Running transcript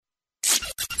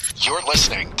You're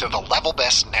listening to the Level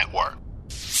Best Network.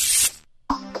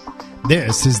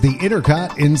 This is the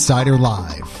Intercot Insider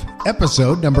Live,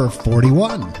 episode number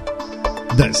 41,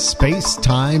 The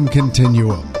Space-Time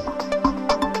Continuum.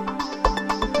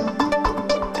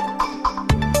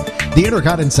 The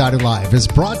Intercot Insider Live is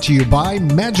brought to you by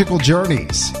Magical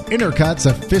Journeys, Intercot's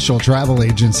official travel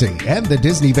agency, and the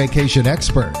Disney Vacation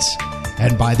Experts,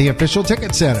 and by the Official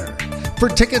Ticket Center, for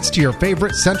tickets to your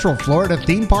favorite Central Florida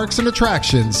theme parks and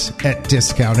attractions at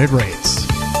discounted rates.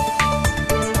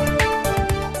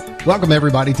 Welcome,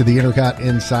 everybody, to the Intercot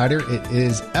Insider. It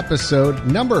is episode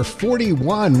number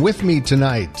 41. With me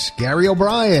tonight, Gary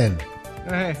O'Brien.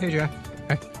 Hey, John.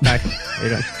 Hi. How you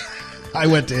doing? I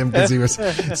went to him because he was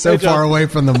so far away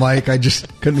from the mic. I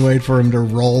just couldn't wait for him to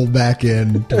roll back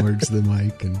in towards the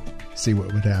mic and see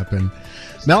what would happen.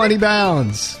 Melanie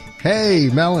Bounds. Hey,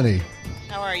 Melanie.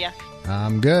 How are you?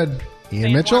 I'm good.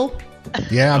 Ian Mitchell?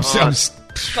 Yeah, I'm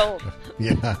cold.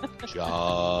 Yeah.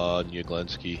 John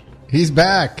Yaglenski. He's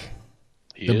back.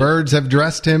 The birds have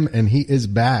dressed him, and he is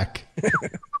back.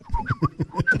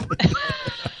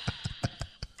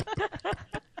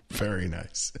 Very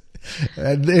nice.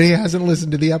 And he hasn't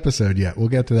listened to the episode yet. We'll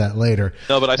get to that later.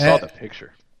 No, but I saw the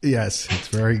picture. Yes, it's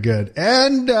very good.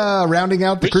 And rounding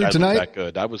out the crew tonight. That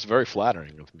good. That was very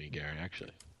flattering of me, Gary,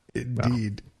 actually.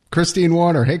 Indeed. Wow. Christine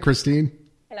Warner. Hey, Christine.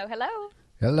 Hello, hello.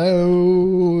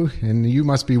 Hello. And you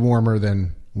must be warmer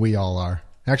than we all are.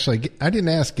 Actually, I didn't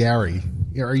ask Gary.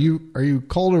 Are you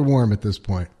cold or warm at this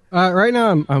point? Right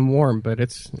now I'm warm, but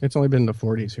it's only been in the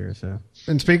 40s here. So.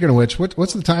 And speaking of which,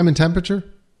 what's the time and temperature?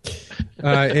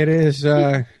 It is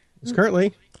it's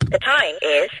currently. The time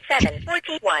is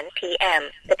 7:41 p.m.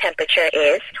 The temperature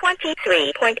is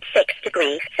 23.6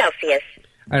 degrees Celsius.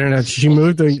 I don't know. She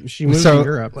moved to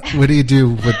Europe. What do you do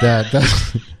with that?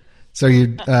 So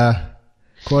you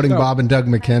quoting Bob and Doug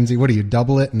McKenzie. What do you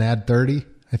double it and add 30?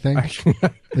 I think.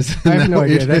 I have no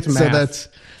idea. That's math.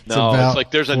 So that's it's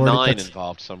like there's a 40, 9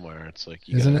 involved somewhere. It's like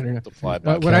you isn't gotta it? multiply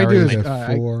by what I do is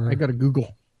I 4. go to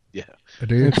Google. Yeah.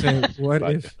 Do you? Say, what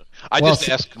if? I just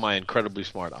asked my incredibly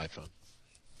smart iPhone.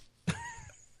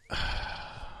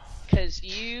 Because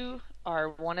you are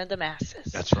one of the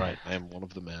masses. That's right. I am one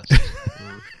of the masses.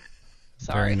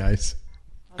 Sorry. Very nice.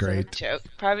 Great.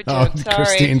 Private joke. Sorry.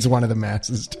 Christine's one of the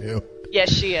masses, too.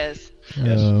 Yes, she is.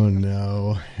 Yes. Oh,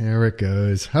 no. There it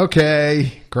goes.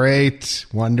 Okay. Great.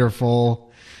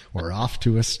 Wonderful. We're off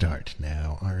to a start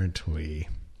now, aren't we?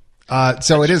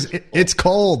 So it's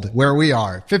cold where we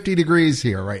are. 50 degrees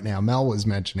here right now. Mel was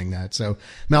mentioning that. So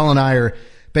Mel and I are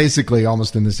basically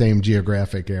almost in the same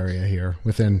geographic area here,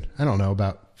 within, I don't know,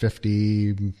 about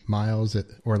 50 miles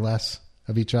or less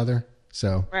of each other.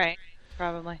 So right.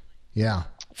 Probably. Yeah.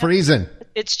 Freezing.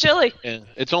 It's chilly. And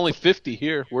it's only 50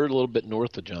 here. We're a little bit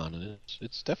north of John, and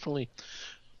it's definitely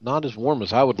not as warm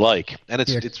as I would like. And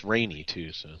it's rainy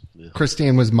too. So yeah.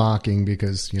 Christine was mocking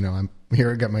because, I'm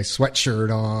here, I got my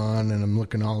sweatshirt on and I'm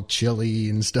looking all chilly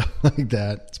and stuff like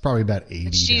that. It's probably about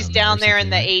 80. She's down there in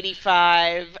the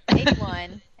 85.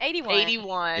 81.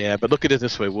 81. Yeah, but look at it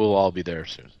this way. We'll all be there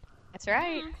soon. That's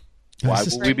right. Why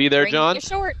will we be there, John? Your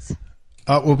shorts.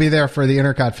 We'll be there for the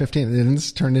Intercot 15. And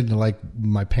this turned into like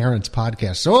my parents'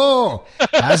 podcast. So,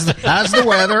 how's the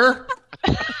weather?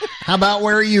 How about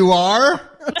where you are?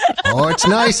 Oh, it's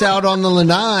nice out on the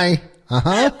lanai.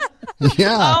 Uh-huh.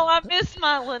 Yeah. Oh, I miss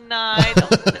my lanai.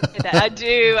 I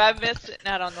do. I miss it.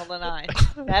 Not on the lanai.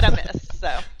 That I miss.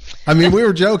 So. I mean, we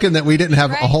were joking that we didn't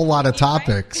have a whole lot of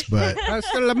topics, but.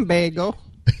 That's the lumbago.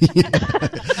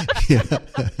 Yeah.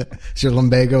 Is your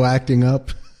lumbago acting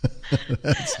up?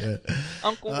 That's it.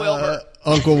 Uncle Wilbert.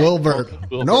 Uncle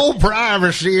Wilbert. No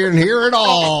privacy in here at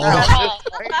all.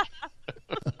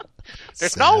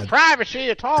 There's no privacy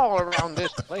at all around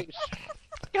this place.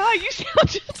 God, you sound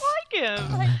just like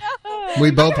him.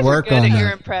 We both work good on at that.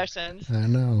 your impressions. I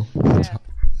know.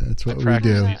 That's what we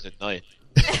practice do. these at night.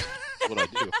 That's what I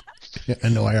do. Yeah,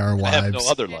 annoy our wives. I have no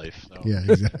other life. No. Yeah,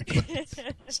 exactly.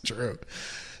 It's true.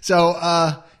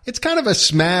 So it's kind of a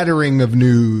smattering of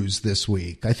news this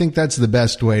week. I think that's the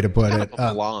best way to put it.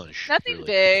 A melange, Nothing really.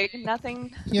 big.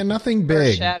 Nothing. Yeah, nothing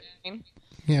big. earth-shattering.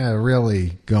 Yeah,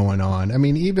 really going on. I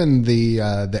mean, even the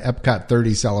Epcot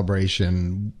 30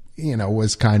 celebration,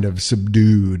 was kind of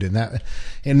subdued,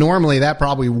 and normally that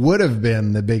probably would have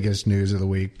been the biggest news of the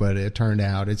week, but it turned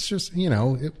out it's just,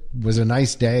 it was a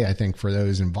nice day, I think, for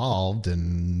those involved,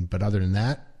 but other than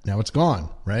that, now it's gone,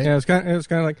 right? Yeah, it was kind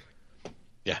of like.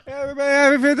 Yeah.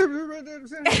 Everybody.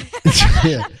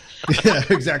 Yeah,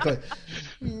 exactly.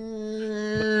 The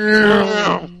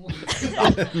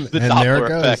And Doppler there it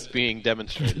goes. effect being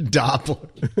demonstrated.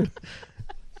 Doppler.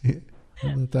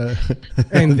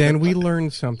 And then we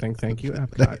learned something. Thank you,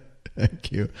 Epcot.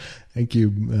 Thank you,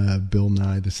 Bill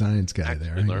Nye, the science guy.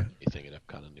 There. You learn anything at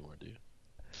Epcot anymore, do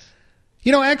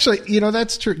you? Actually,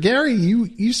 that's true. Gary,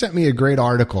 you sent me a great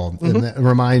article, and that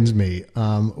reminds me.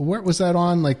 Where was that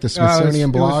on? Like the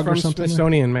Smithsonian blog or something?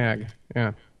 Smithsonian Mag.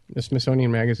 Yeah, the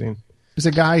Smithsonian Magazine. There's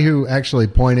a guy who actually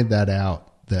pointed that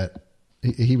out, that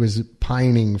he was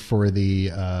pining for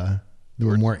the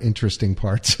more interesting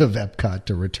parts of Epcot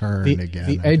to return again.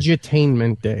 The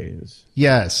edutainment days.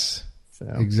 Yes, so.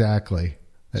 Exactly.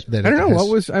 I don't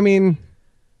know.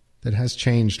 That has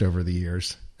changed over the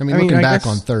years. Looking back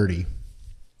on 30.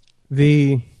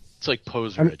 It's like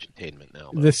poser edutainment now.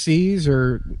 Though. The Seas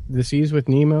with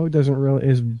Nemo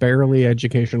is barely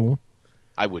educational.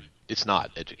 It's not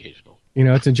educational.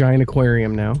 It's a giant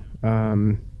aquarium now.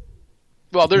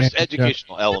 Well, there's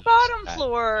educational elements. The bottom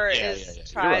floor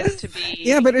tries to be.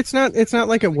 Yeah, but it's not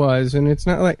like it was, and it's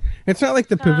not like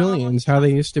the pavilions, how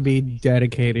they used to be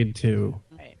dedicated to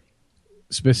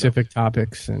specific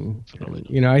topics, and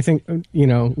I think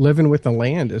living with the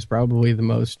land is probably the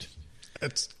most.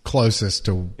 It's closest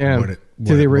to what to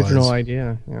the original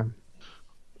idea. Yeah.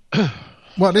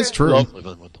 Well, it is true. Love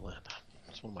living with the land.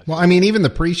 It's one of my even the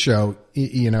pre-show,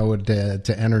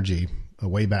 to Energy.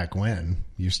 Way back when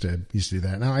used to do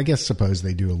that. Now I suppose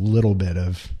they do a little bit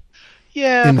of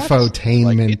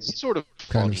infotainment it's sort of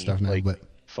kind funny, of stuff now, but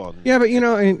fun. Yeah, but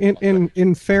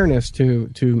in fairness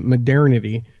to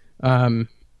modernity,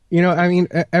 every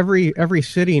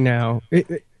city now.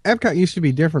 Epcot used to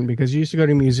be different because you used to go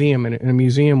to a museum, and a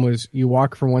museum was you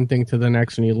walk from one thing to the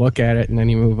next and you look at it and then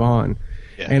you move on.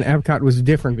 Yeah. And Epcot was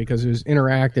different because it was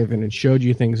interactive and it showed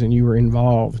you things and you were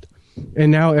involved.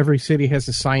 And now every city has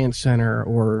a science center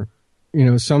or,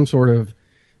 some sort of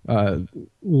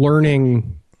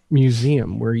learning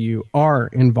museum where you are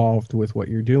involved with what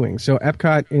you're doing. So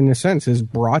Epcot, in a sense, has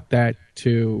brought that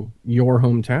to your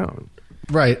hometown.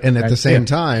 Right. And at the same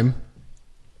time,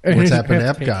 what's happened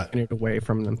to Epcot? Taking it away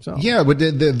from themselves. Yeah, but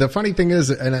the funny thing is,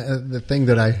 and the thing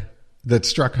that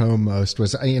struck home most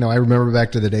was, I remember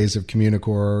back to the days of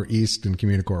Communicore East and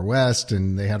Communicore West,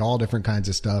 and they had all different kinds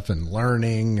of stuff and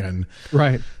learning and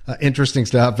interesting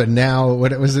stuff. And now,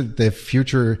 what was it? The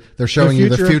future? They're showing you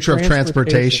the future of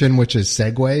transportation, which is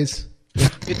segways.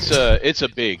 It's a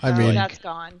big. That's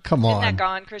gone. Come on, isn't that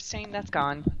gone, Christine? That's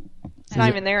gone. It's not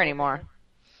even there anymore.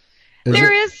 Is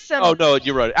there it? Is some. Oh no,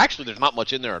 you're right. Actually, there's not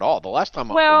much in there at all. The last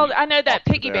time. I know that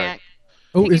piggy bank.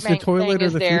 Oh, is the toilet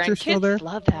of the there, future still there?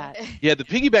 Love that. Yeah, the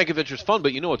piggy bank adventure is fun,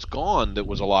 but what's gone that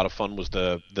was a lot of fun was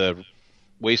the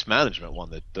waste management one,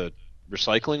 the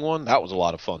recycling one. That was a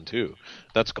lot of fun too.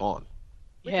 That's gone.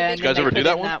 Yeah, did you guys ever do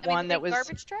that one? That one that was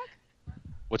garbage truck.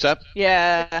 What's that?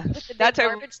 Yeah, that's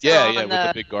garbage. Yeah, with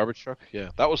the big garbage truck.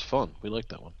 Yeah, that was fun. We liked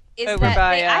that one.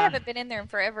 I haven't been in there in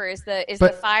forever. Is the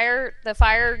fire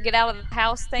get out of the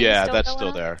house thing? Yeah, still that's going still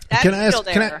on? there.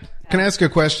 Can I ask a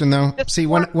question though? See,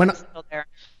 when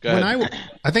I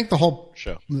think the whole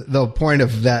the point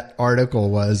of that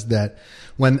article was that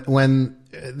when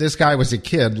this guy was a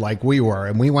kid like we were,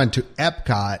 and we went to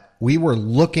Epcot, we were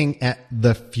looking at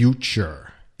the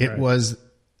future. It was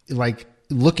like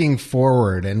looking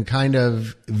forward and kind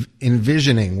of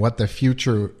envisioning what the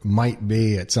future might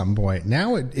be at some point.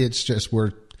 Now it's just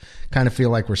we're kind of feel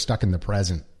like we're stuck in the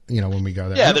present. When we go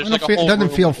there, yeah, it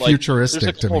doesn't feel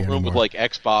futuristic to me anymore. Room with like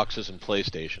Xboxes and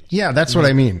PlayStations. Yeah, that's what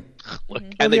I mean.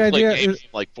 And they played games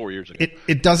like 4 years ago.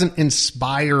 It doesn't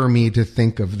inspire me to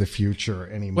think of the future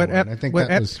anymore. I think what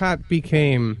Epcot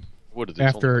became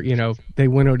after they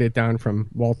winnowed it down from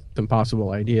Walt's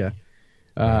Impossible idea.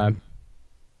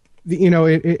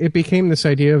 It became this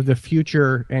idea of the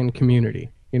future and community.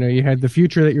 You had the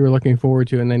future that you were looking forward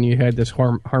to, and then you had this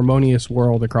harmonious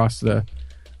world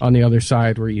on the other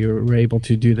side where you were able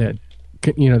to do that,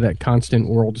 that constant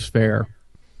World's Fair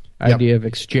idea of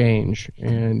exchange.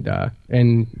 And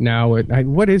now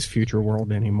what is future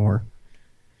world anymore?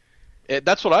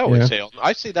 That's what I always say.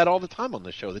 I say that all the time on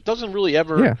the show. It doesn't really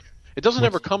ever. It doesn't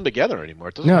ever come together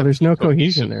anymore. There's no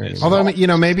cohesion there anymore. Although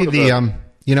maybe the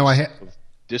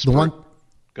one.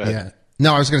 Go ahead. Yeah.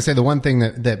 No, I was going to say the one thing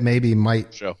that maybe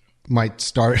might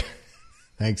start.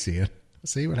 Thanks, Ian.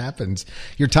 See what happens.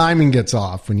 Your timing gets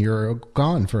off when you're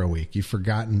gone for a week. You've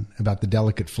forgotten about the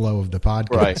delicate flow of the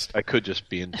podcast. Right. I could just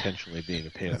be intentionally being a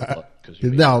pain in the butt.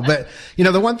 No, but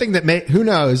the one thing that who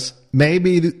knows,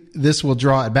 maybe this will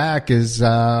draw it back is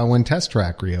when Test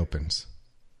Track reopens.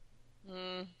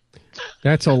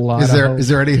 That's a lot. Is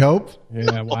there any hope?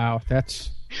 Yeah. Wow.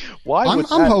 That's why. I'm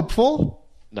hopeful.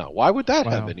 No, why would that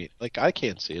have any? I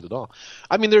can't see it at all.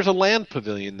 I mean, there's a land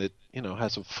pavilion that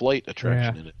has a flight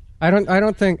attraction in it.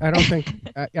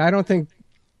 I don't think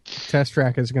Test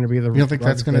Track is going to be the. You don't think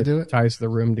that's going to do it? Ties the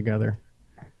room together.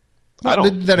 I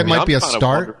don't. That it might be a I'm kind of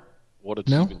start. wondering what it's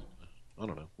No? even, I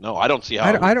don't know. No, I don't see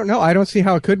how. I don't know. I don't see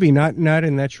how it could be not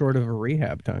in that short of a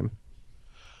rehab time.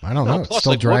 I don't know. Plus, It's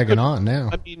still like, what dragging could- on now.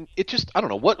 I mean, it just. I don't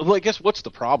know. Well, I guess what's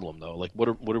the problem though? Like, what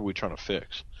are we trying to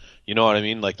fix? You know what I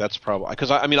mean? Like that's probably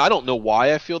because I mean I don't know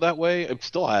why I feel that way. It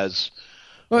still has.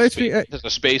 Well, There's a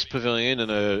space pavilion and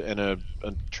a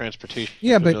transportation.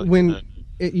 yeah, but pavilion when and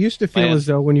it used to feel land. as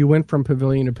though when you went from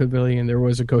pavilion to pavilion, there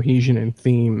was a cohesion and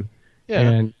theme.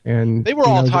 Yeah. and they were you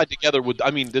all know, tied together with.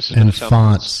 I mean, this is And going to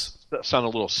fonts. sound a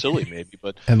little silly, maybe,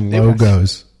 but And they were-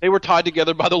 logos. They were tied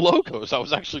together by the logos. I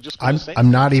was actually just going to say.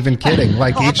 I'm not even kidding.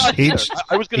 Like No, I'm each not either. each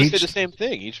I was going to say each- the same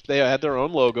thing. Each they had their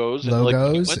own logos. And like when you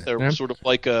Logos, went there yeah. was sort of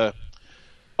like a,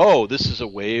 oh, this is a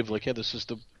wave. Like yeah, this is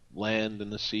the land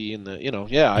and the sea and the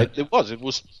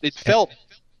it felt.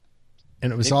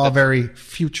 and it was Maybe all that's- very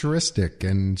futuristic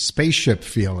and spaceship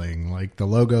feeling. Like the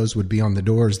logos would be on the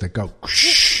doors that go,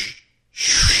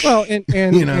 well, and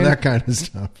you know, and- that kind of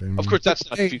stuff. And Of course, that's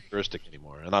not Hey. futuristic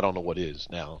anymore, and I don't know what is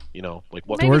now. You know, like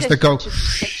what. Maybe Doors they that go should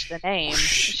just change the name. It is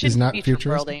shouldn't not be Future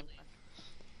World futuristic?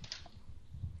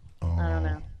 anymore. I don't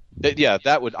know. Yeah,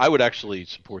 I would actually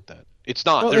support that. It's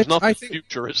not. Well, There's it's- I nothing think-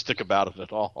 futuristic about it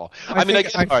at all. I I mean, I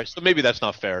think- guess all right. So maybe that's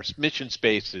not fair. Mission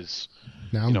space is.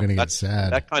 now I'm you know, going to get that-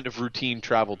 sad. That kind of routine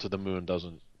travel to the moon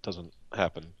doesn't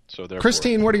happen. So therefore,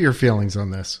 Christine, what are your feelings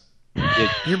on this? it-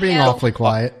 You're being No. awfully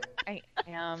quiet. I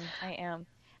am.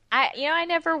 I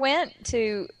never went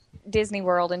to Disney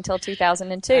World until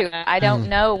 2002. I don't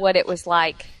know what it was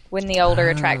like when the older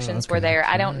attractions were okay. there.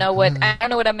 I don't know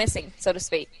what I'm missing, so to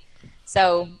speak.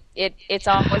 So it's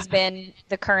always been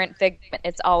the current figment.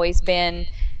 It's always been,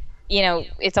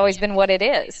 it's always been what it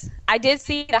is. I did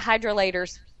see the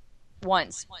hydrolators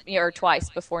once or twice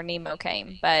before Nemo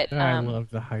came, but I love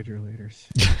the hydrolators.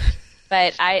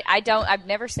 but I've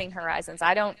never seen Horizons.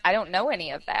 I don't know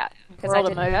any of that because I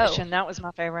World of didn't go. Motion. That was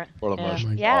my favorite. World of Yeah.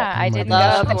 Motion. Yeah, I Oh my did gosh,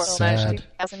 love I'm World of sad. Motion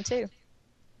 2002.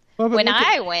 Well, but When look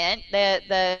I went,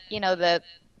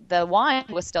 the wand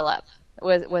was still up.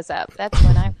 Was up. That's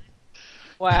when I.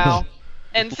 Wow.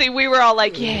 And see, we were all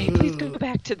like, "Yay! Please go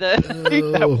back to the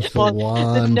Oh, the the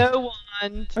wand. no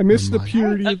wand." I miss the my-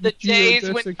 purity Of of the days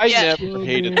when- geodesic I Yeah. never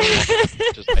hated the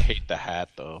wand. Just I hate the hat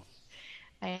though.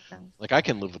 I Like I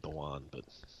can live with the wand, but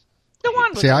The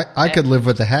wand was See, I okay. could live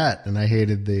with the hat, and I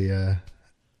hated the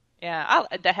Yeah,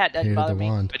 the hat doesn't hated bother the me.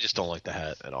 wand. I just don't like the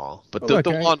hat at all. But Well,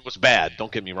 the look, wand was bad.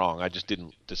 Don't get me wrong. I just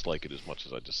didn't dislike it as much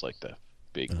as I disliked the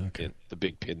big the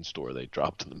big pin store they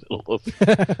dropped in the middle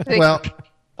of Well,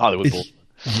 Hollywood Bowl.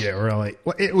 yeah, really.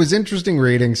 Well, it was interesting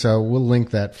reading, so we'll link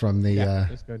that from the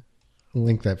That's good.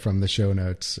 link that from the show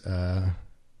notes.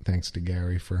 Thanks to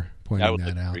Gary for I pointing would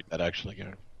like that to out. read that actually,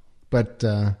 Gary. But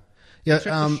yeah, Check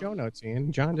the show notes,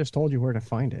 Ian. John just told you where to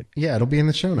find it. yeah, it'll be in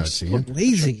the show notes. Ian.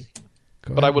 Lazy.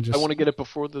 Go But I ahead would and I want to get it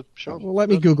before the show. Well, let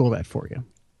me Google that for you.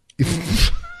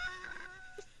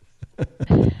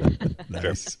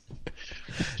 Nice.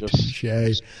 Just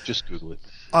Shay. just Google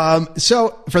it.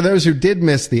 So, for those who did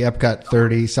miss the Epcot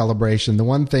 30 celebration, the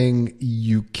one thing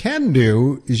you can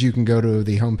do is you can go to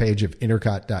the homepage of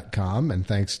intercot.com, and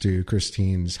thanks to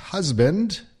Christine's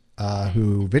husband,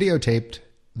 who videotaped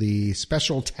the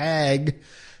special tag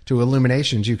to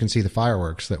Illuminations, you can see the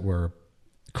fireworks that were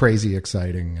crazy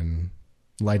exciting and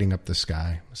lighting up the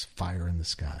sky. It was fire in the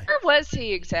sky. Where was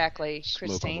he exactly, Smoke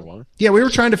on the Christine? water. Yeah, we were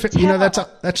trying to,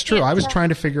 that's true. I was trying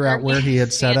to figure out where he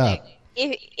had set up.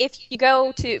 If you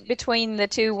go to between the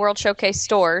two World Showcase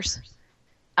stores,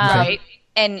 Right.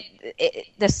 and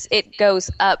it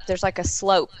goes up. There's like a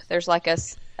slope. There's like a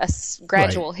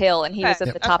gradual hill, and he was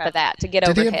at the top of that to get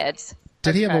Did he have- overheads.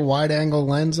 Did he have a wide angle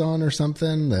lens on or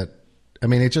something?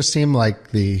 It just seemed like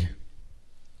it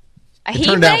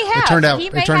turned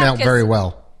out very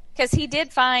well. Because he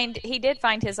did find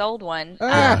his old one.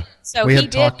 So We he had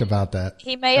did. talked about that.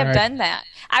 He may have Right. done that.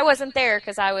 I wasn't there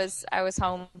because I was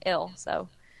home ill, so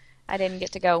I didn't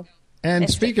get to go. And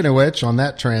Missed speaking of which, on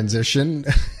that transition,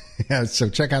 yeah, so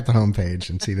check out the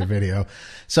homepage and see the video.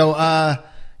 So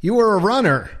you were a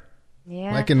runner,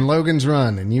 Yeah. like in Logan's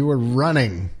Run, and you were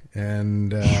running,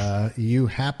 and you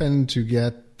happened to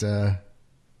get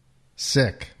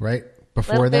sick, right?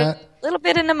 Before that? Little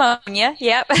bit of pneumonia.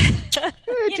 Yep.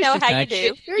 You know how you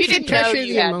do. You didn't know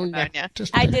you had pneumonia.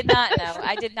 I did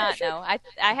not know. I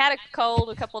had a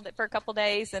cold for a couple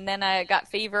days, and then I got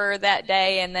fever that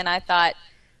day, and then I thought,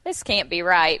 this can't be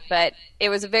right. But it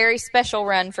was a very special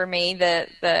run for me.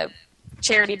 The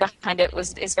charity behind it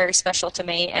is very special to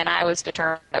me, and I was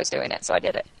determined I was doing it, so I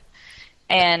did it.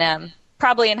 And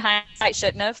probably in hindsight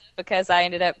shouldn't have, because I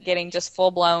ended up getting just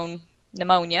full-blown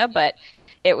pneumonia, but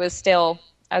it was still,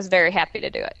 I was very happy to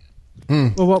do it.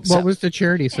 Well, what was the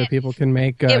charity so people can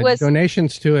make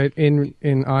donations to it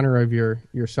in honor of your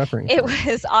suffering? It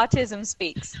was Autism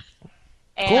Speaks.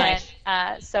 And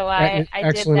so I did that.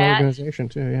 Excellent organization,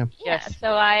 too, yeah. Yeah,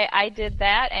 so I did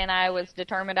that, and I was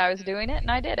determined I was doing it,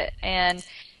 and I did it. And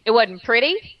it wasn't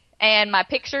pretty, and my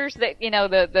pictures that,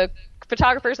 the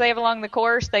photographers they have along the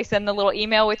course, they send the little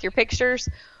email with your pictures.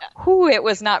 Whew, it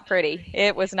was not pretty.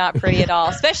 It was not pretty at all,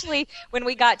 especially when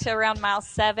we got to around mile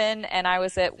 7, and I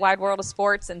was at Wide World of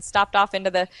Sports and stopped off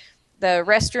into the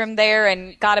restroom there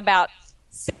and got about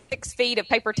 6 feet of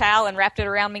paper towel and wrapped it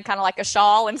around me kind of like a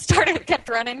shawl and kept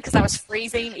running because I was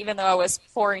freezing even though I was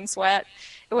pouring sweat.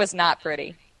 It was not pretty.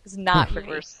 It was not pretty.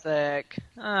 You were sick.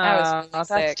 I was that's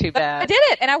sick. too bad. But I did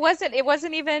it, and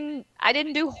I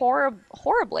didn't do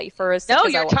horribly for as No,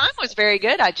 as your I was. time was very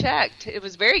good. I checked. It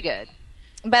was very good.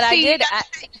 But See, I did.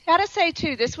 Gotta say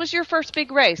too, this was your first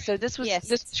big race, so this was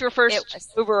your first It was.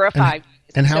 over a 5.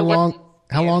 And how So long?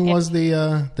 How long was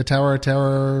the Tower of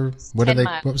Terror? What 10 are they?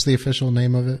 miles. What was the official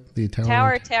name of it? The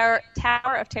Tower of Terror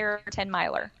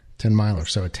 10-miler. 10-miler.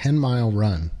 So a 10-mile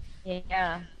run.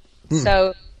 Yeah.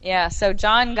 So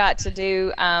John got to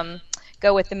do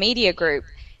go with the media group.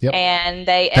 Yep. And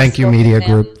they Thank you, escorted media him-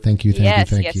 group. Thank you for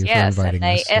Yes. inviting And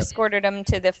they us. Yep. escorted him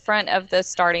to the front of the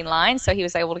starting line, so he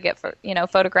was able to get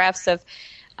photographs of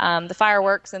the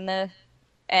fireworks and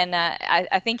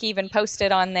I think he even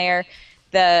posted on there.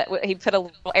 He put a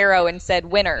little arrow and said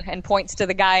winner and points to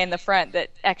the guy in the front that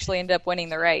actually ended up winning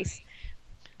the race.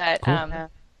 But Cool.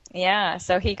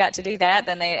 so he got to do that.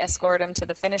 Then they escorted him to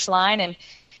the finish line, and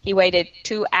he waited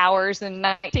 2 hours and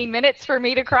 19 minutes for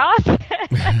me to cross.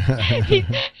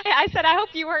 I said, I hope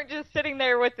you weren't just sitting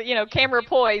there with the camera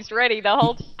poised, ready the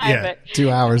whole time. Yeah, But, 2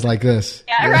 hours like this.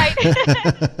 yeah, right.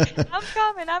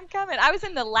 I'm coming. I was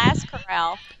in the last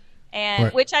corral. And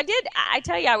Right. which I did. I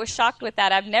tell you, I was shocked with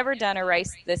that. I've never done a race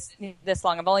this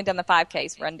long. I've only done the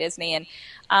 5Ks, Run Disney, and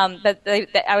but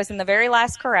I was in the very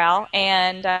last corral.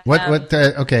 And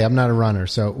Okay, I'm not a runner,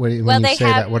 so when you say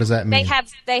that, what does that mean?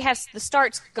 They have the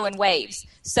starts go in waves.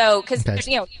 So because Okay.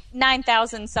 there's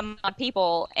 9,000 some odd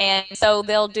people, and so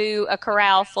they'll do a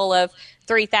corral full of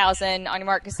 3,000 on your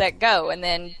mark, get set, go, and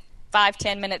then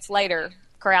 5-10 minutes later,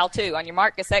 corral 2 on your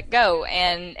mark, get set, go,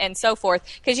 and so forth,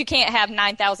 because you can't have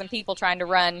 9,000 people trying to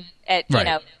run at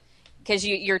Right. because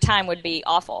your time would be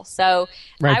awful. So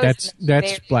Right, I was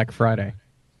that's Black Friday.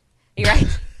 right,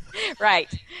 right.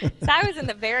 So I was in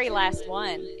the very last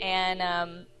one, and I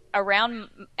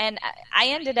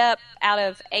ended up out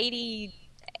of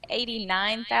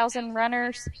 89,000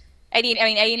 runners.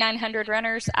 8,900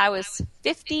 runners. I was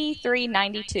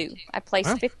 5392. I placed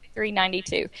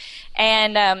 5392,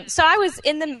 and so I was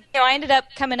in the. I ended up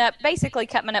coming up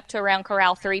to around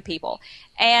Corral 3 people,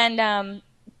 and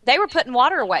they were putting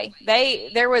water away.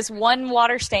 There was one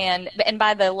water stand, and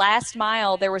by the last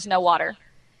mile there was no water,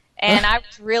 and I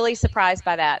was really surprised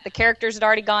by that. The characters had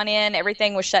already gone in.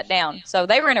 Everything was shut down, so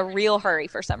they were in a real hurry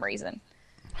for some reason.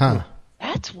 Huh.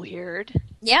 That's weird.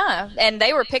 Yeah, and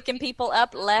they were picking people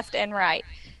up left and right.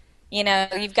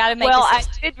 You've got to make. Well, I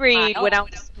did read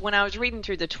when I was reading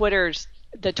through the Twitters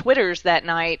that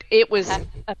night. It was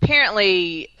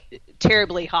apparently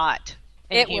terribly hot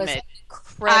and humid.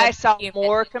 Was I saw humid.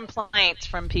 more complaints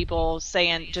from people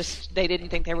saying just they didn't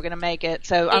think they were going to make it.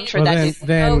 So I'm sure Well, that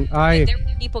then there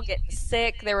were people getting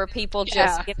sick. There were people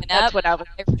just giving that's up. what I was.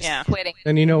 They were Yeah. quitting.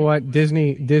 And you know what?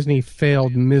 Disney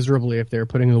failed miserably if they're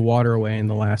putting the water away in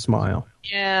the last mile.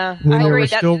 Yeah, When I there agree. were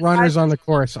still That- runners on the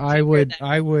course, I would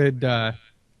that. the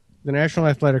National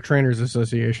Athletic Trainers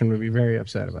Association would be very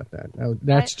upset about that.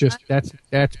 That's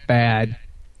bad.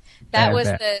 That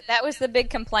Bad. was the big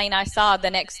complaint I saw the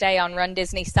next day on Run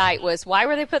Disney site was why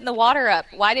were they putting the water up?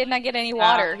 Why didn't I get any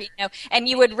water? And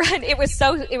you would run. It was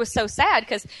so sad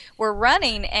because we're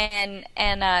running and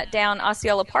down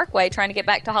Osceola Parkway trying to get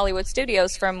back to Hollywood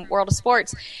Studios from World of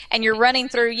Sports, and you're running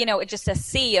through just a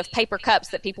sea of paper cups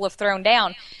that people have thrown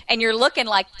down, and you're looking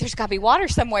like there's got to be water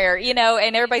somewhere, and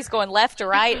everybody's going left to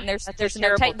right, and there's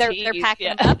no they're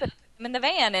packing them up and putting them in the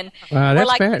van, and we're that's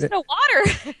like bad. there's no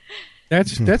water.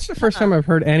 That's the first time I've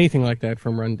heard anything like that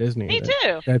from Run Disney. Me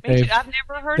too. That Me too. they've- I've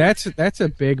never heard. That's a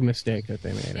big mistake that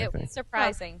they made. I It think. was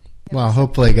surprising. Well,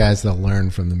 hopefully, guys, they'll learn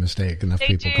from the mistake. Enough They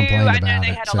people do. complain I about know they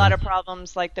it. had so- a lot of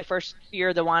problems, like the first year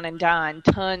of the Wine and Dine,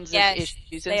 tons Yes, of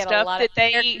issues they and had a stuff lot that of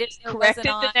they air conditioner corrected wasn't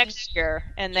the on. next year,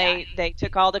 and they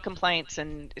took all the complaints,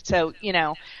 and so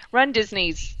Run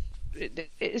Disney's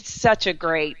it's such a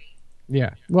great.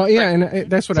 Yeah. Well, yeah, and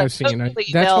that's what So I've seen. hopefully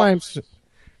That's they'll- why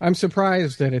I'm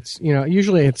surprised that it's,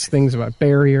 usually it's things about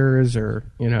barriers or,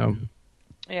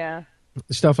 Yeah.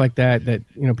 stuff like that,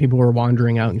 people were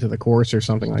wandering out into the course or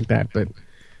something like that. But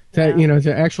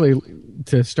to actually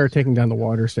to start taking down the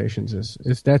water stations is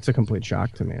that's a complete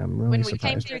shock to me. I'm really When surprised. we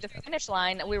came through the finish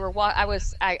line, we were I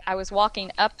was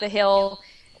walking up the hill.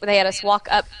 They had us walk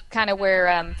up kind of where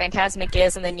Fantasmic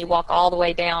is, and then you walk all the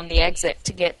way down the exit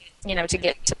to get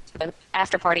to the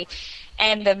after party.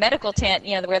 And the medical tent,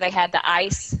 where they had the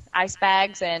ice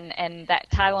bags and that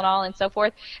Tylenol and so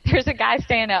forth. There's a guy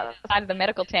standing outside of the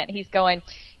medical tent. He's going,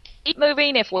 "Keep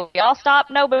moving. If we all stop,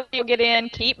 nobody will get in.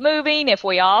 Keep moving. If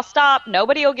we all stop,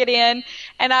 nobody will get in."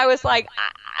 And I was like,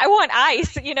 I want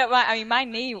ice. My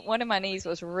knee, one of my knees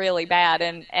was really bad.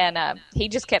 And he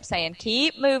just kept saying,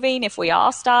 "Keep moving. If we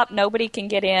all stop, nobody can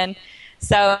get in."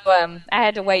 So I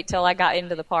had to wait till I got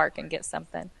into the park and get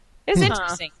something. It was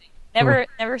interesting.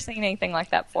 Never seen anything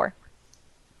like that before.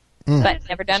 But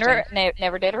never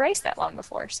did a race that long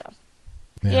before. So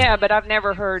Yeah, but I've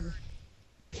never heard.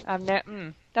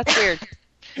 That's weird.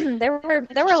 There were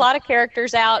a lot of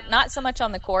characters out, not so much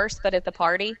on the course, but at the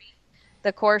party.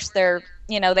 The course, they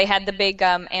had the big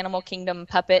Animal Kingdom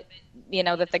puppet,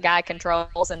 that the guy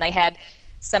controls, and they had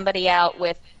somebody out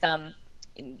with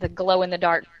the glow in the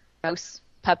dark ghost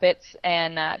puppets,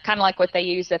 and kind of like what they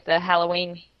use at the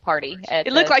Halloween party.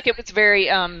 It looked like it was very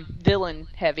villain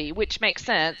heavy, which makes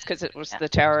sense because it was the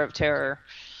Tower of Terror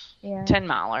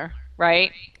 10-miler,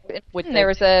 right? There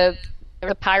was a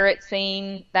pirate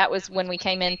scene. That was when we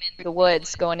came in through the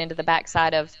woods going into the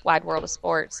backside of Wide World of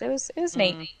Sports. It was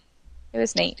neat. It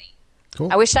was neat.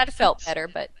 Cool. I wish I'd have felt better,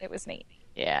 but it was neat.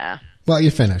 Yeah. Well,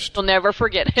 you finished. You'll never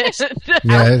forget it.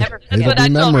 Yeah, That's what I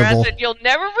told her. I said, "You'll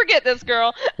never forget this,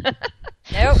 girl."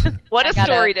 Nope. What a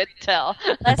story to tell.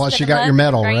 Plus, you got your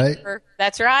medal, right?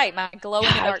 That's right. My glow in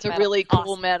the dark It's a medal. really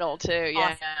cool medal, too. Yeah.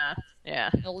 Awesome. Yeah.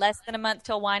 Less than a month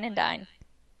till Wine and Dine.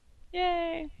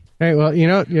 Yay. Hey, well, in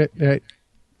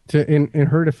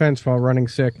her defense, while running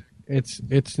sick, it's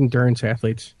endurance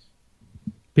athletes,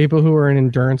 people who are in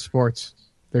endurance sports.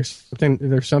 There's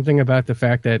something about the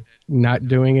fact that not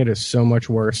doing it is so much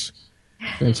worse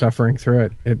than suffering through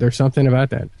it. There's something about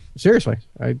that. Seriously,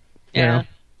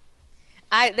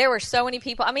 There were so many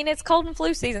people. I mean, it's cold and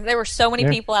flu season. There were so many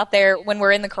people out there when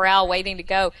we're in the corral waiting to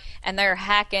go, and they're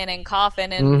hacking and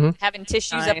coughing and having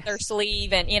tissues up their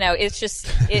sleeve, and it's just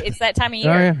it's that time of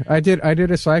year. Oh yeah, I did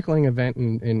a cycling event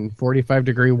in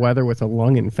 45-degree weather with a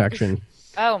lung infection.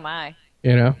 Oh my!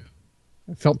 I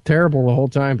felt terrible the whole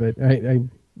time, but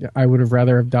I would have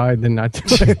rather have died than not do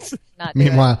it.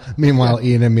 Meanwhile,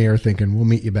 Ian and me are thinking we'll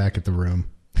meet you back at the room.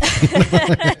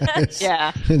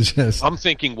 Yeah. I'm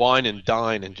thinking Wine and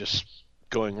Dine and just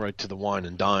going right to the Wine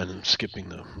and Dine and skipping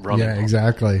the running. Yeah,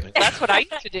 exactly. That's what I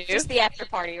used to do. Just the after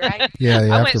party, right? Yeah, the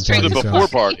I went after straight party. To the before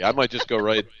party. I might just go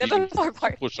right. before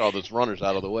party. Push all those runners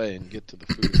out of the way and get to the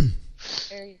food.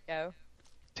 There you go.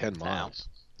 10 miles.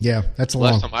 Yeah, that's a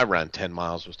Last long. time I ran 10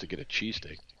 miles was to get a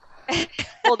cheesesteak.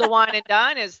 Well, the Wine and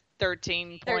Dine is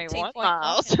 13.1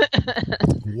 miles.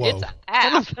 Whoa. It's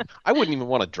half. I wouldn't even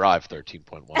want to drive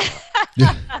 13.1 miles.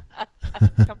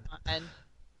 Come on.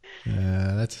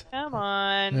 That's. Come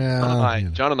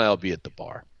on. John and I will be at the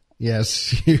bar.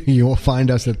 Yes, you will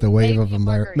find us at the Wave of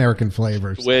American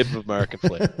Flavors. The Wave of American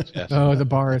Flavors, yes. Oh, the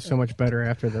bar is so much better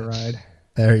after the ride.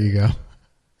 There you go.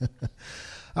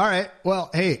 All right. Well,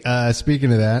 hey,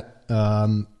 speaking of that,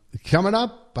 coming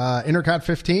up, Intercot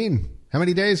 15. How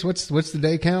many days? What's the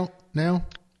day count now?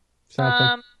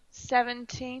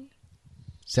 17.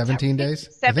 17 days?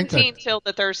 17 till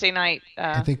the Thursday night.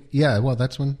 I think, yeah, well,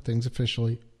 that's when things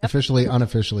officially,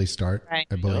 unofficially start, Right.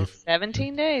 I believe.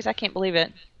 17 days. I can't believe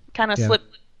it. Kind of Yeah.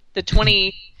 slipped, the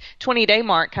 20-day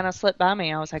mark kind of slipped by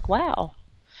me. I was like, wow.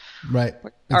 Right.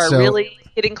 Are really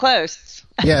getting close.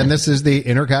 Yeah, and this is the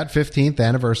Intercot 15th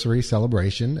anniversary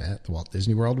celebration at the Walt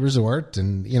Disney World Resort.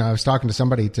 And, I was talking to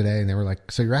somebody today, and they were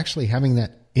like, so you're actually having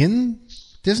that in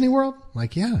Disney World? I'm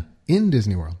like, yeah, in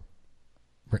Disney World.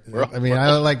 I mean,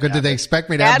 did they expect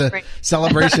me to have the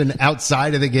celebration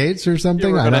outside of the gates or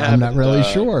something? I'm not really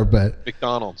sure, but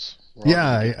McDonald's.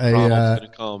 Yeah, McDonald's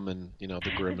going to come and,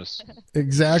 the grimace.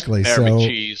 Exactly. Mayor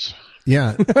McCheese.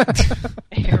 Yeah.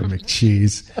 Mayor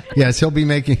McCheese. Yes,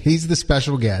 he's the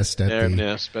special guest at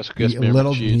special guest Mayor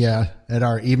McCheese. at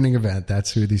our evening event.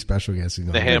 That's who the special guest is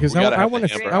going to be. Because I want to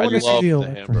see the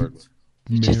hamburger.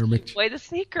 Mayor McCheese. Give away the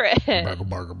secret.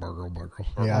 Burgle.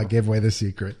 Yeah, I gave away the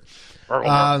secret.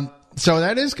 So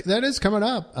that is coming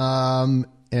up.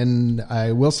 And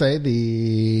I will say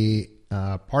the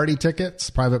private party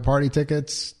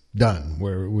tickets, done.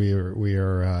 We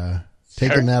are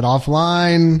taking that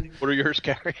offline. What are yours,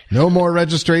 Gary? No more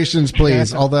registrations,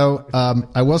 please. Although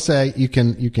I will say you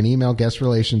can email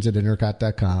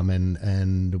guestrelations@intercot.com,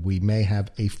 and we may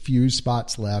have a few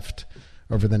spots left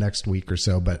over the next week or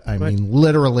so. But I mean,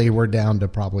 literally, we're down to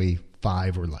probably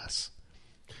 5 or less.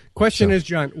 Question is,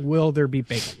 John, will there be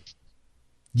bacon?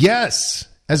 Yes.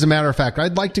 As a matter of fact,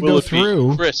 I'd like to go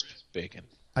through crisp bacon.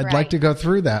 I'd like to go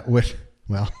through that with,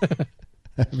 well,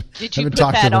 did you put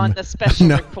that on the special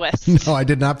request? No, I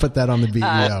did not put that on the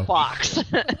BEO box.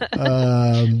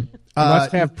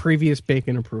 Must have previous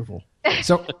bacon approval.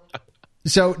 So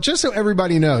just so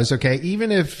everybody knows, okay,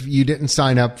 even if you didn't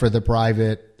sign up for the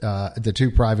private, the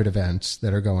 2 private events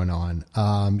that are going on,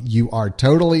 you are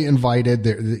totally invited,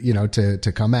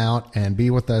 to come out and be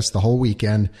with us the whole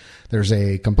weekend. There's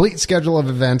a complete schedule of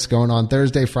events going on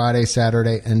Thursday, Friday,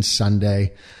 Saturday, and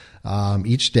Sunday.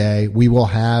 Each day we will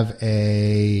have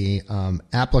a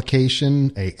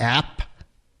app,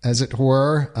 as it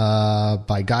were,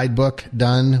 by guidebook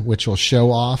done, which will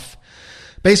show off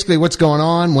basically what's going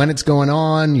on, when it's going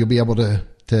on. You'll be able to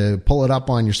pull it up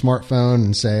on your smartphone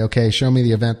and say, okay, show me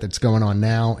the event that's going on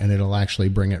now, and it'll actually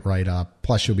bring it right up.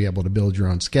 Plus, you'll be able to build your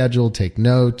own schedule, take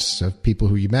notes of people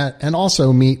who you met, and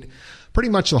also meet pretty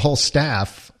much the whole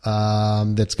staff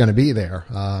that's going to be there.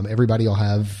 Everybody will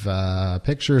have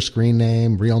picture, screen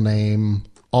name, real name,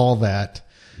 all that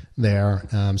there.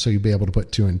 So you'll be able to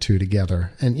put 2 and 2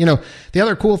 together. And, the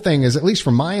other cool thing is, at least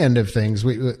from my end of things,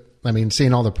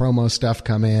 seeing all the promo stuff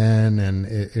come in, and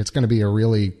it's going to be a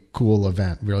really cool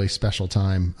event, really special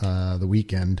time, the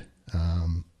weekend,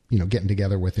 getting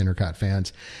together with Intercot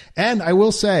fans. And I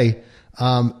will say,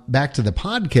 back to the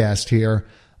podcast here,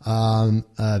 the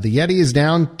Yeti is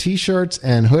down t-shirts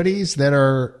and hoodies that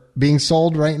are being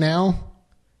sold right now.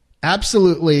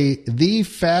 Absolutely the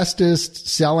fastest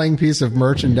selling piece of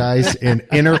merchandise in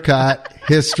Intercot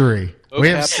history. We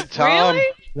have Tom. Really?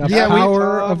 The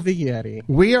power of the Yeti.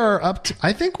 We are up to,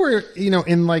 I think we're,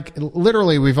 in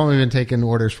literally we've only been taking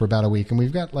orders for about a week, and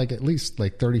we've got at least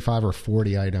 35 or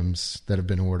 40 items that have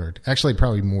been ordered. Actually,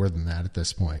 probably more than that at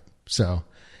this point. So,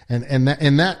 and that,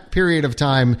 in that period of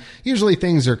time, usually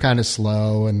things are kind of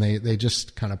slow and they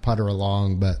just kind of putter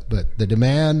along, but the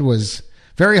demand was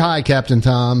very high, Captain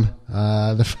Tom.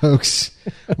 The folks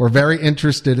were very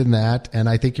interested in that, and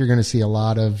I think you're going to see a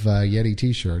lot of Yeti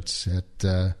t-shirts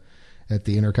at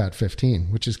the Intercot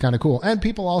 15, which is kind of cool. And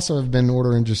people also have been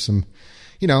ordering just some,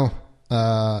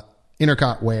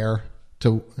 Intercot wear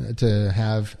to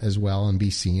have as well and be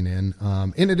seen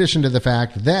in addition to the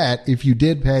fact that if you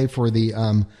did pay for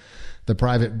the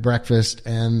private breakfast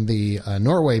and the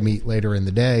Norway meet later in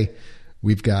the day,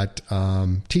 we've got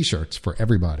t-shirts for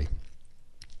everybody.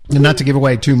 And not to give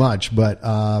away too much, but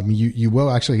you will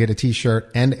actually get a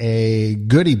t-shirt and a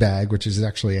goodie bag, which is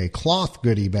actually a cloth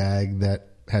goodie bag that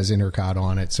has Intercot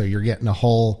on it. So you're getting a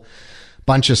whole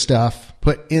bunch of stuff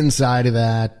put inside of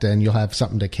that, and you'll have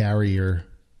something to carry your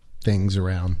things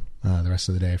around the rest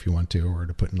of the day if you want to, or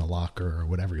to put in a locker or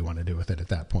whatever you want to do with it at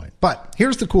that point. But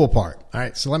here's the cool part. All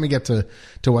right, so let me get to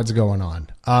what's going on.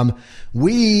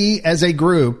 We, as a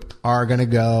group, are going to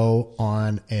go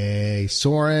on a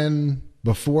Soarin'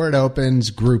 before it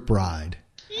opens group ride.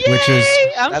 Yay! Which is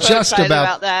I'm so just excited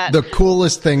about that. the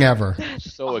coolest thing ever.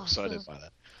 So excited by that.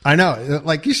 I know.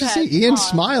 You should see Ian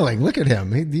awesome. smiling. Look at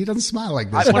him. He doesn't smile like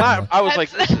this. I was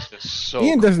like, this is just so.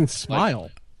 Ian doesn't smile.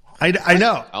 I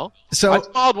know. Well, So, I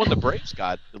smiled when the Braves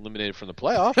got eliminated from the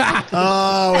playoffs.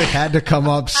 oh, it had to come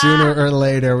up sooner or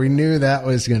later. We knew that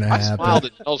was going to I happen. smiled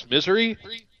at Nell's misery.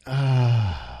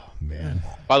 Oh, man.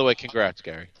 By the way, congrats,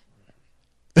 Gary.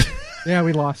 Yeah,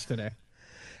 we lost today.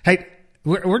 Hey,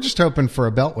 we're just hoping for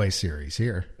a Beltway series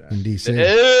here in D.C.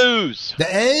 O's. The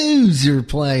O's are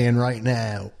playing right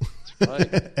now.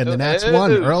 Right. And the Nats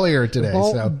won earlier today.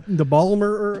 The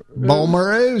Balmer.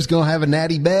 Balmer O's going to have a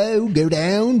natty bow, go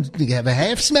down, have a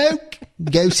half smoke,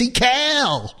 go see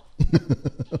Cal.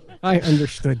 I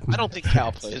understood. I don't think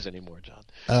Cal plays anymore, John.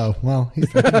 Oh, well, I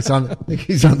think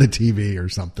he's on the TV or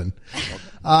something.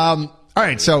 All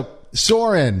right, so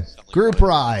Soarin' group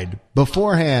ride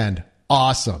beforehand,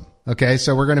 awesome. Okay,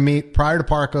 so we're going to meet prior to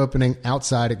park opening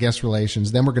outside at Guest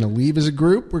Relations. Then we're going to leave as a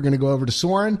group. We're going to go over to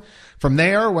Soarin'. From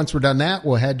there, once we're done that,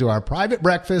 we'll head to our private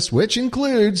breakfast, which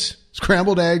includes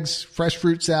scrambled eggs, fresh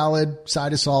fruit salad,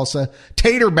 side of salsa,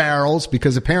 tater barrels,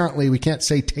 because apparently we can't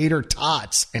say tater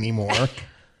tots anymore.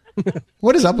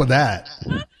 What is up with that?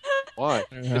 Why?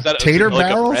 Is that Tater like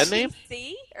barrels? a brand name?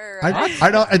 See? Or I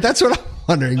don't. That's what I'm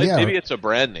wondering. Yeah, Maybe it's a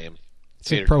brand name.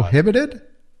 is it prohibited?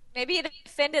 Maybe it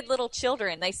offended little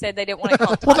children. They said they didn't want to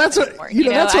call it Well, that's what anymore.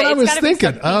 that's what I it's was gotta be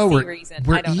thinking. some Oh, PC reason.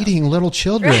 we're I don't know. eating little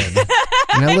children,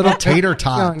 little tater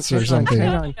tots Hang or on, something. hang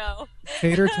I on. don't know.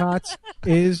 Tater tots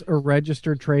is a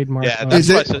registered trademark. Yeah, Is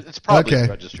that's it? why it's probably Okay. a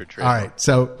registered All trademark. right,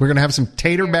 so we're gonna have some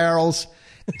tater barrels,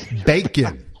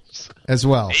 bacon as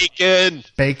well. Bacon.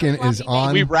 Bacon is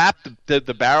on. We wrap the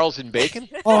barrels in bacon.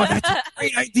 Oh, that's a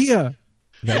great idea.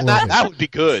 That would be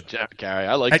good, Gary.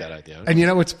 I like that idea. And you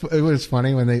know it was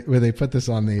funny when they put this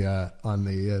on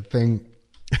the thing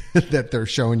that they're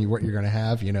showing you what you're going to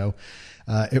have.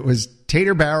 It was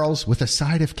tater barrels with a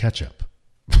side of ketchup.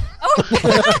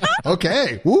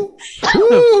 Okay, woo,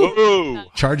 woo. Ooh.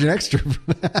 Charge an extra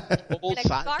for that. Full And a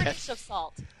size garnish of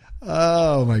salt.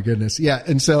 Oh my goodness, yeah.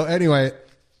 And so anyway,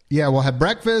 yeah, we'll have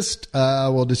breakfast.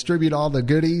 We'll distribute all the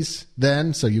goodies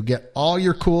then, so you get all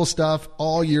your cool stuff,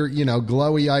 all your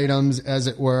glowy items, as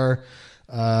it were.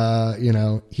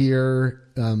 Here,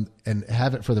 and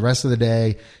have it for the rest of the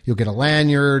day. You'll get a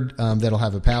lanyard that'll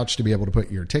have a pouch to be able to put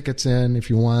your tickets in if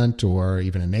you want, or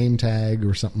even a name tag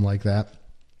or something like that.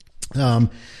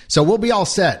 So we'll be all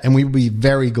set, and we'll be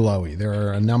very glowy. There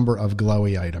are a number of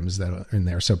glowy items that are in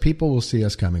there, so people will see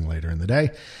us coming later in the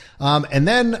day. And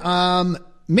then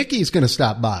Mickey's going to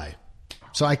stop by,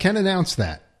 so I can announce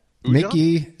that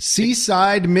Mickey,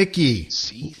 Seaside Mickey,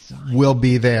 will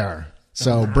be there.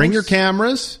 So bring your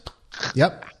cameras.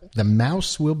 Yep, the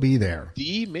mouse will be there.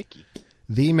 The Mickey.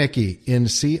 The Mickey in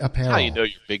Sea Apparel. How you know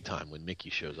you're big time when Mickey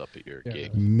shows up at your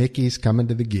gig. Mickey's coming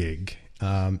to the gig.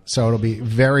 So it'll be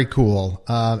very cool.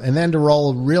 And then to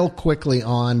roll real quickly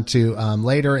on to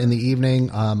later in the evening,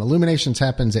 Illuminations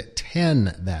happens at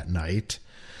 10 that night.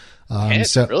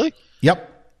 Really? Yep.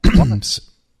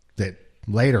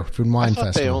 Later, Food and Wine I thought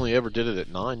Festival. they only ever did it at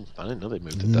 9. I didn't know they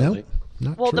moved it that Nope, late.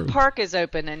 not Well, true. the park is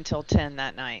open until 10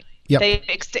 that night. Yep.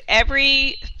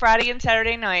 Every Friday and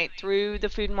Saturday night through the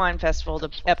Food and Wine Festival, the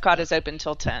Epcot is open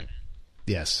till 10.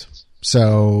 Yes.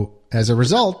 So as a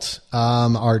result,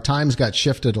 our times got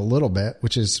shifted a little bit,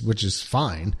 which is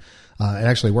fine. It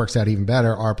actually works out even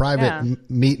better. Our private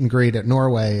meet and greet at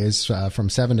Norway is from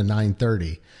 7 to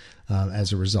 9:30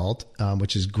 as a result,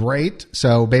 which is great.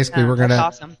 So basically, you're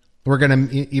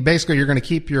gonna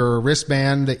keep your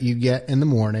wristband that you get in the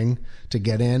morning to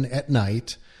get in at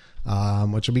night,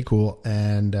 which will be cool,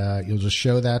 and you'll just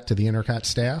show that to the Intercot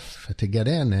staff to get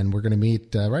in, and we're going to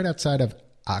meet right outside of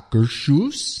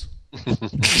Akershus.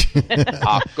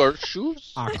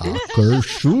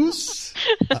 Akershus.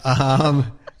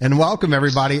 And welcome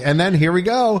everybody. And then here we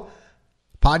go.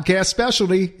 Podcast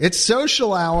specialty. It's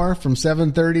social hour from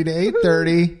 7:30 to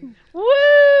 8:30. Woo!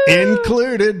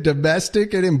 Included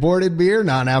domestic and imported beer,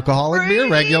 non-alcoholic beer,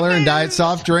 regular and diet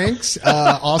soft drinks,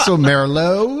 also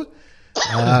Merlot,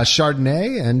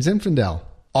 Chardonnay, and Zinfandel.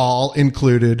 All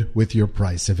included with your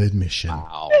price of admission.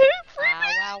 Wow.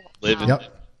 Wow. Living. Yep.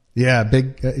 Yeah,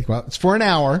 big. Well, it's for an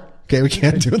hour. Okay, we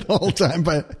can't do it the whole time,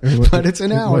 but it's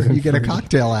an hour. You get a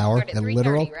cocktail hour, Start at a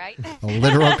literal, 3:30, right? a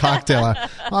literal cocktail hour.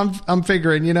 I'm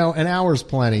figuring, an hour's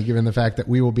plenty, given the fact that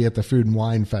we will be at the Food and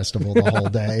Wine Festival the whole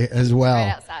day as well.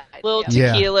 Right outside. Little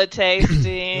Yeah. tequila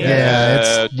tasting.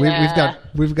 Yeah, Yeah.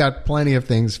 we've got plenty of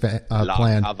things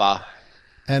planned.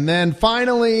 And then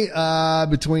finally,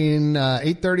 between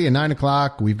 8:30 and 9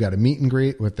 o'clock, we've got a meet and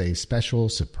greet with a special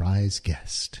surprise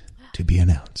guest to be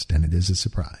announced, and it is a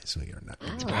surprise. So you're not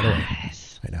right away.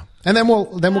 I know. And then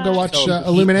we'll go watch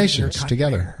Illuminations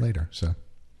together later. So,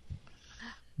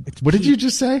 what did you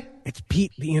just say? It's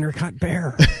Pete the Intercot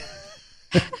Bear.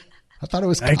 I thought it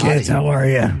was Hi, kids. How are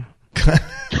you?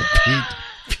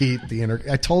 Pete the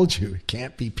I told you it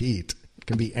can't be Pete. It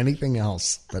can be anything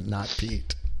else, but not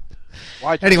Pete.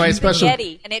 Anyway, It's a special.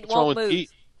 Yeti, and it won't move.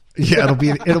 Yeah, it'll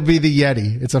be the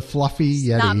Yeti. It's a fluffy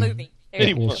Yeti. Not moving. There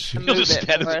you go. He'll just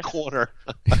stand in the corner.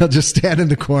 He'll just stand in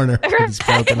the corner with his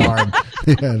broken arm.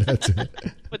 Yeah, that's it.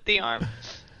 With the arm.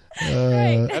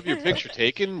 Have your picture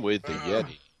taken with the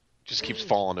Yeti. Just keeps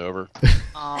falling over.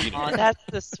 Oh, that's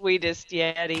the sweetest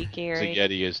Yeti, Gary. The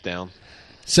Yeti is down.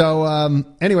 So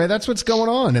anyway, that's what's going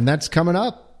on, and that's coming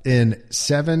up in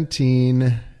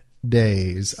 17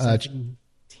 days.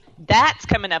 That's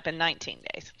coming up in 19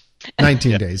 days.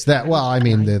 19 days.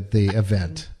 The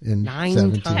event in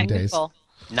 17 days. Technical.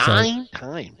 9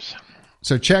 times.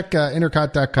 So check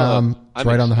intercot.com. It's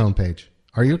right on the homepage.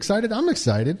 Are you excited? I'm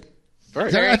excited.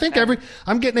 I think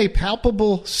I'm getting a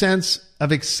palpable sense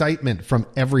of excitement from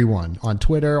everyone on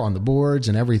Twitter, on the boards,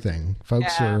 and everything.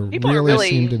 Folks People really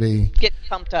seem to be getting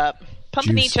pumped up,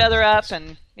 pumping juiced each other up,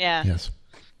 and Yes.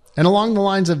 And along the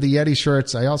lines of the Yeti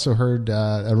shirts, I also heard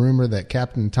a rumor that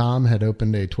Captain Tom had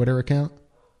opened a Twitter account.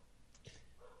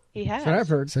 he has. That's what I've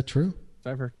heard. Is that true?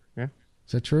 I've heard. Yeah.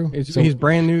 Is that true? He's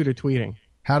brand new to tweeting.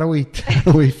 How do we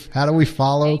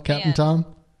follow Amen. Captain Tom?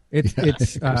 It's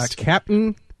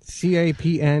Captain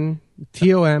CAPN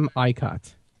TOM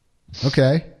ICOT.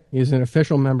 Okay. He's an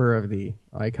official member of the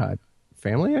ICOT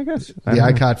family, I guess. The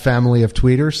ICOT family of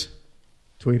tweeters.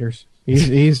 Tweeters.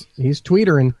 He's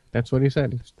tweetering. That's what he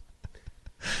said.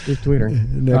 He's tweetering.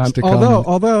 Next to comment.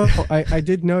 Although I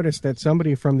did notice that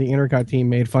somebody from the Intercot team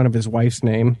made fun of his wife's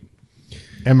name, What's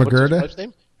his Ermagarda. wife's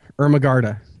name?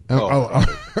 Ermagarda.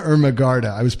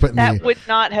 Ermagarda. I was putting That would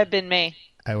not have been me.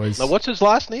 I was Now, what's his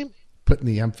last name? putting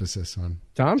the emphasis on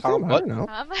Tom? Tom I what? don't know.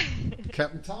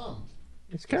 Captain Tom.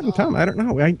 It's Captain Tom. I don't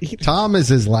know. Tom is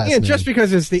his last name. Just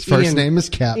because it's the His first Ian, name is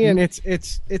Captain. Ian,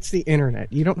 it's the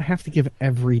internet. You don't have to give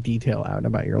every detail out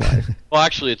about your life. Well,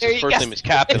 actually, it's There his you first go. name is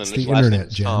Captain, It's and his the last name internet,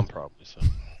 is Jen. Tom, probably. So.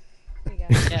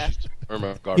 Yeah.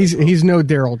 He's no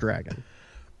Daryl Dragon.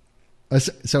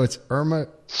 So it's Ermagarda.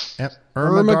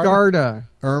 Ermagarda.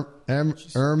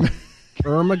 Ermagarda.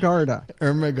 Ermagarda.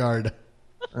 Ermagarda.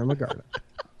 Ermagarda.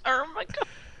 Oh my God.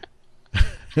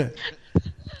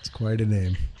 It's quite a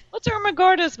name. What's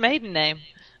Ermagarda's maiden name?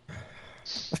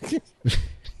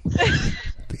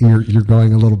 You're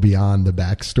going a little beyond the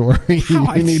backstory.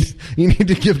 How? you need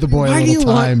to give the boy Why a do you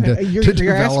little time want? to You're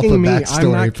develop a asking me. I'm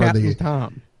backstory not for Captain the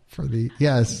Tom.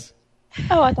 yes.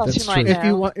 Oh, I thought That's you might true.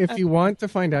 know. If you want to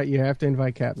find out, you have to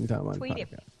invite Captain Tom on the Tweet him.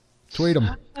 podcast. Tweet him.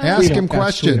 Tweet Ask him. him Tweet him.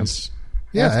 questions.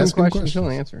 Yeah, Ask him him questions. He'll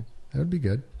answer. That would be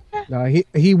good.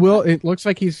 He will. It looks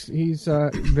like he's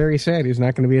very sad. He's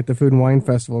not going to be at the Food and Wine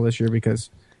Festival this year because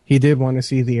he did want to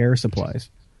see the air supplies.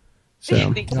 So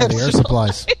Oh, the air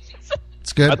supplies.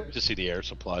 It's good. I'd like to see the air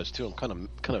supplies too. I'm kind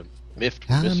of miffed.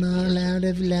 I'm missing all the air out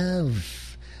of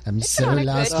love. I'm so not a good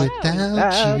lost show.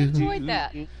 without I you. enjoyed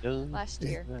that supplies. last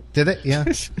year. Did it? Yeah.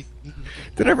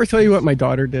 Did I ever tell you what my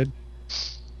daughter did?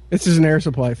 This is an air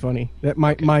supply funny. That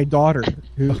my daughter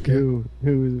who's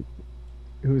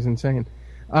insane.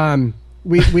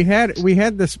 We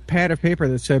had this pad of paper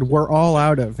that said we're all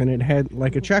out of, and it had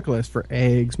like a checklist for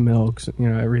eggs, milks,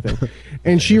 everything.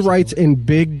 And she writes in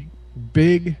big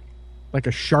like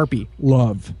a Sharpie,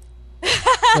 love.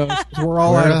 So we're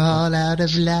all We're out of. all out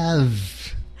of love.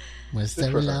 We're so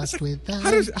lost without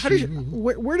How does you.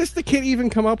 where does the kid even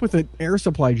come up with an air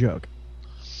supply joke?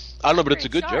 I don't know, but it's a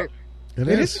good Sharp. joke. It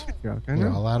It is. is a good joke. I We're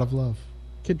know. all out of love.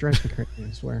 Kid drives me crazy.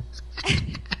 I swear.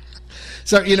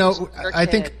 So I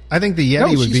think the Yeti No,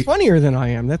 would she's be. funnier than I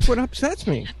am. That's what upsets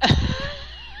me.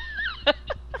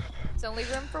 There's only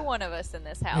room for one of us in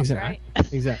this house, right?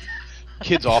 Exactly.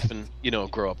 Kids often,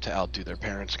 grow up to outdo their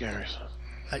parents, Gary. So.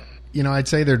 I'd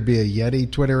say there'd be a Yeti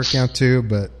Twitter account too,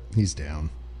 but he's down.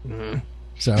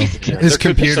 So his there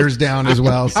could be computer's down as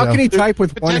well. How So can he type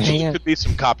with one Potentially hand? could be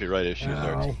some copyright issues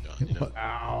there too. John,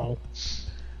 Ow.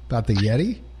 about the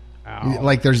Yeti. Ow.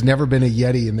 Like there's never been a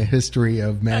Yeti in the history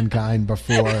of mankind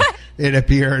before it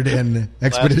appeared in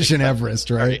Expedition Everest,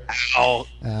 right? Ow.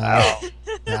 Ow.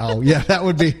 Ow. Yeah, that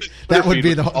would be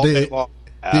the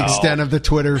extent of the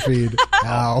Twitter feed.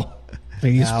 Ow.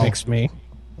 Please Ow. fix me.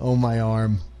 Oh my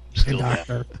arm. Hey,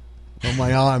 doctor. Oh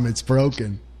my arm, it's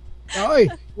broken. Oi.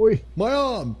 My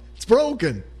arm, it's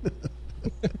broken.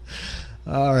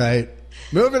 All right.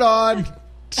 Moving on.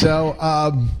 So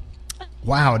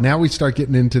wow, now we start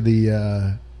getting into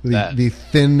the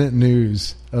thin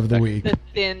news of the week. The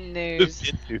thin news.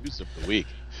 The news of the week.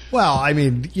 Well, I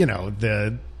mean,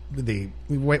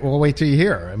 we'll wait till you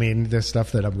hear. I mean, the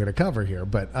stuff that I'm going to cover here,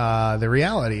 but the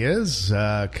reality is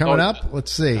coming up.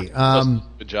 Let's see.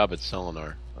 Good job at selling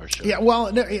our show. Yeah,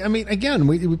 well, no, I mean, again,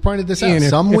 we pointed this out. Ian,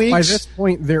 Some if weeks, by this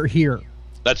point they're here.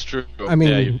 That's true. I mean,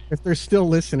 Yeah, if they're still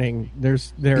listening, they're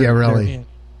yeah, really.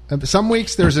 they're in. Some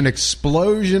weeks there's an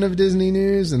explosion of Disney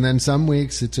news, and then some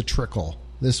weeks it's a trickle.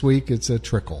 This week it's a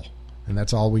trickle, and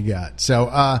that's all we got. So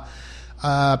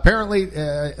apparently,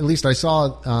 at least I saw,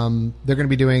 they're going to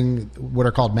be doing what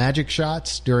are called magic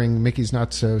shots during Mickey's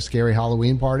Not So Scary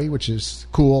Halloween Party, which is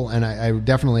cool, and I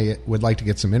definitely would like to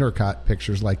get some intercut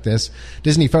pictures like this.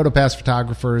 Disney PhotoPass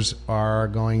photographers are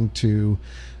going to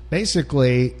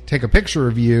basically take a picture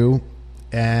of you,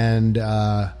 and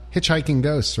hitchhiking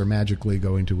ghosts are magically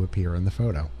going to appear in the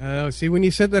photo. Oh, see, when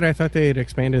you said that, I thought they had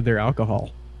expanded their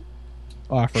alcohol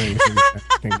offering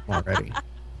already.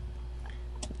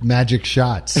 Magic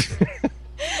shots.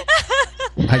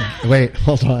 Wait,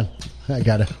 hold on.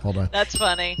 Hold on. That's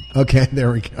funny. Okay,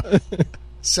 there we go.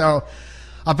 So,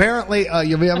 apparently,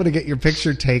 you'll be able to get your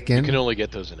picture taken. You can only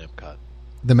get those in Epcot.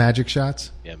 The magic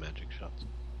shots? Yeah, magic shots.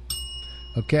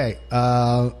 Okay.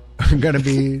 Pictures are going to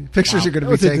be That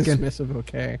was a taken. dismissive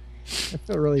okay. I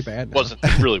feel really bad now.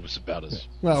 It really was about as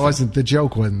Well, it wasn't the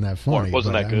joke wasn't that funny. It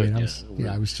wasn't but, that good. I mean,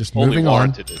 I was just Only moving on,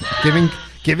 warranted it.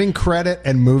 giving credit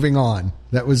and moving on.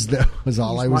 That was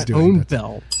all I was my doing. own That's-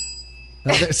 bell.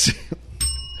 Now that's-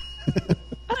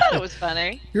 I thought it was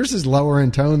funny. yours is lower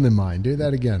in tone than mine. Do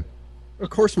that again. Of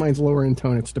course, mine's lower in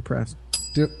tone. It's depressed.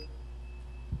 Do,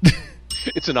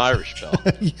 It's an Irish bell.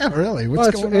 yeah, really. Well,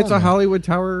 What's going on? it's a there? Hollywood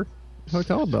Tower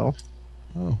hotel bell.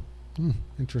 Oh,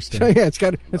 interesting. Yeah, it's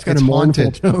got It's a mournful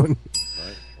haunted. tone.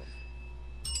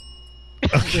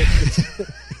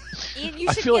 Ian, you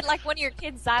I should feel get like one of your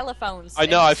kids' xylophones. I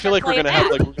know. and I feel like start we're gonna playing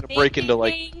have that. we're gonna break Ding, into ding,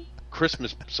 like ding.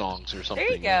 Christmas songs or something.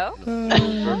 There you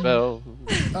go. Bell.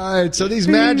 All right, so these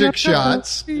magic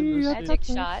shots, Magic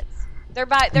shots.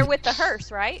 They're with the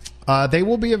hearse, right? they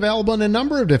will be available in a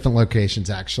number of different locations,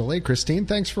 actually. Christine,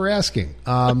 thanks for asking.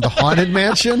 The Haunted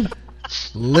Mansion,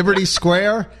 Liberty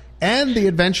Square, and the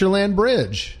Adventureland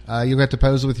Bridge. You'll get to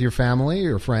pose with your family,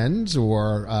 your friends,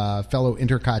 or fellow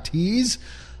intercottees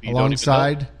You don't even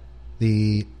alongside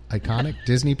the iconic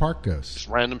Disney park ghosts. Just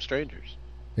random strangers.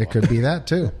 It could be that,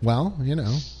 too. Well,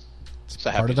 It's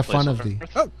the part of the happiest place fun on of the...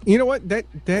 earth. Oh, you know what? That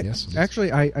Yes, it is.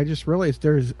 actually, I just realized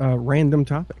there's a random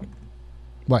topic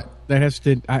What? that has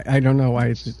to. I don't know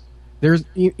why. There's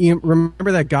you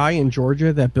remember that guy in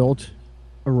Georgia that built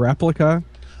a replica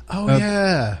Oh, Of-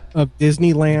 yeah. of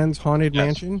Disneyland's Haunted Yes,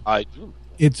 Mansion? I do.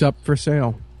 It's up for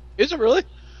sale. Is it really?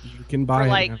 You can buy For it.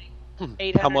 like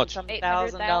now. How much?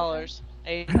 $800,000.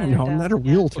 I don't know. I'm not a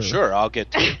realtor. Well, sure, I'll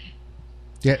get to it.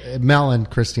 Yeah, Mel and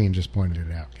Christine just pointed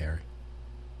it out, Gary.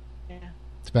 Yeah.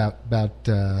 It's about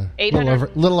a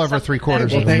 800 little over $750,000 Well,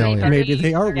 of a they, million. maybe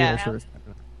they are Yeah. realtors.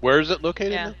 Where is it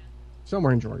located? Yeah. now?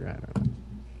 Somewhere in Georgia. I don't know.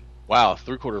 Wow,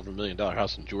 $750,000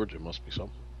 house in Georgia must be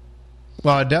something.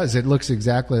 Well, it does. It looks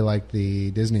exactly like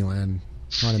the Disneyland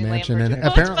Haunted Mansion, and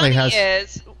Well, apparently what's funny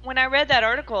has. is when I read that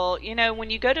article, when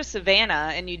you go to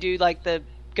Savannah and you do like the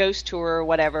ghost tour or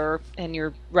whatever, and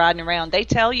you're riding around, they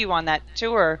tell you on that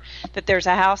tour that there's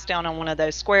a house down on one of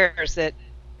those squares that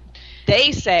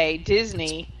they say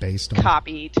Disney based on.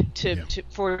 copied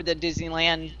for the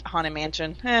Disneyland Haunted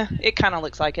Mansion. It kind of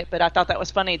looks like it, but I thought that was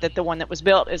funny that the one that was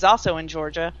built is also in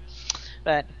Georgia.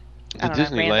 But The I don't know,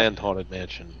 Disneyland random. Haunted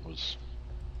Mansion was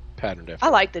patterned after. I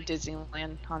like the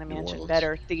Disneyland Haunted New Mansion Orleans.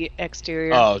 better. The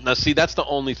exterior. Oh, now see, that's the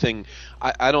only thing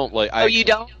I don't like. Oh, you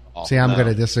don't? See, I'm No. going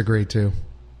to disagree too.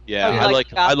 Yeah, Oh, you I like like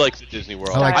the I like the Disney World.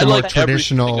 I like the more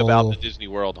traditional everything about the Disney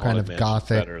World kind Haunted of Mansion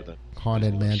gothic better than.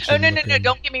 Haunted Mansion. Oh no! looking-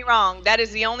 Don't get me wrong. That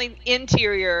is the only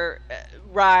interior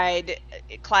ride,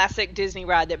 classic Disney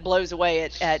ride that blows away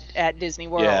at Disney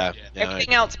World. Yeah, I Everything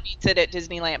agree. else beats it at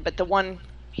Disneyland, but the one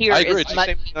here I is agree. It's the much.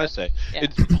 same thing I say. Yeah.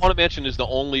 Haunted Mansion is the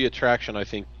only attraction I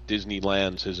think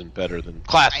Disneyland's isn't better than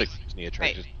classic Disney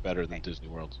attractions Right. better than Disney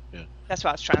World's. Yeah. That's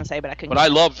what I was trying to say, but I couldn't. But I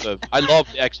love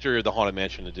the exterior of the Haunted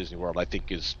Mansion at Disney World. I think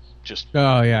is just.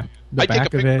 Oh yeah, the I take a back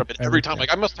of picture it. of it every time.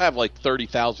 Like I must have like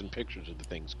 30,000 pictures of the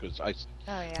things because I. Oh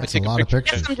yeah. That's take a lot of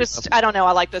picture- pictures. I'm just. I don't know.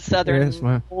 I like the southern Yes,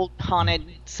 wow. old haunted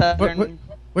southern.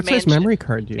 What size mansion memory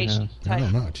card do you station have? I type.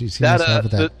 don't know. Jeez, he That, must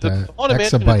have that the Haunted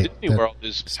Mansion at exabyte Disney that World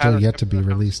is still patterned yet to be after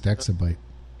the released house exabyte.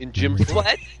 in Jim Memory. Thorpe,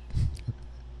 What?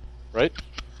 right?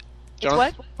 It's John?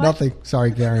 what? Nothing.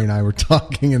 Sorry, Gary and I were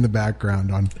talking in the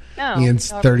background on No,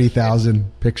 Ian's no.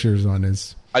 30,000 pictures on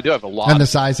his I do have a lot. and the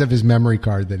size of his memory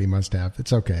card that he must have.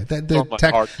 It's okay. On my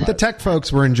hard drive. The tech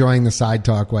folks were enjoying the side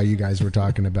talk while you guys were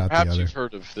talking about Perhaps the other. you've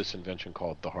heard of this invention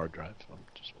called the hard drive.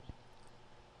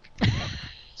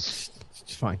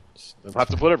 It's fine. I don't have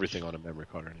to put everything on a memory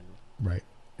card anymore. Right.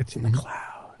 It's in the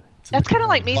cloud. That's kind of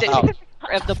like me. Wow. That took a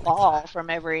picture of the ball from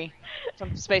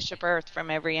Spaceship Earth from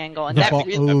every angle, and The that ball-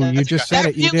 really, oh, you just said that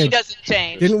it. You really did. doesn't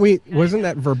change. Didn't we? Wasn't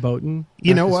that verboten?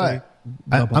 You know Not to what? say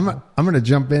I'm going to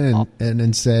jump in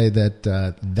and say that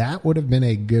that would have been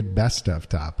a good best of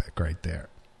topic right there.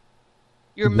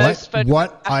 Your most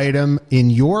What item in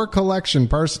your collection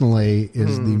personally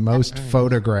is the most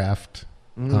photographed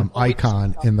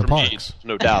icon in the For me, parks?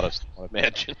 no doubt, it's I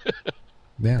imagine.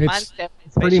 Yeah. It's Mine's definitely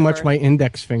pretty Spaceship much Earth. my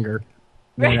index finger.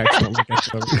 That accidentally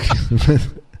gets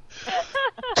over.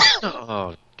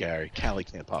 Oh, Gary, Callie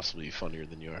can't possibly be funnier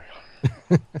than you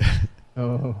are.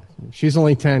 Oh, she's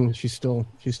only 10. She's still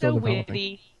So developing.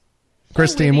 witty.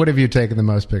 Christine, what have you taken the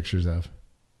most pictures of?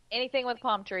 Anything with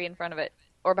palm tree in front of it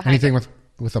or behind Anything it.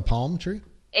 with a palm tree?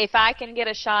 If I can get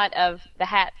a shot of the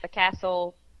hat, the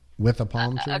castle, With a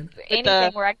palm tree?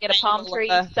 anything where I get a palm angle tree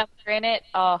of the- somewhere in it,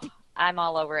 oh, I'm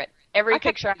all over it. Every I could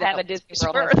picture do I have that at with Disney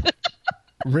Spaceship World. Earth.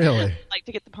 Really? Like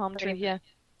to get the palm tree. Yeah.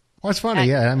 Well, it's funny.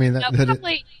 Yeah, I mean, No,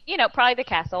 probably the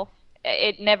castle.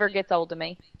 It never gets old to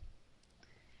me.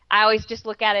 I always just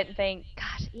look at it and think,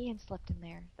 gosh, Ian slept in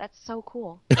there. That's so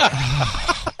cool.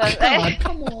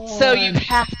 Come on. So you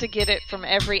have to get it from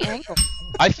every angle.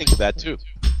 I think of that too.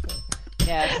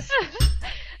 Yes.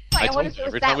 I wonder told if you, it was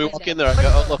every that time we walk window. in there, I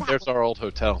go, oh, look, there's our old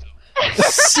hotel.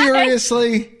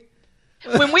 Seriously?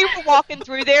 When we were walking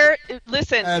through there,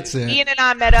 listen, That's it. Ian and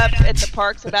I met up at the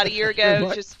parks about a year ago,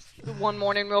 What? just one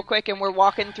morning real quick, and we're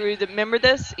walking through remember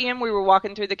this, Ian? We were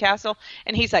walking through the castle,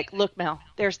 and he's like, look, Mel,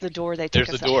 there's the door they took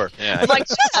There's us the door. out. Yeah. I'm like,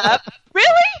 shut up.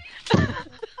 Really?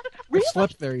 I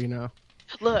slept there, you know.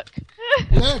 Look.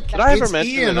 Look, Did I ever it's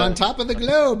mention Ian that? on top of the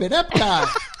globe at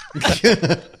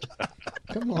Epcot.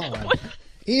 Come on.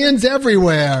 Ian's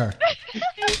everywhere.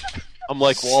 I'm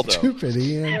like Waldo. Stupid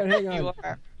Ian. Hang You on.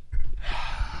 are.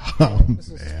 Oh,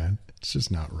 man. It's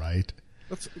just not right.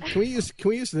 Can we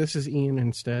use this as Ian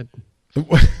instead?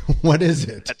 What is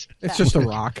it? It's just a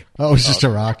rock. Oh, it's just a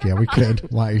rock. Yeah, we could.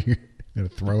 Why? You going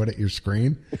to throw it at your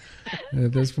screen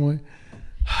at this point?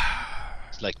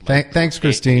 It's like my- Thanks,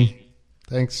 Christine.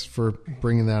 Thanks for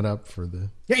bringing that up for the...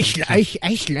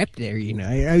 I slept there, you know.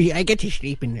 I get to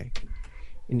sleep in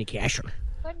the castle.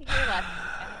 Wasn't here last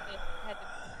week. I had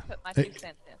to put my 2 cents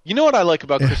in. You know what I like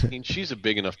about Christine? She's a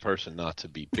big enough person not to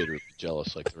be bitterly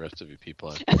jealous like the rest of you people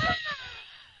are.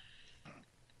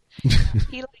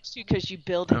 He likes you because you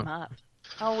build him up.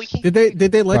 Oh, we can't.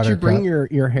 Did they let you bring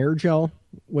Buttercup. your hair gel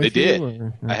with They did.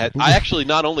 you? Or? I actually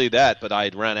not only that, but I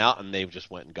ran out and they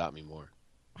just went and got me more.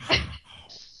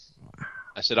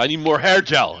 I said, I need more hair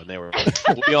gel, and they were like,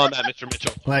 we'll be on that, Mr.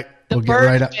 Mitchell. Like, The we'll get birds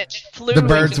right up. went and flew The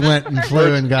birds into- went and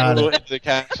flew and got Flew it. into the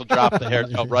castle, dropped the hair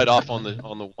gel right off on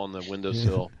the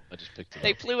windowsill. I just picked it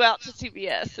They up. flew out to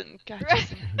CBS and got you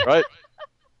some Right?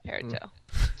 hair gel.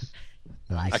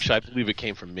 Nice. Actually, I believe it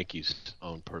came from Mickey's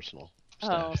own personal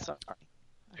Oh, stash, sorry.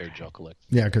 hair gel collection.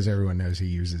 Yeah, because everyone knows he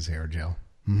uses hair gel.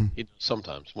 He,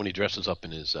 sometimes when he dresses up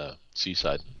in his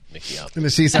seaside Mickey outfit. In the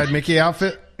Seaside Mickey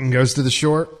outfit and goes to the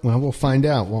shore. Well, we'll find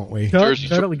out, won't we? Jersey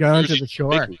Totally Shore- going to Jersey the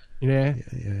shore. Mickey. Yeah.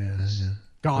 Yeah.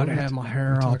 Gotta have my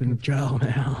hair up in gel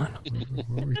now. What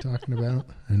were we talking about?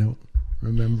 I don't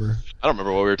remember. I don't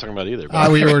remember what we were talking about either.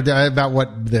 But We were about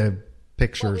what the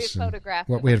pictures. What we had and photographed.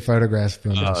 What we had photographed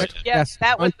from Oh, this. Yes, Yes.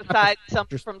 that was aside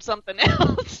from something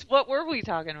else. What were we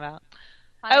talking about?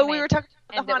 Oh, we were talking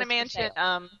about the Haunted Mansion.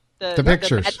 The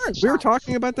pictures. magic We were shots.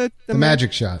 talking about the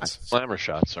Magic shots. glamour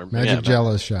shots are Magic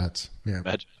Jello shots. Yeah.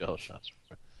 Magic jello shots.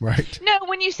 Right. No,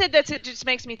 when you said that, it just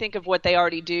makes me think of what they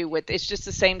already do with. It's just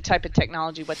the same type of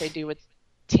technology what they do with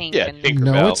Tink Yeah, and Tinkerbell,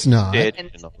 No, it's not. Sid, and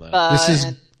and all that.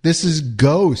 Bud. This is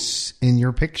ghosts in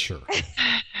your picture.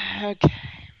 Okay,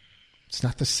 It's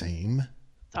not the same.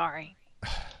 sorry.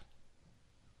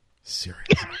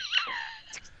 Seriously.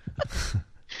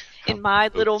 In my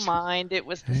little mind, it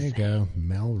was the There you same. go.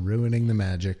 Mel ruining the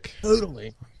magic.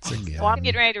 Totally. Once again. Well, I'm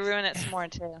getting ready to ruin it some more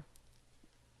too.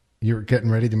 You're getting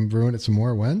ready to ruin it some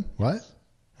more. When? What?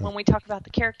 When we talk about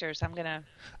the characters, I'm gonna.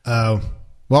 Oh.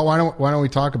 Well, why don't we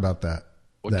talk about that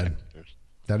What then? characters?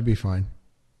 That'd be fine.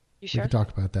 You We sure? can talk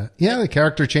about that. Yeah, the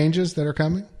character changes that are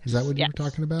coming. Is that what you Yes. were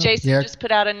talking about? Jason yeah. just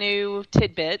put out a new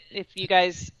tidbit. If you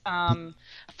guys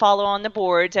follow on the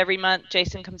boards, every month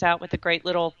Jason comes out with a great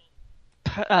little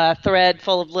thread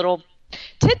full of little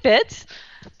tidbits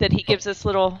that he gives us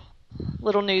little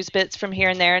news bits from here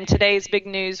and there. And today's big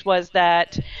news was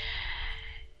that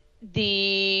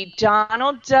the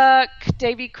Donald Duck,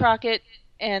 Davy Crockett,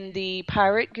 and the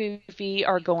Pirate Goofy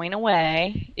are going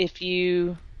away. If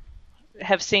you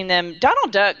have seen them,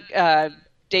 Donald Duck,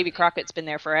 Davy Crockett's been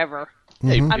there forever.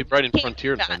 Yeah, Mm-hmm. he's right in He-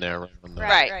 Frontiersman there. Right on the-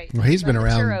 Right. Well, he's been The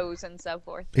around. churros and so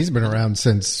forth. He's been around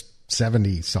since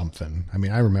 70 something. I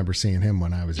mean, I remember seeing him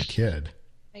when I was a kid.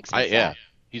 Makes me Yeah, sad.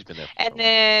 he's been there. And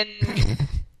then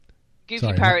Goofy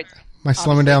Sorry, Pirates. Am I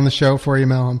slowing down the show for you,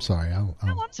 Mel? I'm sorry. No,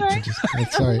 I'm sorry.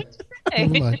 That's sorry. Hey.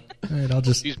 All right, I'll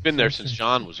just He's been there since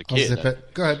John was a I'll kid. zip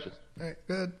it. Go ahead. All right,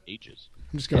 good. Ages.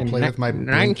 I'm just gonna play with my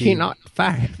blinky,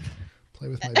 1905. play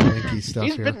with my blinky stuff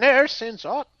He's here. been there since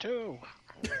 '02.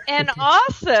 And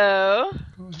also,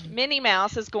 Minnie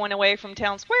Mouse is going away from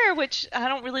Town Square, which I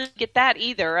don't really get that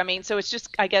either. I mean, so it's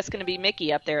just, I guess, going to be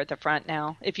Mickey up there at the front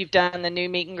now, if you've done the new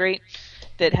meet and greet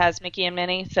that has Mickey and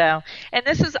Minnie. So, and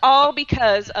this is all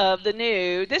because of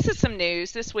this is some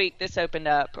news. This week, this opened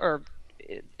up, or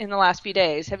in the last few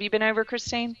days. Have you been over,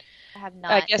 Christine? I have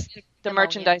not. I guess the Pneumonia.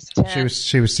 merchandise tent.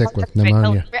 She was sick with Right.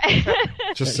 pneumonia. She's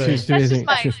Just that's, saying. too busy.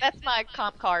 that's my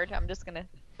comp card. I'm just going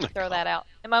to throw that out.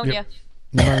 Pneumonia.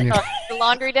 Pneumonia. The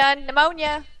laundry done?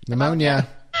 Pneumonia. Pneumonia.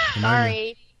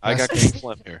 Sorry. I got King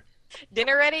Slim here.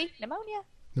 Dinner ready? Pneumonia.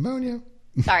 Pneumonia.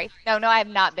 Sorry. No, I have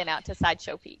not been out to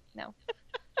Sideshow Pete. No.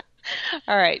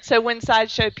 All right. So when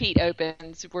Sideshow Pete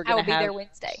opens, we're I going will to be have there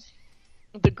Wednesday.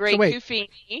 the Great So wait.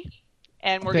 Goofini,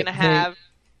 and we're They- going to have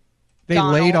They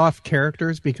Donald. laid off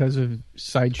characters because of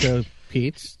Sideshow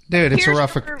Pete's. Dude, it's a Here's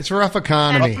rough your- it's a rough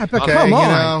economy. But Okay, come you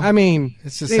on. know, I mean,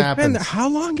 this just they've been happens. there. How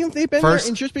long have they been First- there?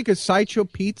 And just because Sideshow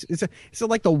Pete's is it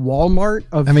like the Walmart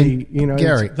of mean, the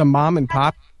Gary. the mom and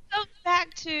pop? Go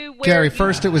back to where Gary, you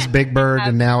first it was Big Bird,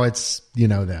 and now it's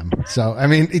them. So I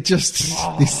mean, it just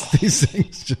these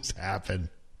things just happen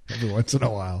every once in a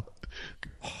while.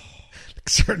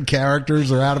 Certain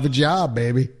characters are out of a job,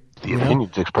 baby. The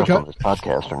opinions expressed on this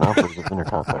podcast are not those of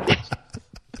Intercontinental.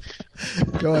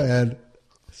 Go ahead.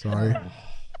 Sorry.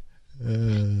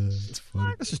 It's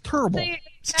funny. This is terrible.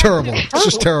 It's terrible. It's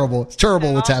just terrible. It's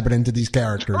terrible what's happening to these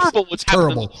characters. Terrible what's It's happening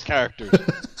terrible. to these characters.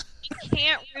 You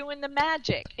can't ruin the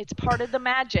magic. It's part of the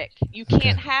magic. You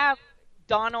can't have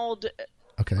Donald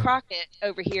Okay. Crockett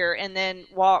over here and then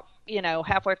walk,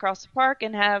 halfway across the park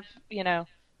and have, So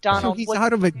Donald. he's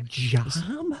out of a job?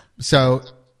 So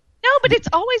No, but it's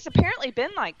always apparently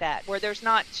been like that, where there's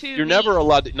not two. You're never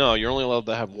allowed to. No, you're only allowed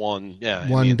to have one. Yeah, in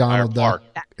the one entire Donald park.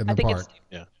 Duck in I the think park.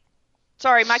 Yeah.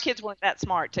 Sorry, my kids weren't that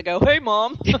smart to go, "Hey,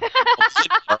 mom."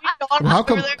 How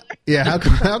come? Yeah,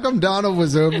 how come Donald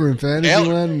was over in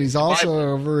Fantasyland and he's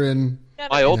also over in?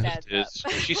 My oldest is.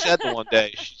 She said the one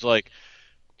day, she's like,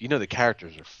 the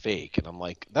characters are fake, and I'm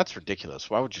like, that's ridiculous.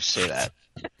 Why would you say that?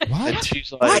 What? And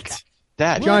she's like,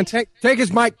 Dad, John, take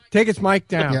his mic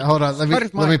down. Yeah, hold on. Let me Cut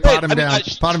his mic. pot him Wait, I mean, down.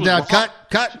 Pot him down. was-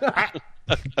 Cut.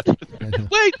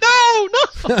 wait,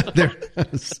 no. There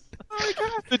it is.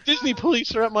 The Disney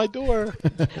police are at my door.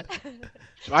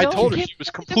 I told her she was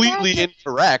completely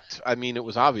incorrect. I mean, it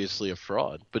was obviously a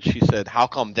fraud. But she said, how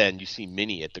come then you see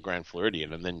Minnie at the Grand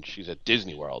Floridian and then she's at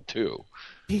Disney World too?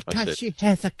 Because she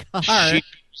has a car.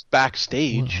 She's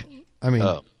backstage. I mean,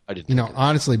 I didn't.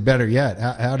 honestly, better yet,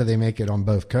 how do they make it on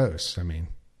both coasts? I mean,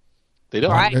 They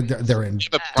don't. Right. they're in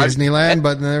But private Disneyland,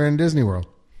 but they're in Disney World.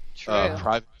 True.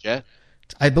 Private jet.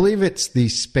 I believe it's the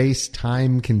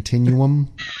space-time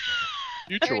continuum.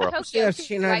 Future They're in World. Tokyo, Yes,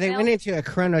 too, they right went now? into a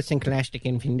chronosynclastic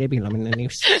infundibulum and then they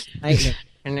slide it.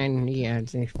 And then,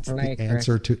 they fly The across.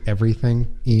 answer to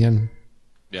everything, Ian.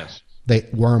 Yes. They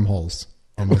wormholes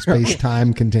on the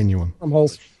space-time continuum.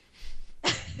 Wormholes.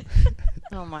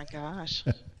 Oh my gosh.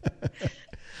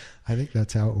 I think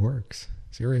that's how it works.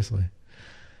 Seriously.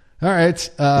 All right.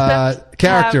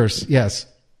 Characters. Yes.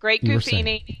 Great You were saying.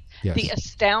 Goofini, Yes. the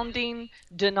astounding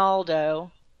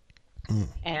Donaldo,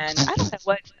 and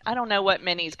I don't know what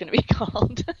Minnie's going to be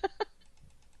called.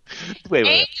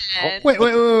 Wait. And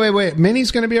Wait.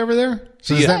 Minnie's going to be over there?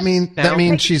 So does that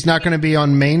mean she's not going to be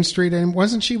on Main Street? And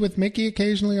wasn't she with Mickey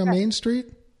occasionally on Main Street?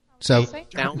 So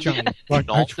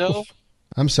Ronaldo.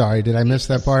 I'm sorry. Did I miss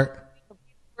that part?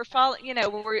 we're following.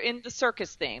 We're in the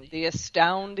circus theme, the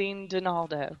astounding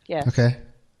Donaldo. Yes. Okay.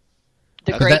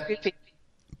 The But Great that- Goofini.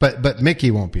 But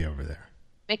Mickey won't be over there.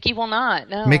 Mickey will not.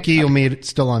 No. Mickey will meet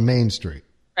still on Main Street.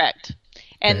 Correct.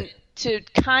 And Okay. to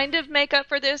kind of make up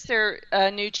for this, their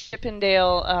new Chip and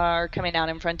Dale are coming out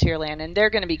in Frontierland, and they're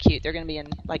going to be cute. They're going to be in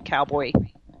like cowboy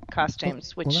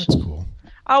costumes, which Well, that's cool.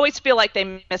 I always feel like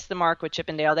they missed the mark with Chip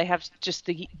and Dale. They have just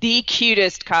the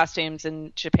cutest costumes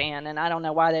in Japan, and I don't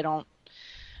know why they don't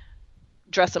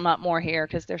dress them up more here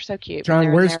because they're so cute. when John,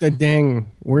 they're where's in the there.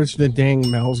 ding? Where's the ding?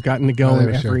 Mel's gotten to go Oh,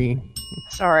 in there, sure. every.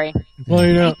 Sorry.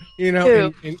 Well,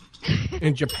 Two.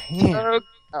 in Japan.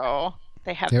 Oh,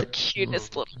 they have Yep. the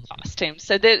cutest little costumes.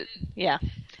 So that, yeah.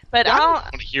 But I don't I'll.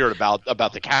 want to hear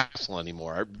about the castle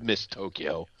anymore. I miss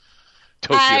Tokyo.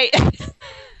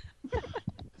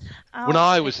 When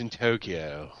I was in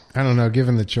Tokyo, I don't know.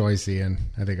 Given the choice, Ian,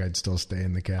 I think I'd still stay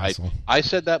in the castle I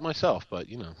said that myself, but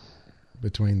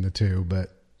between the two, but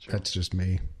that's just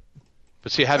me.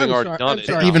 But see, having I'm already sorry- done I'm it,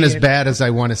 sorry. Even as Ian. bad as I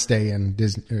want to stay in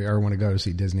Disney or want to go to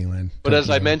see Disneyland. but as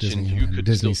I Tokyo, mentioned, you Disneyland, could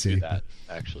Disney still Sea. do that.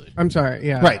 Actually, I'm sorry.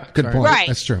 Yeah. Right. Good Sorry. point. Right.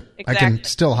 That's true. I can Exactly.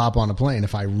 still hop on a plane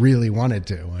if I really wanted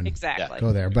to and Exactly.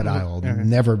 go there, but I will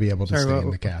never be able to Sorry, stay what-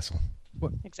 in the castle.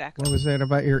 Exactly. What was that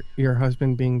about your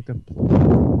husband being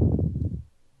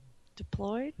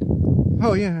Deployed?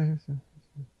 Oh yeah.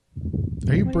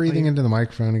 Are you breathing into the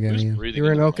microphone again, who's Ian? breathing? You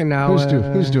were in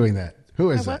Okinawa. Who's doing that? Who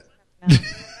is that?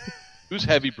 Who's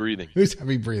heavy breathing? Who's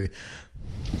heavy breathing?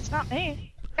 It's not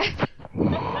me.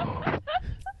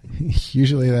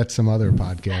 Usually that's some other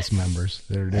podcast members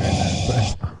that are doing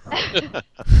that.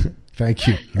 But thank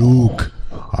you, Luke.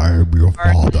 I am your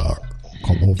father.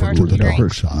 Come over to the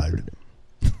dark side.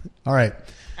 All right.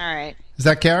 All right. Is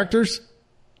that characters?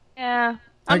 Yeah.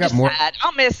 I I'm got just more- sad.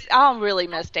 I'll really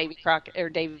miss Davy Crockett or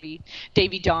Davy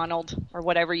Donald or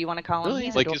whatever you want to call him. Really?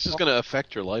 He's Like this is adorable. going to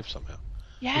affect your life somehow?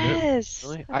 Yes.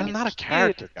 Really? I'm not a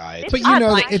character guy. But you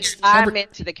know, I'm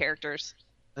into the characters.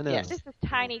 I know. Yes, this is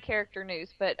tiny character news,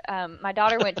 but my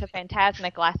daughter went to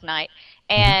Fantasmic last night,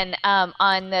 and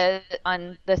on the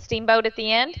steamboat at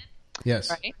the end, yes,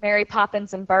 right, Mary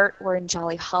Poppins and Bert were in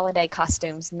Jolly Holiday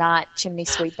costumes, not chimney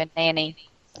sweep and nanny.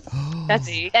 That's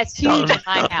huge in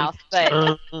my house,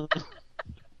 but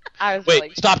I was Wait,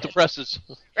 really stop the presses.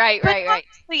 Right.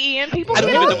 Ian, people I don't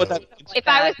even know what that means. If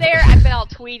I was there, I'd been all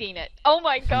tweeting it. Oh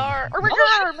my god! Oh my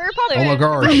god! Mary Poppins! oh my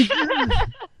gosh,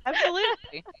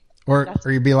 Absolutely.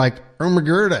 or you'd be like, oh my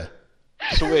Gerda.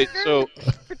 So wait,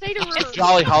 Potato root.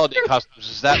 Jolly Holiday costumes,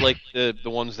 is that like the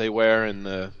ones they wear in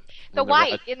the The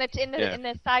white in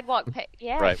the sidewalk.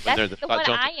 Yeah, Right, when they're that's the the one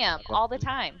jumping I am all the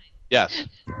time. Yes.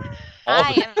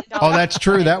 I am. Oh, that's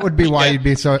true. That would be why you'd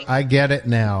be so. I get it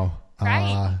now.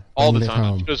 Right. All the bring it time.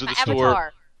 home. She goes to the My store.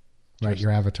 avatar. Right,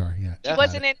 your avatar. Yeah. She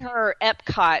wasn't in her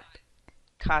Epcot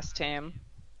costume.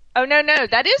 Oh no,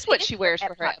 that is what she wears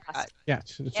for her Epcot.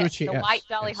 Yes, that's Yes, what she the yes, white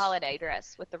Jolly yes. Holiday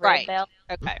dress with the red Right. belt.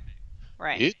 Okay.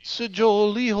 Right. It's a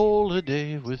jolly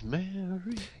holiday with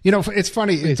Mary. You know, it's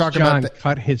funny you It's talk John about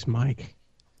cut his mic.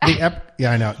 yeah,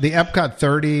 I know the Epcot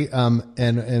 30,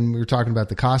 and we were talking about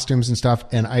the costumes and stuff.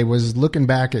 And I was looking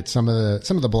back at some of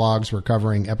the blogs were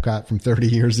covering Epcot from 30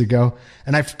 years ago,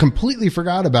 and I completely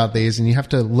forgot about these. And you have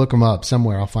to look them up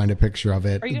somewhere. I'll find a picture of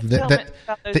it. Are you telling me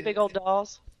about those big old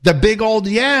dolls? The big old,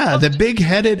 the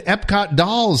big-headed Epcot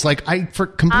dolls. Like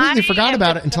completely forgot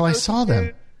about it until I saw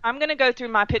them. I'm going to go through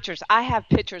my pictures. I have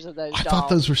pictures of those I dolls. thought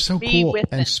those were so Be cool with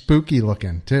and them. spooky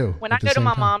looking too. When at I the go to same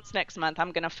my time. mom's next month,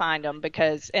 I'm going to find them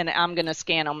and I'm going to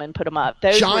scan them and put them up.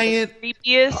 Those Giant, were the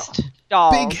creepiest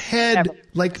dolls. big head. ever.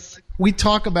 Like we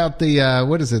talk about the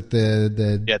what is it?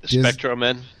 The Spectro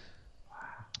Men.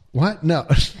 What? No.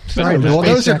 Right, well,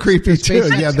 those are SpaceX creepy too.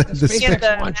 SpaceX Yeah, the Yeah,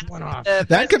 SpaceX launched one off.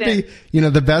 that could be,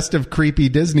 the best of creepy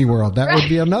Disney World. That would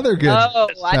be another good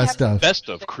best of. Best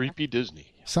of creepy Disney.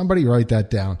 Somebody write that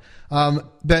down.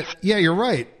 But yeah, you're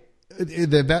right.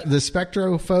 The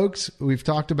Spectro folks, we've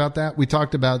talked about that. We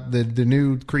talked about the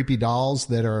new creepy dolls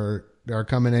that are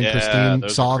coming in. Yeah, Christine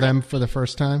those saw are them for the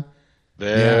first time.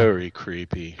 Very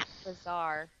creepy.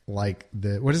 Bizarre. Like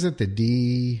what is it?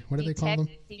 The what do they call them?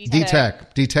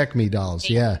 D-Tech. Detect Me dolls.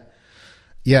 Yeah.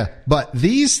 But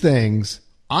these things,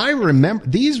 I remember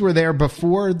these were there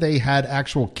before they had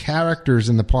actual characters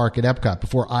in the park at Epcot.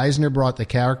 Before Eisner brought the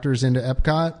characters into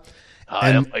Epcot. Hi,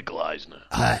 I'm Michael Eisner.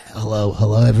 Hi,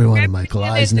 hello, everyone. I'm Michael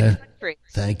Eisner. Country.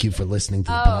 Thank you for listening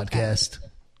to the podcast.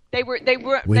 They were.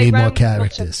 We need more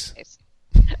characters.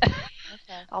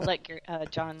 I'll let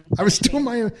John. I was doing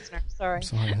my. Sorry.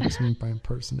 Sorry, I was doing my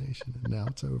impersonation, and now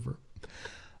it's over.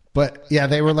 But yeah,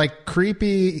 they were like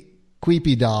creepy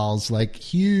dolls, like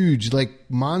huge, like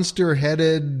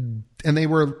monster-headed, and they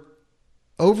were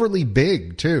overly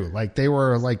big too. Like they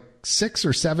were like 6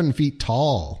 or 7 feet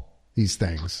tall. These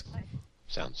things.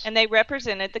 And they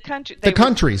represented the country. The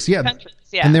countries, yeah.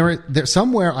 Yeah. And there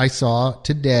somewhere I saw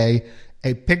today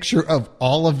a picture of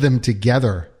all of them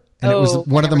together. And it was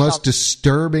one of the most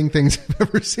disturbing things I've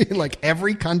ever seen. Like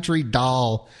every country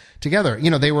doll together.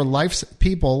 They were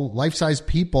life-size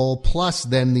people, plus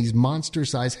then these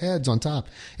monster-sized heads on top.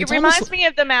 It reminds me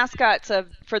of the mascots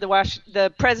for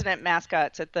the president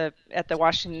mascots at the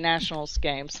Washington Nationals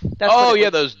games. That's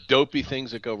those dopey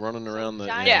things that go running around the.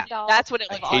 That's what it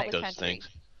was. I hate those things.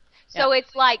 So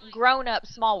it's like grown-up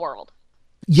Small World.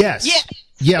 Yes.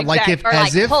 Yeah, exactly.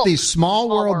 If Hulk, these Small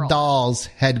World dolls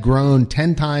had grown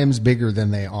 10 times bigger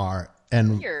than they are,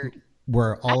 and Weird.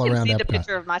 were all around I can see Epcot. the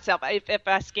picture of myself. If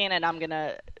I scan it, I'm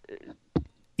gonna.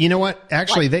 You know what?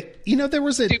 Actually, there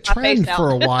was a trend for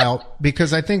a while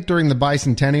because I think during the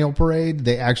Bicentennial Parade,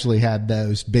 they actually had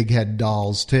those big head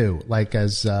dolls too, like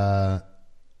as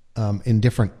in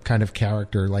different kind of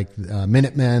character, like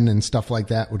Minutemen and stuff like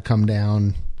that would come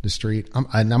down the street. I'm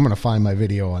going to find my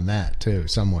video on that too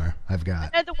somewhere. I've got.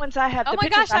 I know the ones I have. Oh my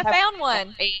gosh, I found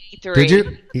one. 83. Did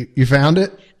you? You found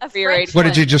it? A French What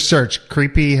one. did you just search?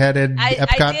 Creepy headed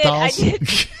Epcot dolls?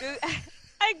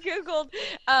 I googled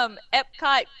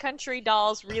Epcot country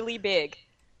dolls really big.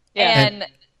 Yeah. And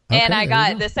Okay, I there you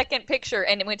got go. the second picture,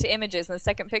 and it went to images, and the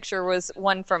second picture was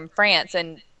one from France,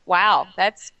 and wow,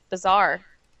 that's bizarre.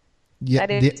 Yeah,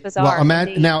 That is bizarre,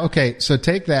 indeed. now, okay, so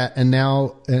take that and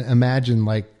now imagine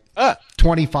like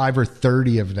 25 or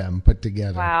 30 of them put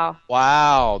together.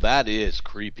 Wow, that is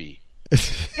creepy.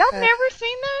 Y'all never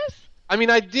seen this? I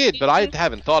mean, I did, but I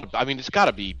haven't thought. I mean, it's got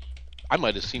to be. I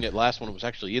might have seen it last when it was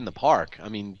actually in the park. I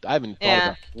mean, I haven't thought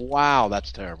about. Wow,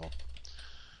 that's terrible.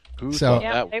 Who thought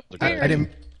that was a good idea?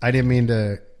 I didn't mean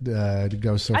to to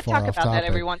go so I far talk off about topic. that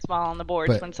every once in a while on the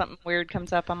boards But- when something weird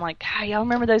comes up. I'm like, y'all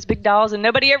remember those big dolls? And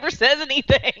nobody ever says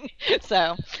anything.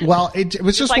 So, Well, it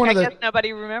was just like, one I of the. guess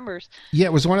nobody remembers. Yeah,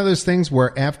 it was one of those things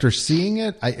where after seeing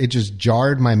it, it just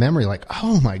jarred my memory. Like,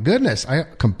 oh my goodness, I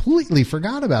completely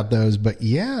forgot about those. But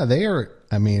yeah, they are.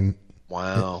 I mean,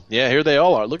 Wow. Yeah, here they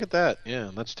all are. Look at that. Yeah,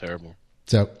 that's terrible.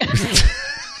 so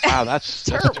Wow, that's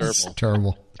terrible.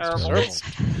 terrible. Terrible.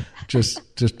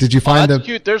 Just did you find That's the?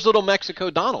 cute. There's little Mexico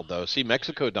Donald, though. See,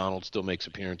 Mexico Donald still makes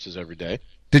appearances every day.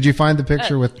 Did you find the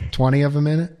picture with 20 of them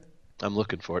in it? I'm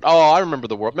looking for it. Oh, I remember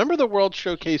the world. Remember the World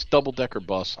Showcase double-decker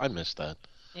bus? I missed that.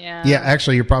 Yeah. Yeah,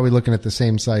 actually, you're probably looking at the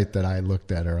same site that I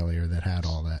looked at earlier that had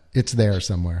all that. It's there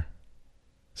somewhere.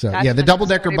 So That's yeah, the when double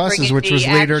decker they buses, bring in which was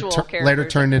the later actual later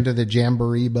characters. turned into the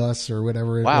Jamboree bus or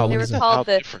whatever. It Wow, They were was. How called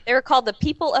different. they were called the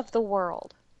people of the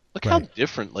world. Look how Right.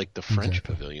 different, like, the French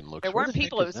Exactly. pavilion looks. There Where weren't the heck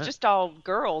people. It is was that? just all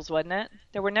girls, wasn't it?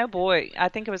 There were no boy. I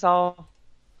think it was all.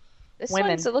 This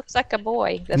Women. one looks like a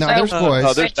boy. No, there's boys.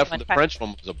 Oh, there's French definitely one. the French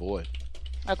one was a boy.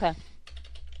 Okay.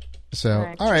 So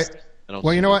Alright. all right. I don't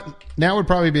Well, see you know it. what? Now would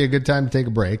probably be a good time to take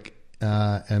a break,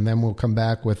 and then we'll come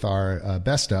back with our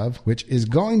best of, which is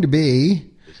going to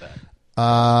be. What is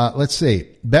that? Let's see.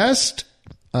 Best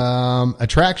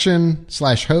attraction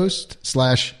 / host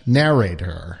 /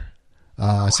 narrator.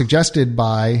 Suggested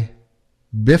by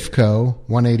Bifco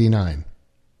 189.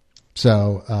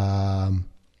 So,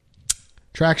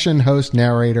 attraction, host,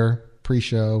 narrator,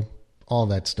 pre-show, all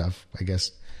that stuff, I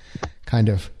guess, kind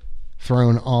of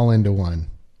thrown all into one.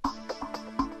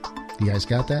 You guys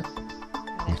got that?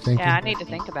 You thinking? Yeah, I need to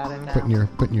think about it, though.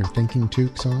 Putting your thinking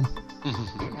toques on?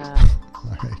 Uh,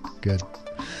 All right, good.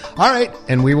 All right,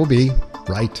 and we will be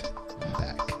right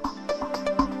back.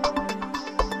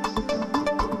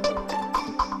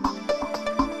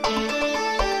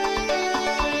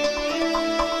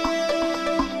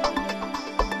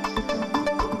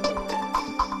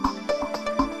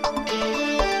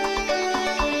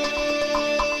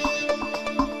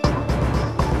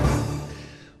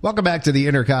 Welcome back to the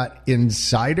Intercot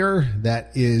Insider.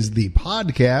 That is the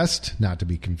podcast, not to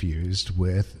be confused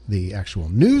with the actual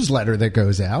newsletter that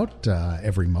goes out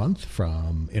every month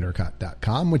from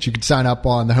intercot.com, which you can sign up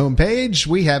on the homepage.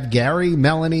 We have Gary,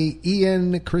 Melanie,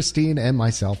 Ian, Christine, and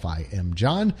myself. I am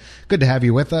John. Good to have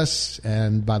you with us.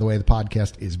 And by the way, the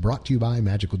podcast is brought to you by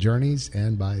Magical Journeys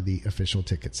and by the Official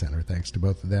Ticket Center. Thanks to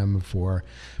both of them for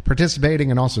participating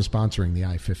and also sponsoring the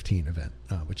I-15 event,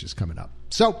 which is coming up.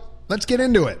 So, let's get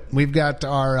into it. We've got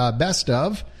our best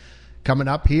of coming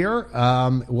up here.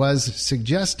 Was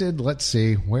suggested, let's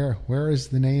see, where is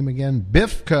the name again?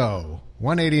 Bifco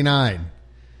 189.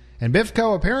 And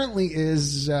Bifco apparently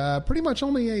is pretty much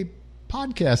only a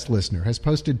podcast listener. Has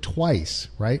posted twice,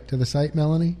 right, to the site,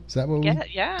 Melanie? Is that what we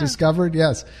Yeah. discovered?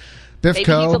 Yes. maybe he's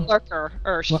a Bifco, lurker,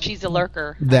 or she's a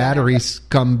lurker. I that don't or know. he's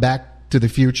come back to the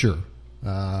future in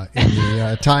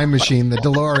the time machine, the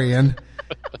DeLorean,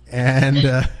 and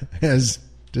has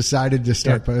decided to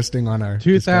start posting on our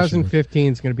discussion.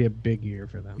 2015 is going to be a big year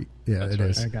for them. Yeah, it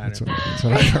is. I got that's it. That's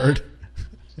what I've heard.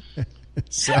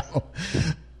 So,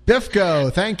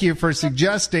 Bifco, thank you for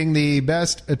suggesting the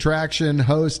best attraction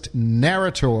host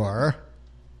narrator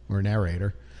or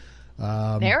narrator.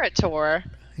 Narrator.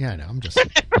 Yeah, I know. I'm just.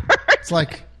 It's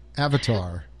like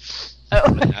Avatar. Oh,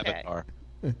 okay. Avatar.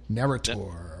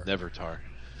 Narrator. Never tar.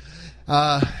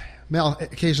 Mel,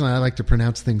 occasionally I like to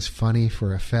pronounce things funny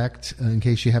for effect. In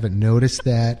case you haven't noticed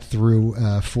that through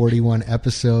 41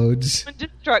 episodes, It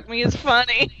just struck me as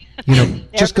funny. you know,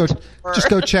 just go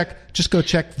Narrator.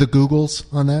 check the Googles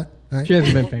on that. All right? She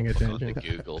hasn't been paying The attention.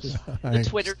 Googles. All The right.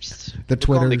 Twitters. The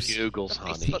Call the Twitters, Googles,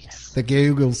 honey. Facebooks. the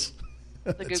Googles.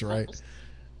 The That's Googles.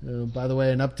 right. By the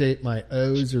way, an update: my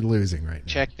O's are losing right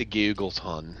now. Check the Googles,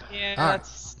 hun. Yeah, All right.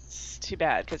 that's too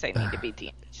bad because they need to beat the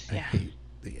Yankees. I Yeah. hate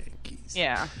the Yankees.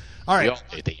 Yeah. All We right. all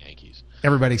hate the Yankees.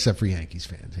 Everybody except for Yankees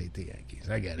fans hate the Yankees.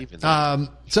 I get it. Even the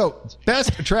So,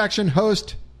 best attraction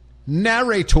host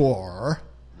narrator.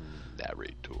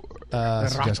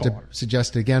 Narrator.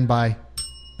 Suggested again by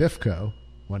Bifco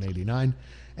 189.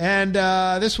 And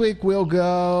this week we'll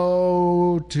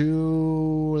go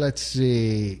to, let's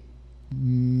see,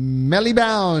 Melly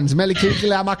Bounds, Melly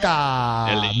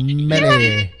Kikilamaka.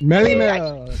 Melly. Melly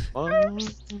Mel.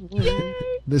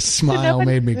 This smile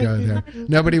made me go there.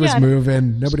 Nobody was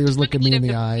moving. Nobody was looking me in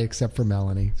the eye except for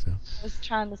Melanie. So I was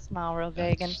trying to smile real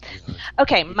big. And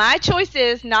okay, my choice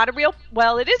is not a real.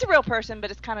 Well, it is a real person,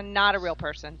 but it's kind of not a real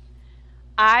person.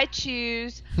 I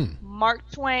choose Mark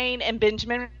Twain and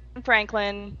Benjamin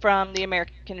Franklin from the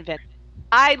American Invention.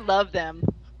 I love them.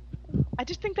 I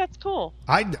just think that's cool.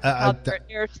 I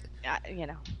You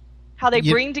know, how they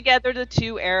bring together the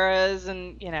two eras,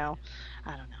 and I don't know.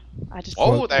 I just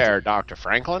there, Dr.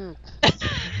 Franklin.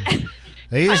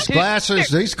 These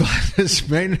glasses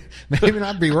may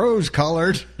not be rose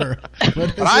colored,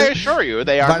 but I assure you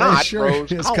they are not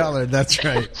rose colored. That's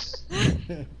right.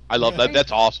 I love that.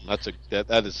 That's awesome.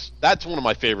 That's one of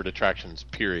my favorite attractions.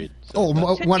 Period. So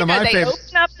one of my they favorite.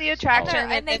 Open up the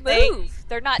attraction and they move.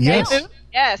 They're not Yes. down.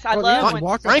 Yes, I love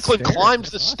when Franklin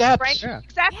climbs the steps.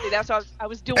 Exactly. That's what I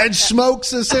was doing. And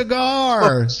smokes a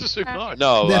cigar.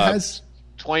 No,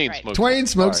 Twain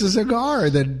smokes a cigar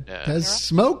that has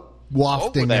smoke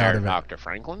wafting over there, out of it. Dr.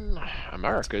 Franklin.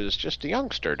 America is just a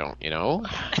youngster, don't you know?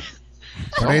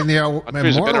 But in the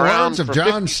immortal words of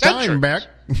John 50 centuries.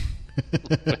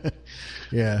 Steinbeck.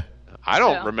 Yeah. I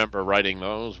don't remember writing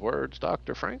those words,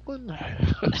 Dr. Franklin.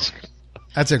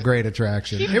 That's a great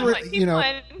attraction. Keep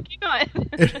going.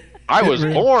 I was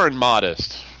born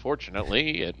modest.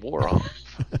 Fortunately, it wore off.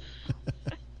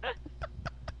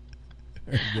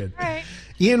 Very good. All right.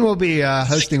 Ian will be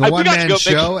hosting a one-man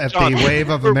show at the Wave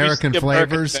of American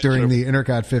Flavors during the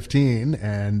Intercot 15,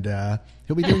 and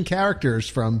he'll be doing characters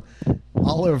from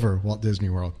all over Walt Disney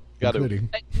World, including...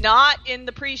 Not in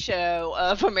the pre-show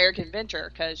of American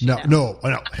Adventure, because no.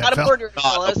 Not a boardroom,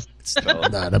 fellas.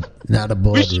 Not a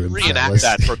boardroom. We should reenact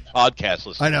that for podcast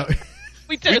listeners. I know.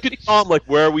 We could tell them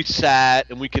where we sat,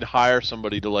 and we could hire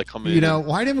somebody to come in.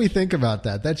 Why didn't we think about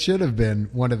that? That should have been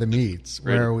one of the meets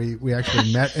where we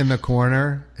actually met in the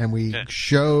corner and we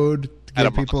showed to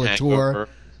give people a tour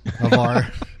of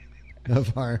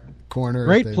our corner.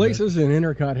 Great places in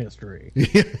Intercot history.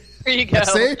 There you go.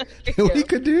 See? We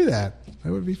could do that.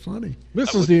 That would be funny.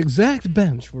 This is the exact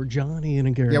bench where Johnny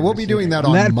and Gary. Yeah, we'll be doing that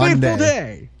on Monday. Fateful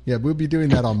day. Yeah, we'll be doing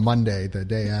that on Monday, the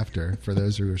day after. For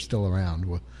those who are still around,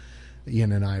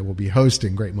 Ian and I will be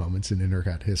hosting Great Moments in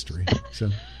Intercot history. So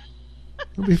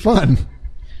it'll be fun.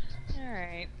 All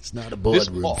right. It's not a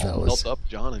boardroom, fellas. Built up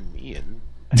John and Ian.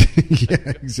 Yeah,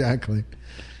 exactly.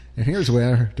 And here's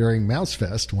where, during Mouse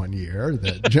Fest one year,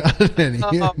 that John and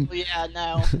Ian... Oh, yeah,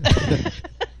 no.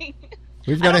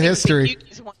 We've got a history. You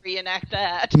just want to reenact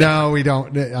that. No, we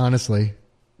don't, honestly.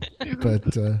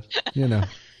 But,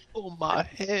 Oh, my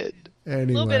head. Anyway. A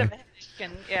little bit of a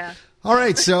headache, yeah. All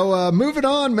right, so moving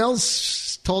on.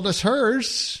 Mel's told us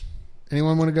hers.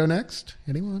 Anyone want to go next?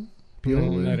 Anyone?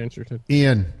 I'm not interested.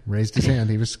 Ian raised his hand.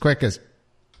 He was quickest.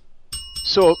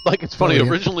 So, it's funny.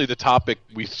 Originally, the topic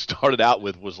we started out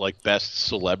with was best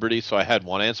celebrity, so I had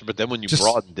one answer. But then when you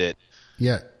broadened it,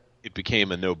 it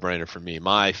became a no-brainer for me.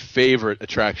 My favorite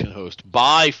attraction host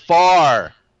by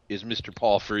far is Mr.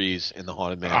 Paul Frees in the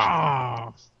Haunted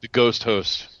Mansion. The ghost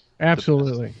host.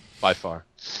 Absolutely. By far.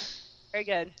 Very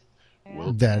good.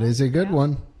 Yeah. That is a good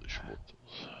one.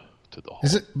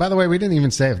 Is it? By the way, we didn't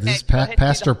even say if this is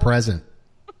past or present.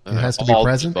 It has to be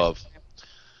present. Above.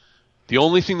 The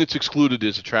only thing that's excluded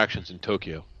is attractions in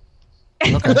Tokyo.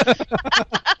 Okay.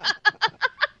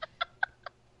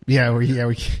 Yeah,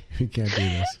 we can't do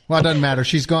this. Well, it doesn't matter.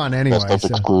 She's gone anyway. That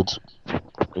excludes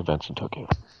events in Tokyo.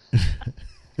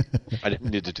 I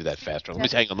didn't need to do that faster.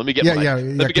 Hang on. Let me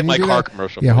get my car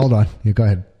commercial. Yeah, hold on. You go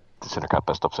ahead. The Intercot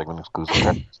Best of segment excludes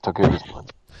Tokyo Disneyland.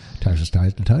 Taxes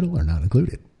tied to title are not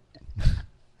included.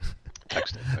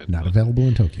 Text it. Not available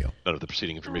in Tokyo. None of the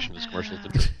preceding information is commercial.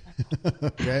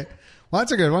 Okay. Well,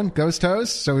 that's a good one. Ghost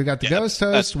host. So we got the ghost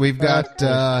host. We've got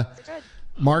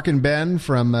Mark and Ben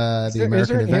from the American Is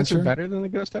there an Adventure. answer better than the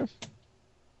ghost host?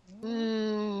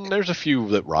 There's a few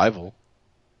that rival.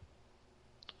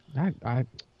 I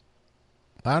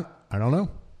don't know.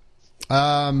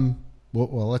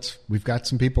 Well, we've got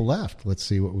some people left. Let's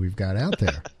see what we've got out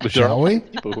there. Shall we?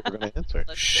 People who are going to answer.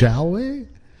 Shall we?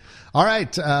 All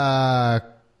right,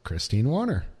 Christine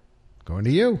Warner, going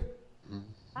to you.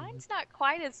 Mine's not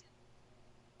quite as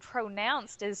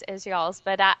pronounced as y'all's,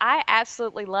 but I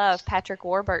absolutely love Patrick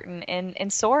Warburton in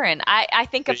Soren. I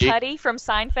think of Putty from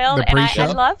Seinfeld, and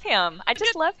I love him. I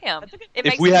just love him.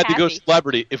 If we had to go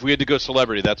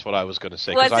celebrity, that's what I was going to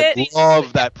say. Because I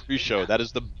love that pre-show. That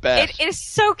is the best. It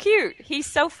is so cute. He's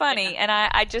so funny, and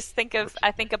I just think of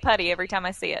Putty every time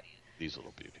I see it. These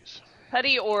little beauties.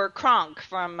 Putty or Kronk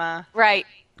from right.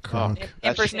 Kronk.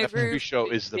 Emperor's New Groove. Pre-show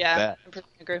is the best. Emperor's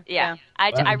New Groove. Yeah.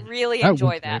 I really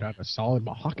enjoy that. Out of solid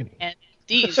mahogany. And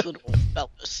these little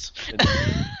fellas.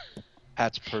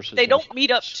 Pat's person. They don't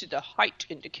meet up to the height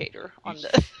indicator on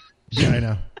the. Yeah, I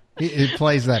know. It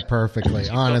plays that perfectly.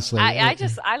 Honestly,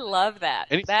 I love that.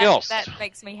 Anything else? That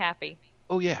makes me happy.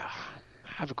 Oh yeah,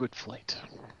 have a good flight.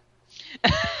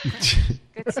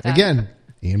 Good stuff. Again,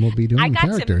 Ian will be doing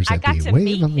characters at the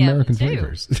Wave of American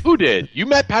Flavors. Who did? You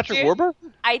met Patrick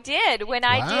Warburton? I did when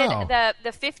I did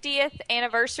the 50th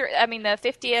anniversary. I mean, the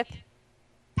 50th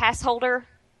pass holder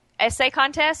essay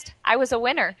contest. I was a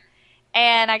winner.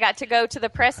 And I got to go to the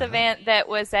press event that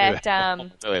was at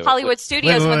Hollywood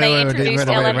Studios when they introduced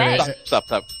LMA. Stop.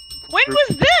 When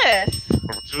was this?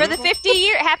 For the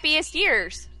 50-year happiest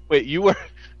years. Wait, you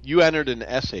entered an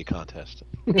essay contest.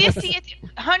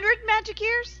 100 magic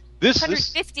years? This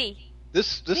 150.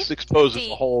 This exposes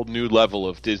a whole new level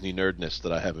of Disney nerdness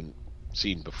that I haven't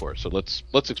seen before. So let's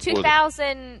explore.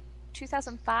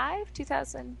 2005,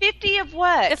 50 of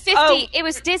what? The 50. It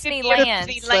was Disneyland.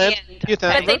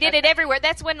 But they did it everywhere.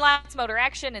 That's when Lights, Motor,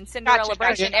 Action, and Cinderella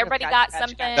Version. Everybody got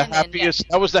something.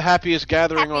 That was the happiest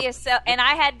gathering. And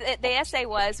I had the essay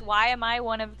was, why am I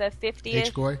one of the 50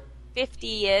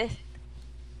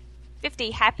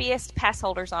 happiest pass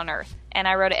holders on Earth? And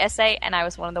I wrote an essay, and I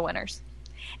was one of the winners.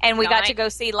 And we got to go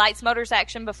see Lights, Motors,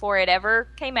 Action before it ever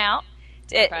came out.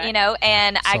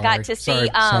 And I got to see.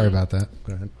 Sorry about that.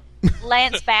 Go ahead.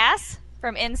 Lance Bass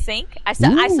from NSYNC. I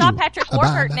saw Patrick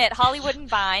Warburton at Hollywood and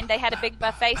Vine. They had a big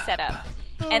buffet set up.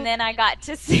 And then I got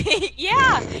to see,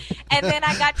 And then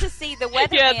I got to see the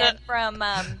weatherman from.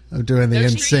 I'm doing the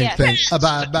NSYNC thing.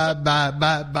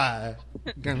 Bye.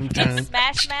 And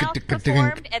Smash Mouth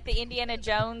performed at the Indiana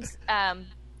Jones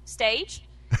stage.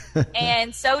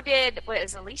 And so did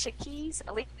Alicia Keys.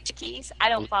 I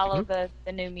don't follow the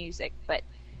new music, but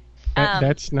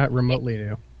that's not remotely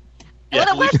new. Yeah.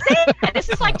 Well, let's see. This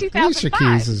is like 2005. Alicia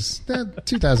Keys is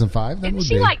 2005. That would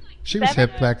be. She was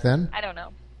hip back then. I don't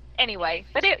know. Anyway,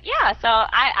 but so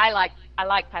I like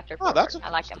Patrick Warburton. I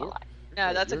like him a lot.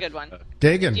 No, that's a good one.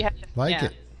 Digging. It.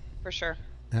 For sure.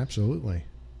 Absolutely.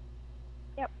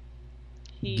 Yep.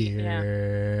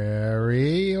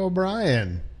 Gary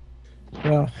O'Brien.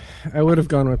 Well, I would have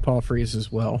gone with Paul Frees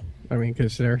as well. I mean,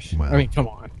 because there's. Well, I mean, come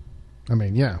on. I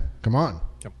mean, yeah, come on.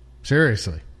 Yep.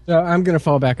 Seriously. So I'm going to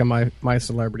fall back on my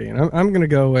celebrity, and I'm going to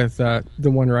go with the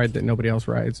one ride that nobody else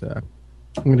rides. I'm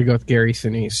going to go with Gary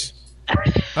Sinise.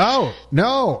 Oh,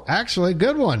 no. Actually,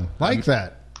 good one. Like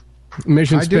that.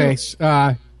 Mission Space.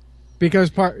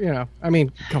 Because I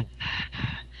mean, come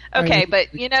on. Okay, but,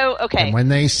 okay. And when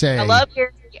they say I love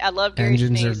Gary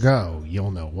engines Sinise. are go,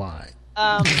 you'll know why.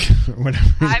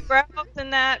 Eyebrows in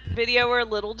that video were a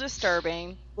little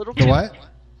disturbing. The what?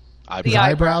 His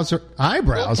eyebrows are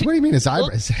eyebrows. What do you mean his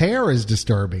eyebrows? His hair is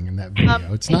disturbing in that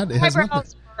video. It's not. It has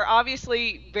eyebrows are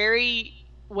obviously very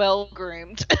well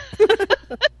groomed, and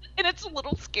it's a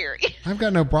little scary. I've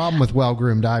got no problem with well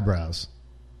groomed eyebrows.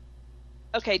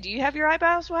 Okay, do you have your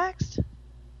eyebrows waxed?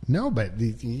 No, but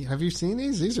have you seen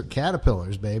these? These are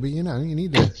caterpillars, baby. You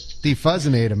need to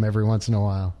defuzzinate them every once in a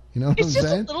while. You know what I'm saying?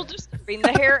 It's just a little disturbing,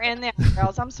 the hair and the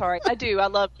eyebrows. I'm sorry. I do. I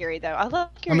love Gary, though. I love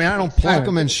Gary. I mean, I don't pluck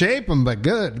them and shape them, but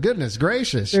goodness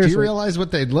gracious. Do you realize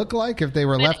what they'd look like if they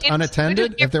were left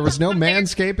unattended? If there was no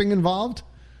manscaping involved?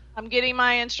 I'm getting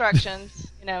my instructions,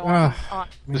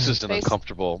 This is an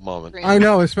uncomfortable moment. I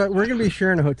know. We're going to be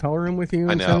sharing a hotel room with you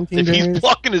in 17 if days. He's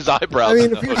plucking his eyebrows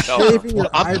in the hotel,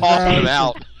 I'm talking him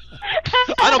out.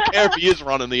 I don't care if he is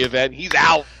running the event. He's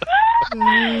out.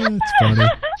 It's funny.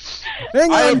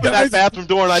 I open that bathroom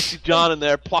door and I see John in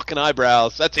there plucking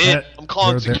eyebrows. That's it. I'm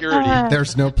calling security.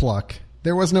 There's no pluck.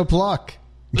 There was no pluck.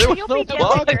 There was You'll no be done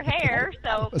pluck. with your hair, so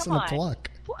There wasn't come a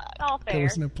pluck. All fair. There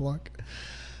was no pluck.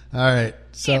 All right.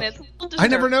 So I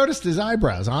never noticed his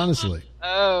eyebrows, honestly.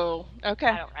 Oh,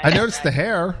 okay. I noticed the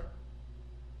hair.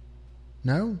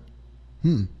 No?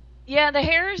 Yeah, the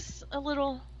hair's a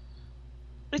little.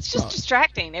 It's just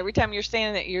distracting every time you're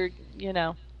saying that you're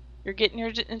getting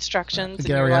your instructions.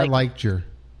 Gary, and I liked your.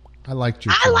 I like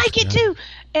it too,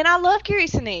 and I love Gary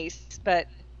Sinise, but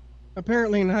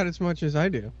apparently not as much as I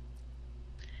do.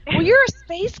 Well, you're a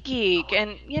space geek,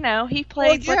 and he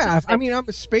played. Well, yeah, I mean, I'm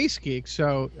a space geek,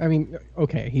 so I mean,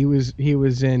 okay, he was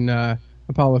in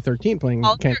Apollo 13 playing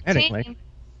Ken Mattingly.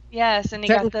 Yes, and he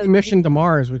got the Mission to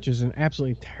Mars, which is an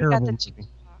absolutely terrible movie.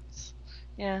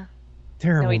 Yeah,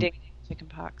 terrible. No, he didn't get chicken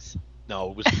pox.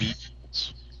 No, it was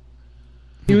measles.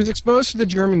 He was exposed to the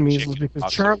German measles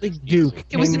because Charlie Duke.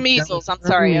 It was the measles. I'm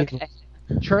sorry. Okay.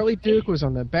 Charlie Duke was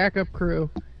on the backup crew,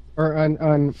 or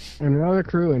on another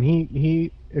crew, and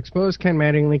he exposed Ken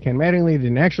Mattingly. Ken Mattingly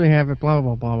didn't actually have it. Blah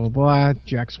blah blah blah blah.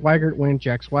 Jack Swigert went.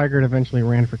 Jack Swigert eventually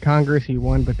ran for Congress. He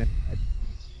won, but then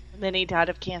and then he died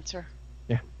of cancer.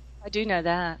 Yeah, I do know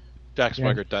that. Jack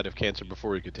Swigert died of cancer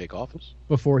before he could take office.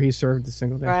 Before he served a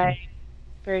single day. Right.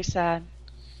 Very sad.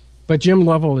 But Jim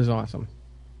Lovell is awesome.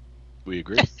 We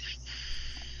agree.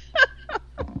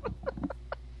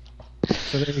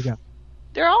 So there you go.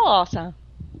 They're all awesome.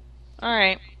 All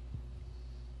right.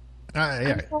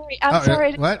 Yeah. I'm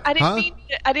sorry. What? I didn't mean.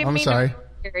 I didn't I'm mean. sorry.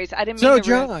 I didn't so mean.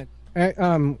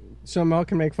 John, so Mel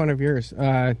can make fun of yours.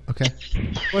 Okay.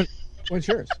 What's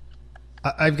yours?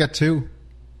 I've got two.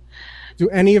 Do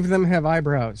any of them have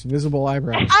eyebrows, visible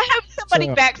eyebrows? I hope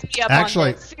somebody backs me up on this.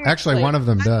 Seriously. Actually, one of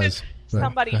them does.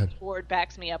 Somebody on board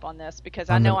backs me up on this because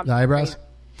I know I'm the eyebrows.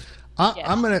 Yes.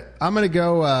 I'm gonna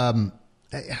go.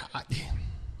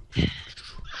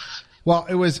 Well,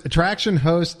 it was attraction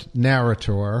host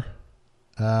narrator.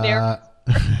 I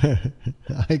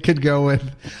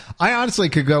honestly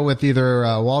could go with either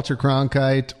Walter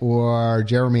Cronkite or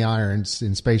Jeremy Irons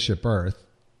in Spaceship Earth,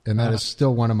 and that is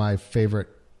still one of my favorite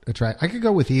I could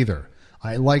go with either.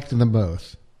 I liked them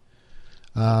both,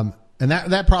 and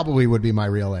that probably would be my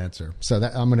real answer. So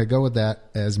I'm going to go with that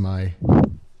as my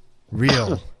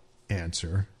real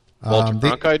answer. Walter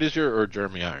Cronkite is or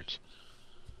Jeremy Irons?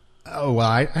 Oh well,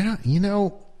 I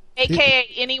don't. AKA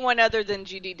anyone other than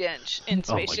Judi Dench in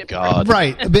Spaceship. Oh my God!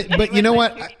 Right, but you know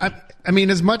what? I mean,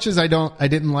 as much as I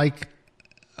didn't like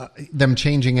them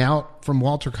changing out from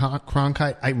Walter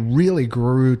Cronkite, I really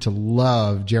grew to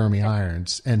love Jeremy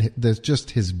Irons and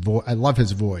just his voice. I love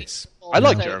his voice. I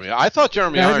like Jeremy. I thought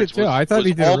Jeremy Irons was, I thought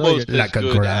he did almost really like a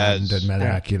good grand as and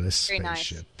miraculous Very nice.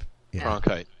 spaceship.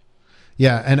 Cronkite.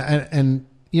 Yeah, and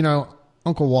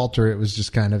Uncle Walter, it was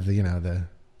just kind of the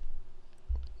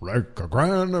like a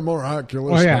grand and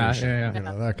miraculous spaceship.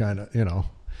 Yeah. That kind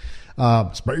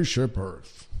of Spaceship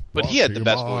Earth. But he had the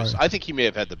best voice. I think he may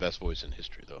have had the best voice in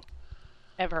history, though.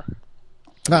 Ever.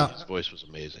 His voice was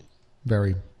amazing.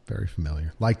 Very, very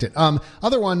familiar. Liked it.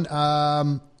 Other one,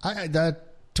 the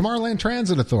Tomorrowland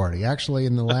Transit Authority, actually,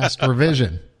 in the last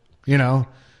revision.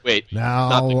 Wait,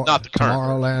 now not the current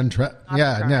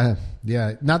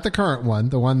Tomorrowland. Not the current one.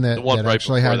 The one that right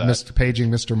actually had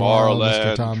paging Mr. Morrow,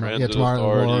 Mr. Tom. Transit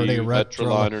Tomorrowland Authority,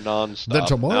 Metroliner nonstop. The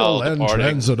Tomorrowland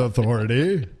Transit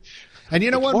Authority. And you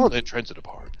know what? Tomorrowland Transit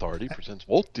Authority presents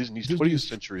Walt Disney's 20th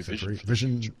Century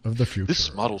Vision of the future.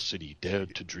 This model city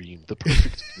dared to dream the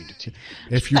perfect community.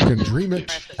 If you can dream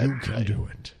it, you can do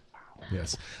it.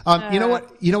 Yes. You know what?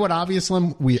 You know what?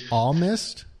 Obviously, we all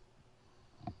missed.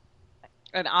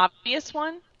 An obvious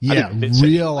one? Yeah,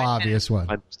 real obvious one.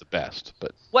 Mine was the best,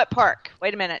 but What park?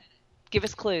 Wait a minute. Give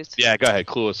us clues. yeah, go ahead,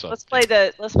 clue us up. Let's play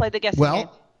the guessing game.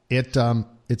 Well,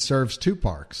 it serves two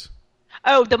parks.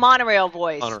 Oh, the monorail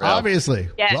voice. Monorail. Obviously.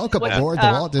 Yes. Welcome With, aboard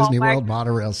the Walt Disney Paul World Wagner.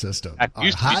 monorail system. That A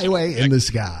used to be highway something in the like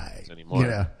sky. anymore.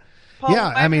 Yeah. Paul Yeah,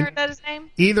 I mean, Wagner, is that his name?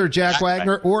 Either Jack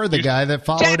Wagner or the guy that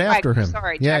followed Jack after Wagner, him.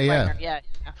 Sorry, Yeah, Jack yeah. Wagner. Yeah.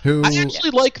 Who? I actually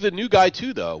like the new guy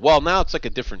too, though. Well, now it's like a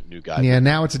different new guy. Yeah,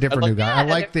 now it's a different new guy. Yeah, I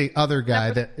like the other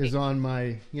guy that is on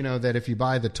my, that if you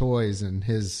buy the toys and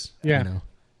his,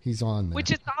 he's on there.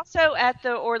 Which is also at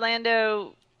the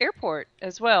Orlando airport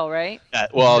as well, right?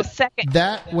 Well, The second.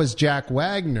 That was Jack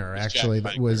Wagner, actually.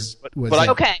 Jack That was but I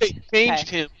Okay. think they changed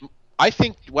him. I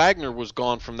think Wagner was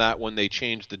gone from that when they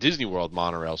changed the Disney World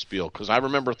monorail spiel, because I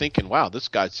remember thinking, wow, this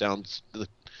guy sounds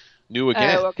new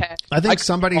again. Oh, okay. I think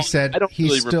somebody said I don't he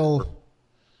really still. remember.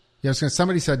 Yeah,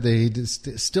 somebody said that he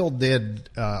still did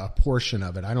a portion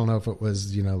of it. I don't know if it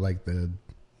was like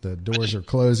the doors are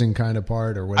closing kind of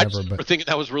part or I whatever. just remember But thinking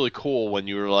that was really cool when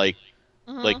you were like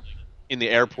in the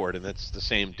airport and it's the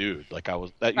same dude. Like I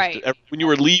was that used to, when you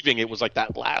were leaving, it was like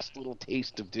that last little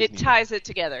taste of Disney. It ties it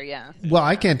together, yeah. well,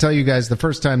 I can't tell you guys the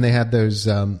first time they had those.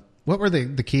 What were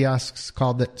the kiosks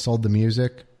called that sold the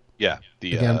music? Yeah,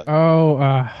 the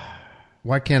Again.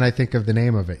 Why can't I think of the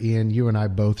name of it? Ian, you and I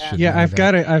both should. Yeah, know I've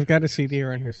that. got a CD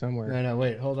around here somewhere. No,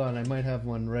 wait, hold on. I might have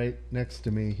one right next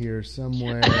to me here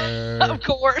somewhere. Of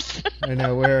course. I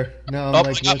know where. No, I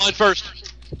like got mine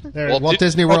first. there, Walt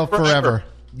Disney World Forever.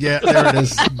 Yeah, there it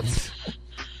is.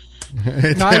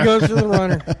 Tie goes to the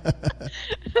runner.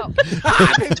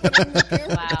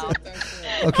 Wow.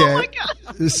 Okay. Oh my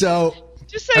God. So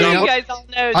Just so you guys all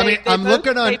know, I'm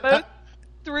looking on. They both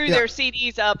threw their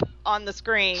CDs up on the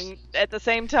screen at the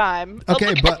same time.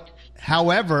 Okay, but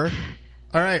however,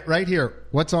 all right here.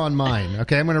 What's on mine?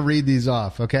 Okay, I'm going to read these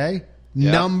off. Okay,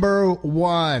 Number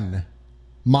 1,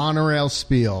 Monorail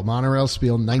Spiel. Monorail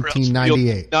Spiel,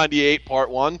 1998. 98, part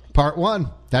 1. Part 1.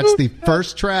 That's the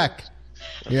first track.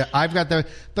 Yeah, I've got the.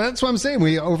 But that's what I'm saying.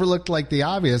 We overlooked like the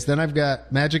obvious. Then I've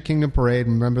got Magic Kingdom Parade.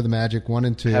 Remember the Magic 1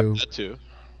 and 2. I have that too.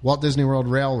 Walt Disney World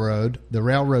Railroad, the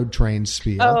Railroad Train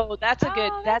Spiel. Oh, that's a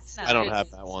good. That's I don't good.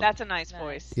 have that one. That's a nice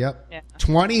voice. Yep. Yeah.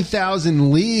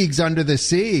 20,000 Leagues Under the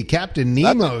Sea, Captain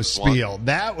Nemo That's Spiel.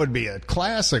 That would be a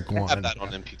classic I have one. that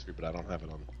on MP3, but I don't have it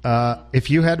on.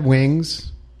 If You Had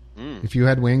Wings,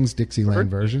 Dixieland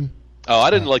version. Oh,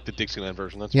 I didn't like the Dixieland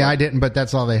version. That's Yeah, why I didn't, but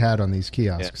that's all they had on these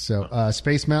kiosks. So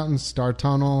Space Mountain, Star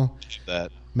Tunnel,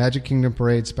 that. Magic Kingdom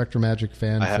Parade, Spectrum Magic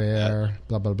Fanfare,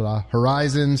 blah, blah, blah.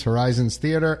 Horizons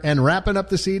Theater, and wrapping up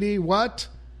the CD, what?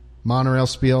 Monorail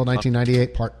Spiel,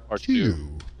 1998, Part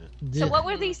 2. So what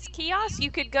were these kiosks?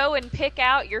 You could go and pick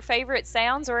out your favorite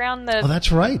sounds around the. Oh,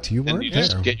 that's right. You And weren't you there.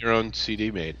 just get your own CD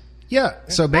made. Yeah,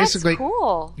 so basically,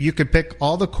 cool. you could pick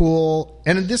all the cool,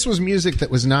 and this was music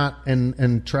that was not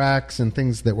and tracks and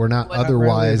things that were not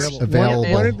otherwise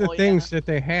available. One of the things that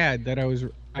they had that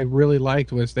I really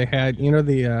liked was they had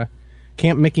the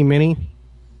Camp Mickey Mini.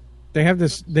 They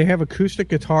have acoustic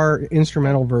guitar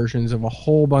instrumental versions of a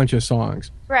whole bunch of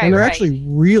songs, Right, and they're right. actually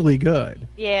really good.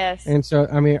 Yes. And so,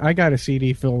 I mean, I got a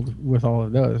CD filled with all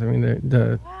of those. I mean,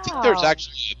 the I think there's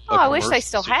actually a I wish they commercial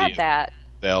still CD had that.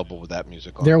 available with that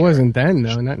music on there there. wasn't then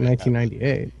though, not in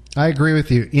 1998. I agree with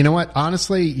you. You know what?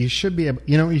 Honestly, you should be able.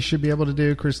 You know what you should be able to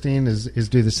do, Christine, is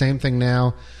do the same thing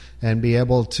now, and be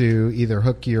able to either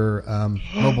hook your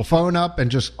mobile phone up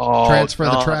and just transfer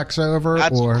the tracks over,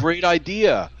 That's or a great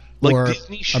idea. Like or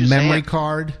Disney a Shazam. memory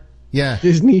card. Yeah,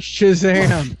 Disney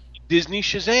Shazam. Disney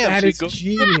Shazam. That So you is go to the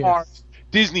genius. park.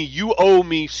 Disney, you owe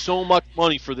me so much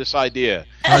money for this idea.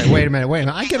 All right, wait a minute.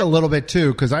 I get a little bit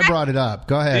too because I brought it up.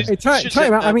 Go ahead. Hey,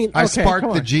 time out. I mean, I okay, sparked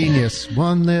come the on. genius.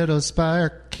 One little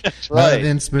spark right. of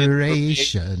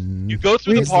inspiration. You go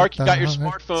through the is park. You got your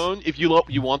thought. smartphone. If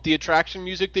you want the attraction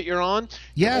music that you're on,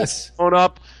 Yes. you phone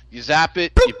up. You zap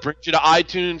it. You bring it to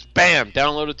iTunes. Bam!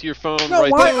 Download it to your phone. No,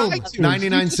 right why there. iTunes?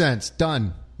 99 cents.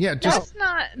 Done. Yeah, just That's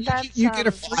not. That's You get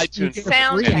a free, you iTunes. get a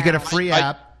Sounds- free you get a app. free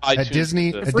app iTunes at Disney.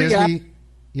 is At free Disney.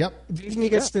 Yep. Disney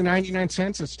gets the 99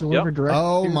 cents. It's delivered direct.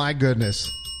 Oh to- my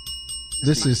goodness.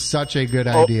 This is such a good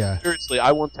Oh, idea. seriously,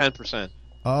 I want 10%.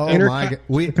 Oh Intercut- my god.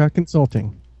 Intercut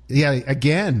Consulting. Yeah,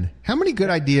 again. How many good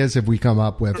ideas have we come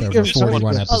up with over There's so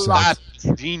 41 much. episodes?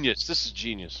 That's genius. This is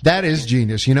genius. That is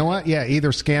genius. You know what? Yeah,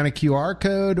 either scan a QR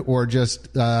code or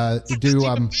just do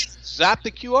Zap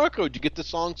the QR code. You get the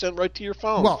song sent right to your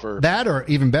phone. well, that or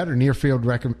even better, near field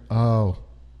Oh,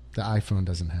 the iPhone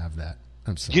doesn't have that.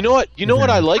 I'm sorry. You know what? You know what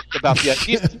I liked about the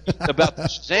idea about the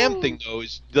Shazam thing, though,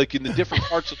 is like in the different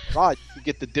parts of the ride, you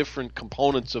get the different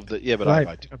components of the. Yeah, but Right.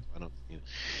 I don't.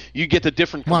 You get the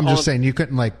different. Well, I'm components. just saying you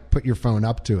couldn't like put your phone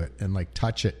up to it and like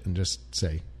touch it and just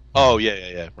say Oh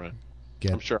yeah, right.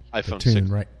 get I'm sure the iPhone tune 6.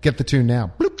 right. Get the tune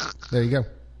now. Bloop. There you go.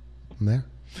 I'm there.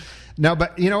 No,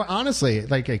 but you know, honestly,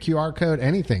 like a QR code,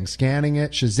 anything, scanning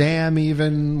it, Shazam,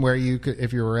 even where you could,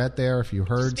 if you were at there, if you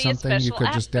heard Just be a something, you special could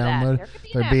app just for that. download. There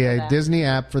could be an There'd app be for a that. Disney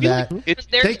app for that. There They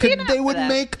should be an could. app They for would that.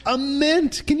 make a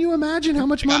mint. Can you imagine how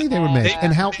much money they would make,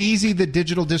 and how easy the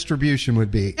digital distribution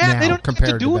would be Yeah, now they don't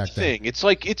compared have to do back then? anything. It's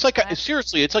like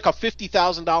seriously, it's like a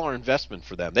 $50,000 investment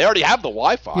for them. They already have the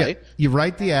Wi-Fi. Yeah, you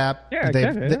write the app. Yeah, they-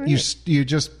 okay, that you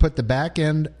just put the back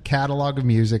end catalog of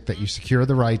music that you secure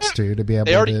the rights to be able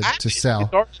They already to have it. sell.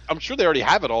 It's already- I'm sure they already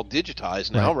have it all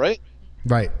digitized now, right?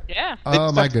 Right. Yeah. They Oh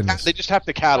just my have to goodness. they just have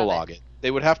to catalog it.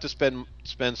 They would have to spend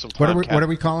some time. What are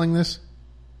we calling this?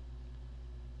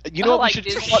 You know I what like we should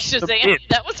Disney call it? The Shazam. mint.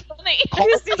 That was funny. Call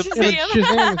it Disney the And Shazam.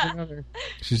 Shazam is another.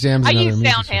 Shazam's I another use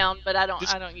music. SoundHound, but I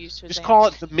Just- don't use Shazam. Just call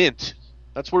it the mint.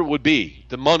 That's what it would be.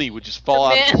 The money would just fall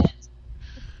The out. mint.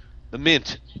 The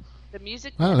mint. The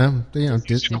music. I don't know. You know,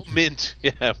 Musical mint.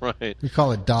 Yeah, right. we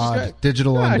call it DOD, Yeah,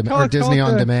 digital on demand, call or it Disney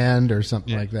on the- demand, or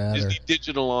something like that, Disney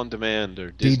Digital on Demand or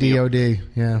or Disney. DDoD.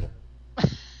 Yeah.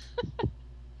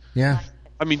 Yeah.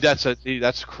 I mean,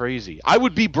 that's crazy. I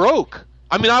would be broke.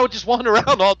 I mean, I would just wander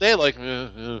around all day like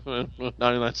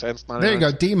 99 cents. 99 There you go.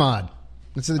 cents. DMOD.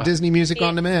 It's the Disney Music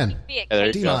on Demand. Be at Yeah, there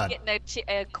you Casey's go. getting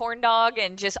a corn dog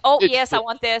and just yes, I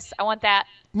want this, I want that.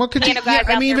 What could you? Piano guys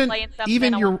Yeah, I out mean, there playing something,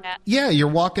 even I you're want that. you're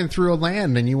walking through a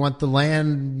land and you want the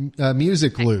land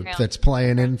music loop Background. that's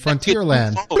playing in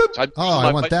Frontierland. Bloop. I'd Oh,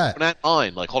 I want that. That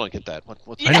line, like, hold on, get that.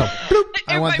 What's I know. Bloop.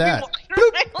 I want that.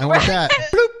 Bloop. I want that.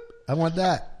 Bloop. I want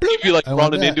that. Bloop. You'd be like I want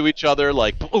running that. into each other,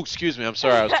 like, oh, excuse me, I'm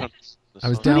sorry, I was trying to. I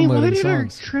was Honey, why downloading did our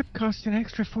songs. trip cost an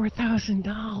extra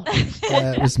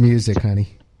 $4,000? It was music,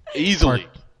 honey. Easily.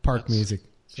 Park music.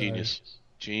 Sorry.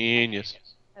 Genius.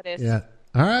 That is. Yeah.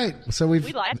 All right. So We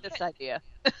we've. like this idea.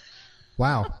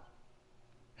 Wow.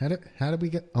 How did we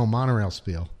get? Oh, monorail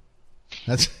spiel.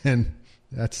 That's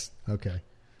okay. I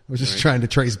was just trying to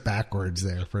trace backwards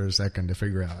there for a second to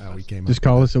figure out how we came Just up.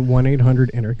 call us at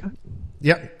 1-800-INTERCUT.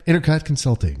 Yep. Intercut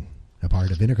Consulting, a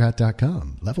part of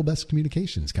Intercut.com. Level Best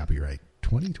Communications, copyright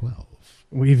 2012.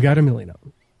 We've got 1 million of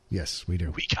them. Yes, we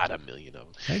do. We got 1 million of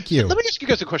them. Thank you. Let me ask you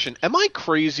guys a question. Am I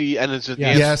crazy? And it's an Yes.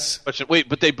 answer Yes. question. Wait,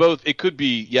 but it could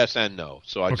be yes and no.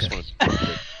 So I just Okay. want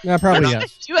to. Yeah, probably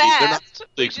yes. You They're not asked.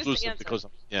 the You just exclusive answered. because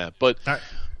but All right.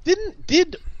 does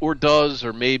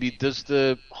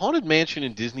the Haunted Mansion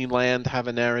in Disneyland have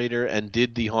a narrator, and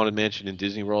did the Haunted Mansion in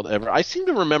Disney World ever? I seem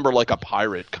to remember like a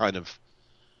pirate kind of.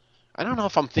 I don't know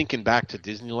if I'm thinking back to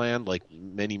Disneyland like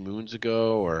many moons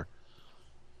ago, or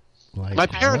Like, My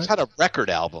parents what? had a record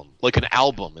album, like an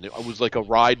album, and it was like a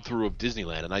ride through of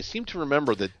Disneyland. And I seem to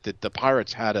remember that the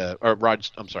Pirates had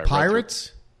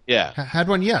Pirates? Yeah. Had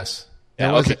one, yes. Yeah,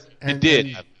 There was okay. It did.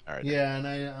 have a pirate. Yeah, and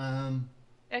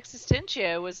I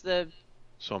Existentia was the.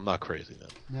 So I'm not crazy then.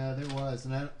 no, there was,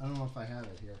 and I don't know if I have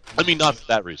it here. I mean, not for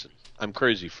that reason. I'm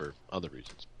crazy for other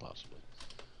reasons, possibly.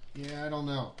 Yeah, I don't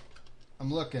know.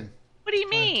 I'm looking, What do you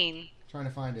mean? trying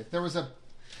to find it. There was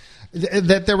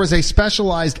a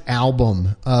specialized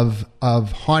album of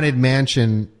Haunted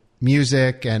Mansion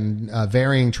music and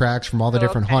varying tracks from all the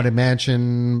different okay. Haunted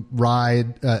Mansion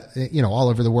ride, all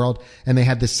over the world, and they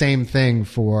had the same thing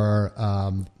for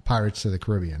Pirates of the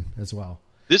Caribbean as well.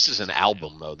 This is an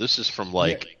album, though. This is from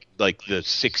like the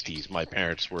 60s. My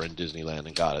parents were in Disneyland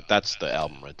and got it. That's the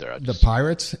album right there. The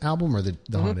Pirates album or the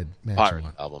Haunted Mansion Pirate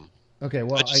one? album. Okay,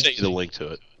 well, I just sent you the link to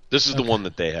it. This is the one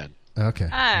that they had. Okay.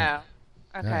 Oh,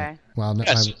 All okay. right. Well, no,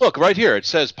 Yes, look, right here. It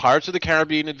says Pirates of the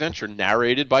Caribbean Adventure,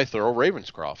 narrated by Thurl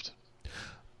Ravenscroft.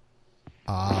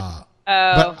 Oh,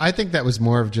 but I think that was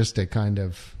more of just a kind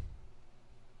of,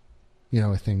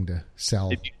 a thing to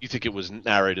sell. You think it was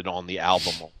narrated on the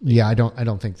album? Yeah, I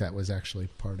don't think that was actually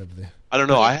part of the. I don't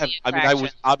know.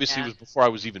 Attraction, It was before I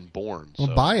was even born. Well,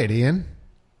 So. buy it, Ian.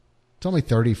 It's only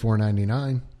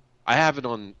 $34.99. I have it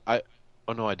on.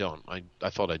 Oh no, I don't. I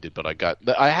thought I did, but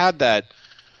I had that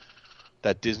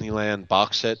Disneyland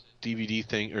box set DVD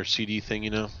thing or CD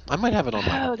thing. I might have it on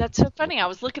my. Oh, that's so funny. I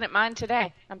was looking at mine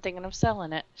today. I'm thinking of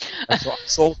selling it. I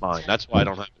sold mine. That's why I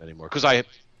don't have it anymore because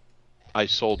I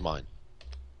sold mine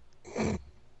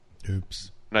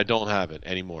Oops. and I don't have it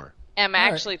anymore. I'm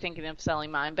actually thinking of selling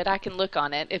mine, but I can look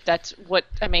on it if that's what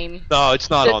I mean. No, it's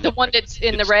not on the one that's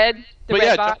in the it's- red. The But red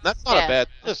yeah, box. that's not a bad.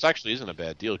 This actually isn't a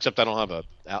bad deal, except I don't have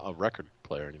a record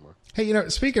player anymore. Hey,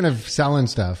 speaking of selling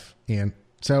stuff, Ian.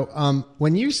 So,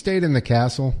 when you stayed in the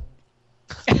castle,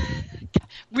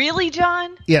 Really,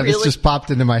 John? yeah, really? this just popped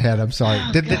into my head. I'm sorry.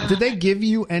 Did they give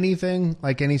you anything,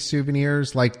 like any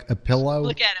souvenirs, like a pillow?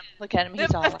 Look at him. Look at him.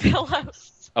 He's all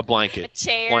pillows. A blanket, A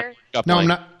chair. No,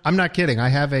 I'm not kidding. I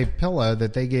have a pillow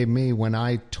that they gave me when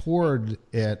I toured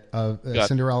it, a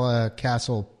Cinderella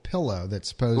Castle pillow that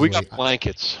supposedly. We got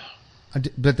blankets.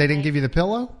 But they didn't give you the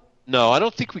pillow? No, I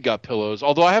don't think we got pillows.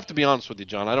 Although I have to be honest with you,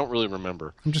 John, I don't really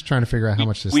remember. I'm just trying to figure out how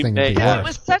much this we thing may would be have. It worth.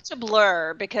 was such a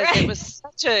blur because it was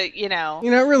such a, it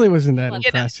really wasn't that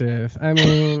impressive. I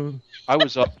mean, I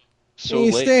was up so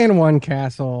you late. stay in one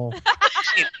castle.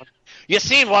 You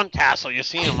seen one castle, you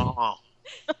seen them all.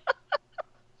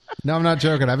 No, I'm not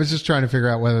joking. I was just trying to figure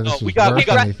out whether this No, was we got- worth we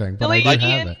got- anything, but Billy, I did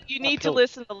Ian, have it. you need to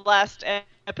listen to the last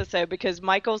episode because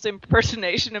Michael's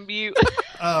impersonation of you.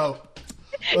 Oh.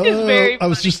 It's very I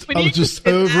was funny. just When I you was just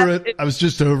did over that, it. I was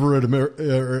just over at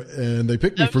and they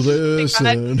picked me for this,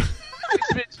 and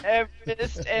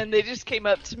Everest, and they just came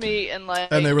up to me and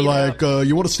they were like,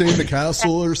 "You want to stay in the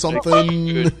castle or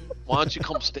something?" Why don't you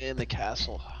come stay in the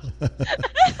castle?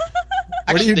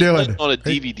 What are you doing? On a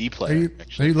DVD player.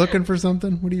 Are you looking for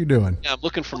something? What are you doing? Yeah, I'm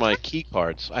looking for my key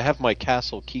cards. I have my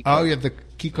castle key Oh, cards. you have the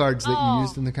key cards that you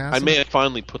used in the castle. I may have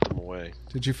finally put them away.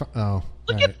 Did you? Oh,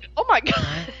 Look right. at! Oh my God!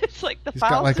 It's like the He's file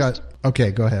got like system.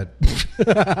 Okay, go ahead.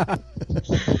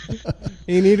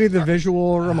 He needed the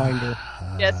visual reminder.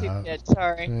 Yes, he did.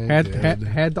 Sorry.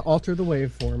 Had to alter the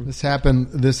waveform. This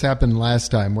happened last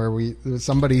time where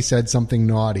somebody said something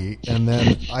naughty, and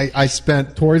then I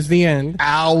spent Towards the end,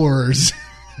 hours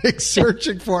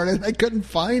searching for it, and I couldn't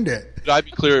find it. Did I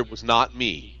be clear? It was not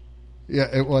me. Yeah,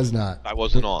 it was not. I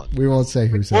wasn't on. We won't say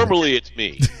who said Normally it's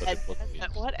me. But it wasn't me.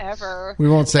 Whatever. it. We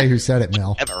won't say who said it,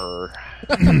 Mel. Ever.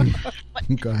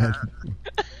 Go ahead.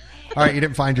 All right, you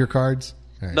didn't find your cards?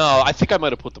 All right. No, I think I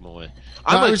might have put them away.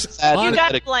 No, I was- You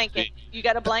got a blanket. You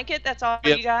got a blanket. That's all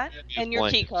Yep. you got, Yep, and your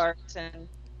key blankets. cards and.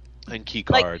 And key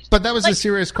Like- cards. But that was a Like,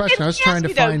 serious question. I was trying to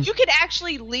Let me ask you, find. though, you could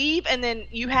actually leave, and then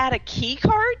you had a key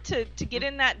card to get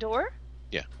in that door.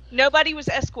 Yeah. Nobody was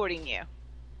escorting you.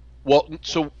 Well,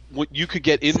 so you could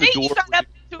get in Say the door. you got with up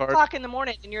your at 2 card. o'clock in the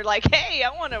morning, and you're like, "Hey, I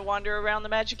want to wander around the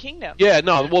Magic Kingdom." Yeah,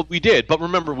 no, well, we did. But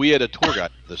remember, we had a tour guide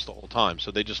for this the whole time,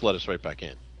 so they just let us right back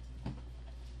in.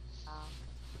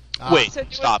 Wait, So there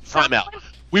was stop. Time out. someone-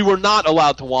 We were not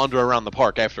allowed to wander around the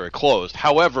park after it closed.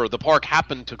 However, the park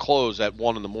happened to close at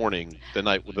 1 in the morning the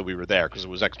night that we were there because it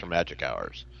was extra magic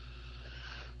hours.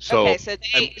 So, okay,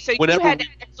 so you whenever had to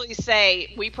actually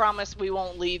say, "We promise we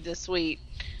won't leave the suite."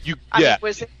 you, I mean, yeah,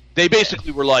 was it? they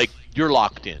basically were like, "You're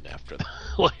locked in after that."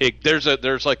 Like, there's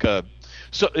like a,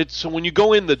 so when you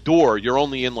go in the door, you're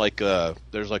only in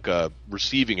there's like a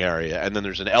receiving area, and then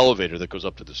there's an elevator that goes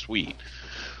up to the suite.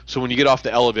 So when you get off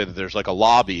the elevator, there's like a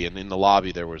lobby, and in the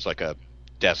lobby there was like a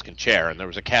desk and chair, and there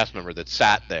was a cast member that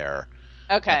sat there.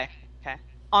 Okay.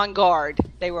 on guard.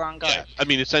 They were on guard. Yeah, I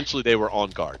mean, essentially they were on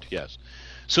guard. Yes.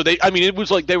 So it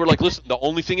was like they were like, listen, the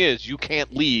only thing is you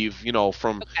can't leave,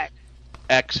 from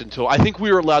X until I think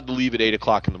we were allowed to leave at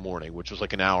 8:00 in the morning, which was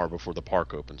like an hour before the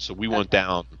park opened. So we went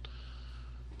down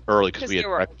early because we had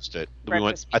breakfast at.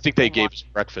 I think they gave us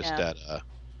breakfast at.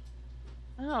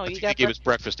 They gave us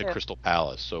breakfast at Crystal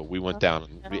Palace, so we went down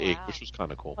and we ate, which was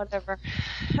kind of cool. Whatever.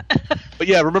 But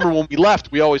yeah, remember when we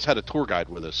left, we always had a tour guide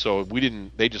with us, so we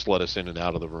didn't. They just let us in and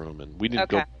out of the room, and we didn't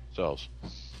go ourselves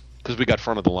because we got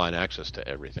front of the line access to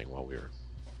everything while we were.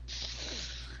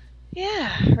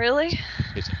 Yeah, really.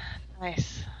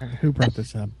 Nice. Who brought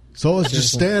this up? So let's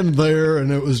just stand there,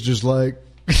 and it was just like.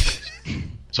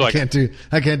 So I can't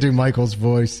do Michael's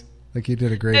voice. Like he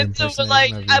did a great impersonation. And so,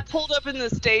 like, I pulled up in the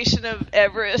station of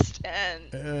Everest,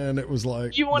 and it was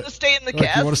like, "You want to stay in the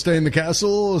castle? You want to stay in the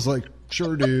castle?" It's like,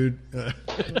 "Sure, dude."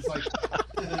 It's like,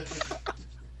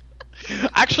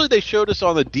 actually, they showed us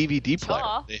on the DVD player.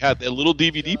 They had a little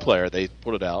DVD player. They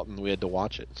put it out, and we had to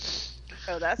watch it.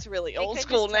 Oh, that's really old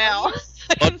school now.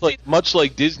 Much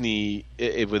like Disney,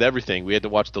 with everything, we had to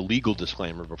watch the legal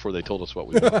disclaimer before they told us what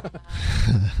we wanted.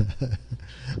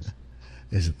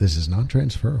 This is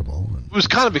non-transferable. It was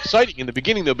kind of exciting in the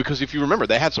beginning, though, because if you remember,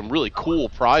 they had some really cool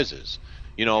prizes.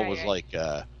 It was like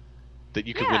that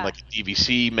you could win like a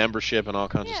DVC membership and all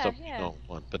kinds of stuff. Yeah.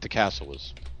 But the castle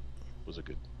was a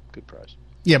good prize.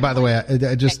 Yeah. By the way,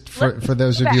 I just for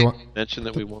those of you mention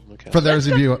that we won the castle. For those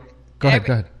of you, go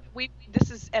ahead. This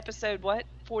is episode what?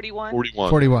 41.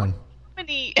 41. How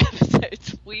many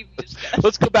episodes we've discussed?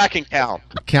 Let's go back and count.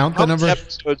 Count the number.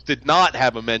 Episodes did not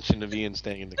have a mention of Ian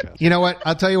staying in the castle. You know what?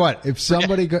 I'll tell you what. If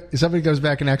somebody goes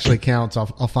back and actually counts,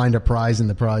 I'll find a prize in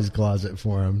the prize closet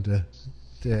for him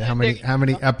to how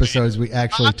many episodes we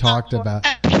actually talked about.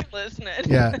 Listening.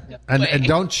 Yeah, and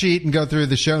don't cheat and go through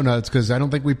the show notes because I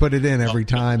don't think we put it in every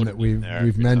time that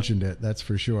we've mentioned it. That's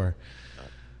for sure.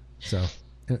 So.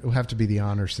 It will have to be the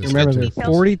honor system. Remember, there are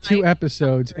 42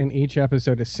 episodes, and each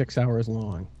episode is 6 hours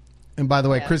long. And by the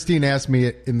way, Christine asked me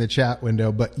it in the chat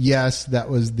window, but yes, that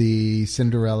was the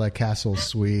Cinderella Castle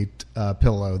Suite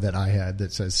pillow that I had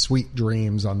that says "Sweet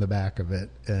Dreams" on the back of it,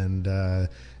 and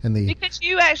because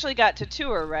you actually got to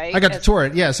tour, right? I got to tour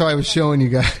it, yeah. So I was showing you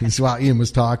guys while Ian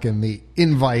was talking the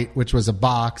invite, which was a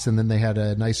box, and then they had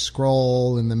a nice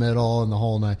scroll in the middle, and the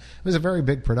whole night. It was a very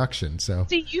big production. So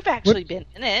see, you've actually been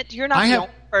in it. You're not the only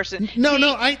person. No,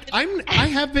 I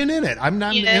have been in it. I'm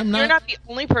not. You're not the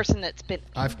only person that's been.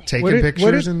 I've taken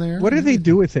pictures in there. What do they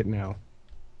do with it now?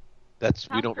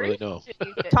 We don't really know.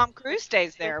 Tom Cruise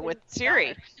stays there with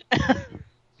Siri.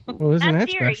 Well, isn't that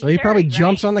special? He probably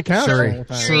jumps on the couch.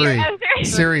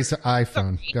 Siri's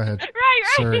iPhone. Go ahead. Right.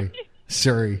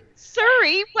 Siri.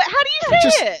 Siri? How do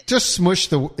you say it? Just smush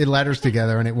the letters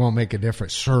together and it won't make a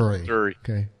difference. Siri.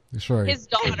 Okay. Siri. His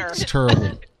daughter. It's terrible.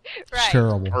 Right. It's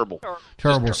terrible.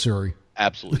 Terrible Siri.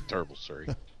 Absolutely terrible Siri.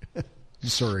 I'm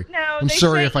sorry. No, I'm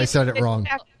sorry if I said it wrong.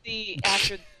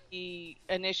 After the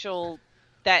initial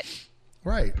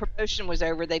promotion was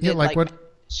over, they did what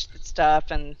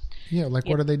stuff and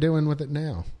what are they doing with it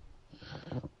now?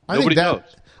 Nobody knows.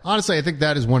 Honestly, I think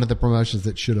that is one of the promotions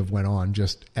that should have went on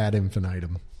just ad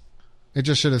infinitum. It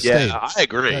just should have stayed. Yeah, I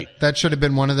agree. That should have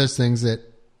been one of those things that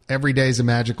every day is a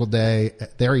magical day.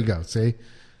 There you go. See,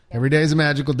 every day is a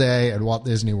magical day at Walt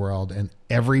Disney World, and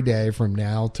every day from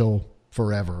now till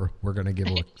forever, we're going to give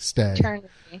a stay.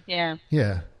 Yeah.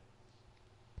 Yeah.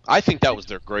 I think that was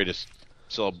their greatest.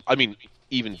 So, I mean,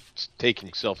 even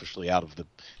taking selfishly out of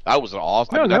that was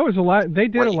awesome. No, that was a lot. They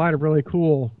did a lot of really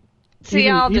cool. See,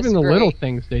 even the little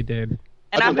things they did.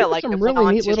 And I felt like some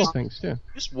really neat little things too.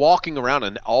 Just walking around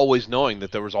and always knowing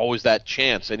that there was always that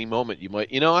chance, any moment you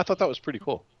might. I thought that was pretty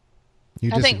cool.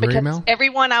 You I think disagree, because Mel?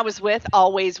 everyone I was with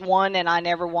always won, and I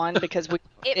never won because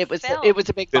it was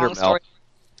a big long story.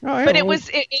 Oh, yeah, but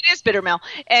it is bitter, Mel,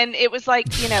 and it was like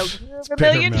a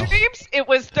million dreams. It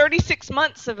was 36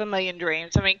 months of a million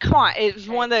dreams. I mean, come on, it was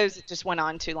one of those that just went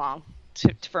on too long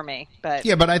for me. But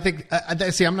yeah, but I think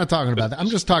see, I'm not talking about that. I'm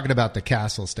just talking about the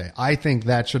castle stay. I think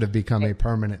that should have become a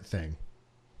permanent thing.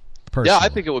 Personally. Yeah, I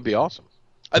think it would be awesome.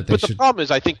 But the problem is,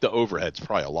 I think the overhead's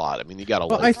probably a lot. I mean, you got to.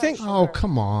 Well, I think. Oh,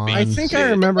 come on! I think I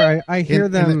remember. I hear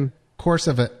them. In the course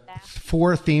of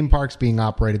 4 theme parks being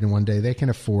operated in one day, they can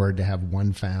afford to have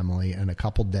one family and a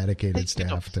couple dedicated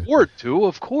staff. Afford to,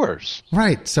 of course.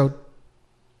 Right. So,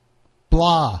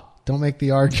 blah. Don't make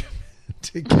the argument.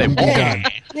 It can be done.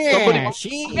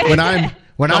 Yeah,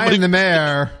 when I'm the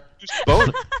mayor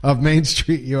of Main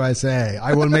Street, USA,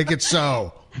 I will make it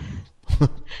so.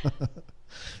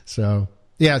 So,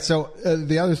 yeah. So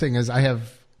the other thing is, I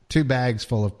have 2 bags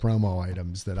full of promo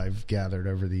items that I've gathered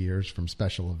over the years from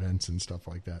special events and stuff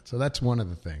like that. So that's one of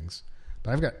the things.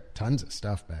 But I've got tons of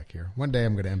stuff back here. One day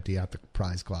I'm going to empty out the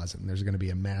prize closet and there's going to be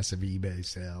a massive eBay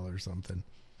sale or something.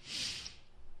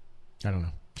 I don't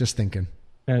know. Just thinking.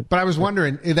 But I was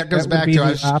wondering, that goes back to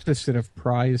the opposite of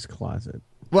prize closet.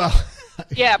 Well,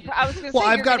 yeah, I was going to say. well,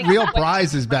 I've got real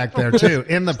prizes back there too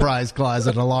in the prize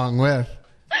closet along with.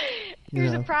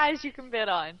 Here's a prize you can bid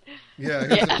on. Yeah,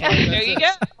 there you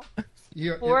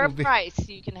go. For a price,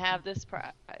 you can have this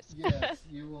prize. Yes,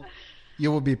 you will.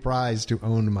 You will be prized to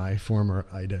own my former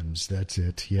items. That's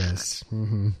it. Yes.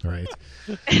 Mm-hmm.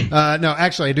 Right. No,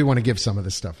 actually, I do want to give some of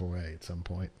this stuff away at some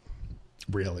point.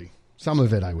 Really. Some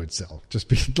of it I would sell. Just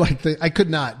be like I could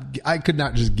not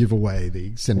just give away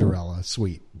the Cinderella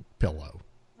sweet pillow.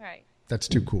 Right. That's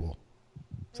too cool.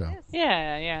 So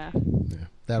Yeah.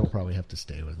 That'll probably have to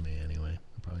stay with me anyway.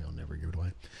 I'll never give it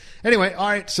away. Anyway, all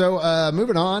right. So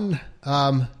moving on.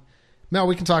 Mel,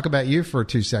 we can talk about you for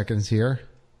 2 seconds here.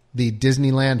 The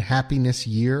Disneyland Happiness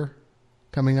Year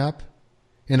coming up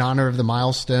in honor of the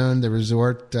milestone. The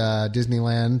resort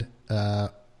Disneyland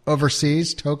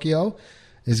overseas, Tokyo,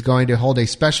 is going to hold a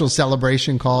special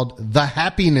celebration called the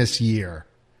Happiness Year.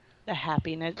 The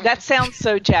happiness. That sounds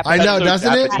so Japanese. I know,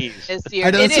 doesn't it?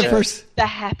 I know, it's the first. The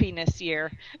Happiness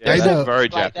Year. I know. Very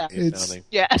Japanese sounding.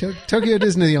 Yeah. Tokyo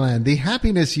Disneyland, the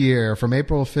Happiness Year from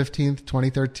April 15th,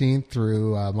 2013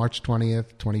 through March 20th,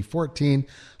 2014.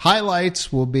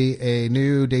 Highlights will be a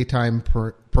new daytime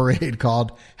parade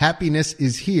called Happiness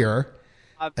is Here,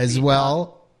 as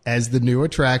well as the new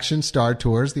attraction Star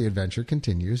Tours, The Adventure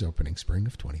Continues, opening spring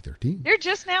of 2013. They're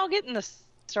just now getting the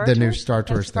Star the Tours? new Star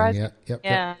Tours thing,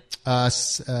 yeah.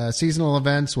 Yep. Seasonal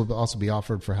events will also be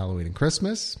offered for Halloween and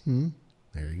Christmas.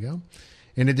 There you go.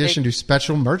 In addition to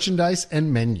special merchandise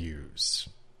and menus.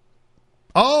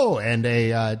 Oh, and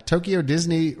a Tokyo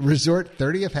Disney Resort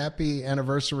 30th Happy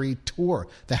Anniversary Tour,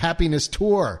 the Happiness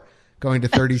Tour, going to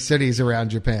 30 cities around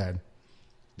Japan.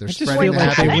 They're spreading the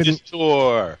Happiness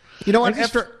Tour. You know what?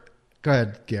 Go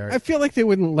ahead, Garrett. I feel like they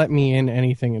wouldn't let me in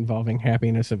anything involving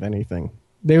happiness of anything.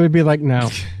 They would be like, no.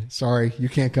 Sorry, you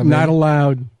can't come in. Not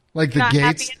allowed. Like the Not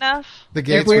gates. happy enough? The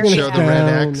gates would show the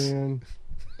red X. Man.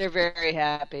 They're very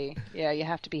happy. Yeah, you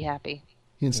have to be happy.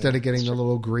 Instead of getting the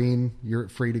little green, you're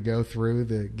free to go through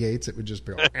the gates, it would just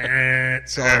be like,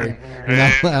 sorry. You're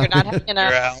not allowed. You're not happy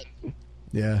enough.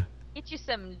 Yeah. Get you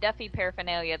some Duffy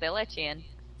paraphernalia. They'll let you in.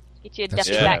 Get you a That's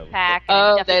Duffy true. backpack,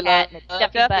 and a Duffy hat, and a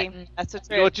Duffy button. That's what's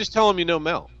You know what? Just tell them you know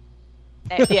Mel.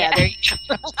 Yeah, there you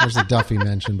go. There's a Duffy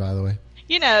mention, by the way.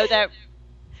 You know, that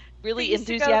really We used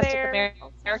to go enthusiastic there.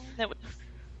 American that was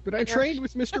But I trained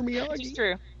with Mr. Miyagi. It's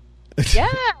true. Yeah.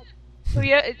 So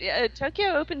yeah,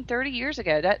 Tokyo opened 30 years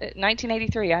ago.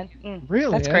 1983.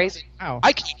 Really? That's crazy. Wow.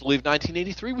 I can't believe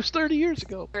 1983 was 30 years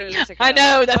ago. 3 years ago. I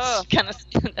know that's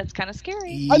kind of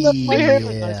scary. I left my hair.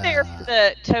 There for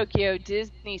the Tokyo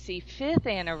Disney Sea 5th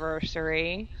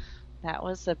anniversary. That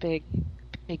was a big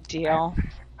deal.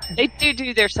 They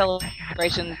do their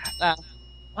celebrations.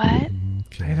 What?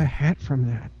 I have a hat from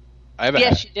that. I have a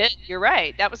Yes, hat. you did. You're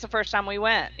right. That was the first time we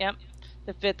went. Yep.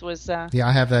 The 5th was. Yeah,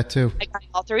 I have that too. I got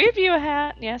all 3 of you a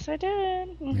hat. Yes, I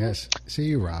did. Mhm. Yes. See,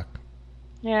 you rock.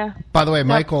 Yeah. By the way,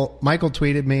 Michael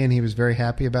tweeted me, and he was very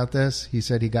happy about this. He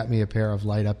said he got me a pair of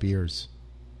light-up ears,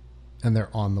 and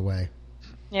they're on the way.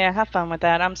 Yeah, have fun with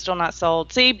that. I'm still not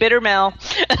sold. See, bitter Mel.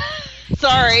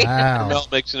 Sorry. Wow. Mel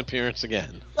makes an appearance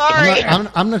again. Sorry.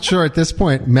 I'm not sure at this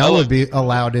point Mel would be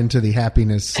allowed into the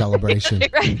happiness celebration.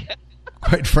 Right.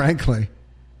 Quite frankly.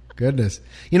 Goodness.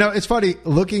 You know, it's funny.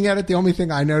 Looking at it, the only thing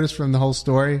I noticed from the whole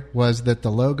story was that the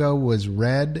logo was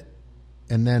red,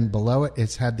 and then below it,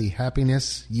 it's had the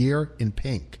happiness year in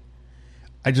pink.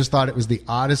 I just thought it was the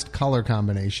oddest color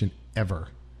combination ever.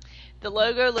 The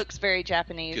logo looks very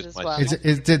Japanese as well.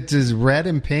 Is red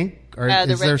and pink? Or The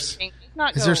is red there... and pink.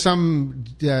 Not Is there gold. some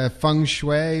feng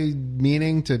shui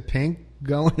meaning to pink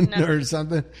going or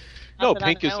something? No, that I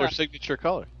pink is know their of. signature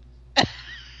color.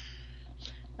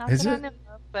 Not Is that I it? know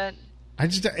of, but I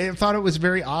thought it was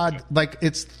very odd. Like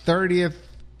it's 30th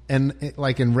and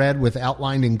like in red with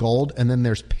outlined in gold, and then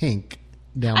there's pink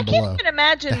down I below. can't even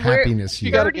imagine the where happiness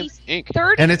year. 30, Ink.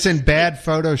 30 And it's in bad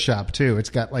Photoshop too. It's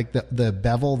got like the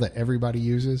bevel that everybody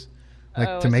uses,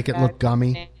 like to make it look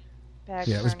gummy.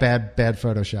 Yeah, it was bad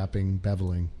photoshopping,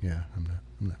 beveling. Yeah, I'm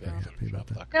not very happy about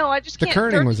that. No, I just The can't.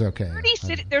 kerning was okay.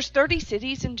 30 there's 30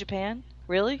 cities in Japan.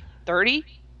 Really? 30?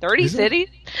 30 Is there? cities?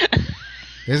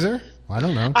 Is there? I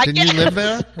don't know. I Didn't you guess. live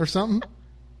there or something?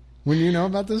 When you know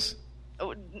about this?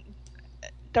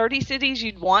 30 cities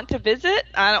you'd want to visit?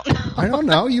 I don't know. I don't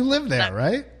know. You live there,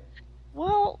 right?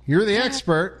 Well, You're the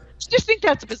expert. just think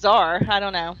that's bizarre. I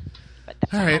don't know. But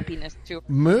the All right. happiness too.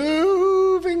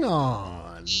 Moving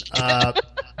on.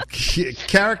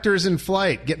 Characters in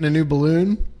flight getting a new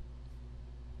balloon.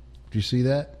 Did you see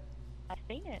that? I've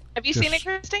seen it. Have you seen it,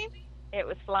 Christine? It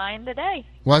was flying today.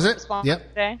 Was it? Spawn Yep.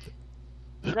 today.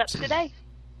 It was up today.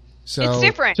 So It's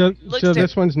different. So, Looks so different.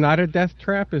 this one's not a death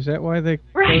trap? Is that why they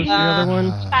Right. closed the other one?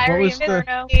 Ah. What Fiery was the...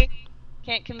 Inferno.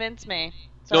 Can't convince me.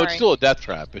 No, Sorry. it's still a death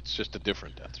trap. It's just a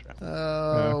different death trap.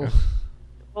 Oh. Okay.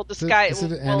 Well, the Is it- sky. is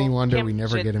it well, any wonder Kim we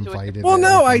never should get do it. invited? Well,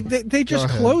 no, Anything? they just Go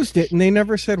ahead. closed it, and they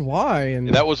never said why. And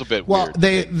Yeah, that was a bit Well,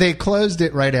 weird. they closed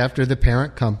it right after the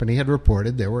parent company had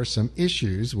reported there were some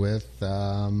issues with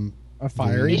a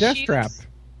fiery Issues? death trap.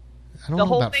 I don't The know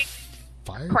whole about thing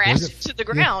fire. Crashed Was it- to the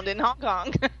ground in Hong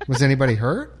Kong. Was anybody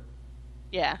hurt?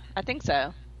 Yeah, I think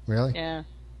so. Really? Yeah.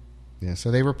 Yeah.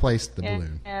 So they replaced the Yeah,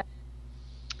 balloon, yeah.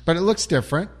 but it looks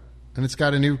different, and it's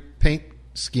got a new paint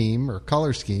scheme or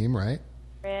color scheme, right?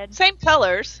 Red. Same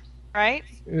colors, right?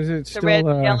 Is it The still red,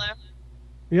 and yellow.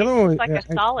 The other one? It's like a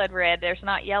solid red. There's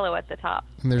not yellow at the top.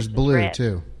 And there's It's blue red.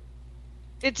 too.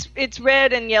 It's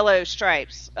red and yellow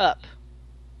stripes up.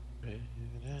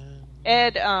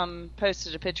 Ed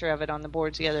posted a picture of it on the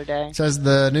boards the other day. It says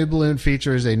the new balloon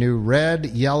features a new red,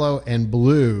 yellow, and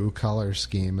blue color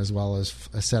scheme, as well as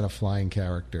a set of flying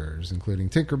characters, including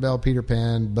Tinkerbell, Peter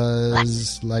Pan,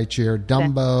 Buzz Lightyear,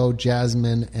 Dumbo,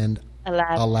 Jasmine, and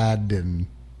Aladdin.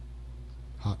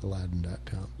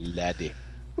 HotAladdin.com. Laddie.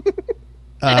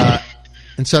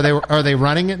 And so are they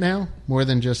running it now more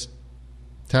than just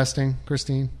testing,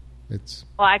 Christine? It's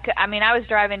Well, I was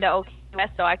driving to Oak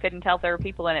West, so I couldn't tell if there were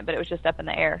people in it, but it was just up in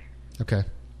the air. okay.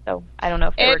 So I don't know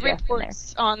if there were Ed guests in there.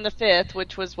 reports on the 5th,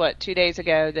 which was, 2 days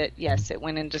ago, that, yes, it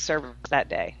went into service that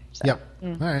day. So. Yep. All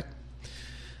right.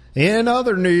 In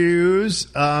other news,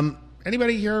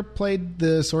 anybody here played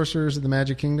the Sorcerers of the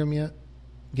Magic Kingdom yet?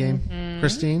 Game,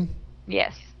 Christine.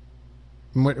 Yes.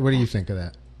 And what do you think of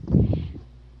that?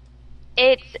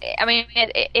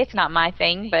 It's not my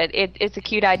thing, but it's a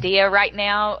cute idea. Right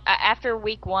now, after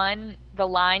week 1, the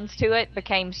lines to it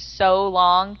became so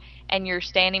long, and you're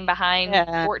standing behind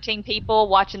 14 people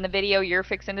watching the video you're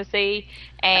fixing to see,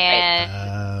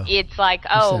 and it's like,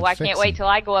 oh, I can't wait till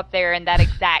I go up there and that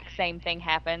exact same thing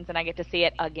happens, and I get to see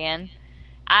it again.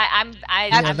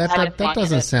 That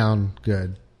doesn't sound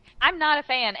good. I'm not a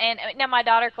fan. And now my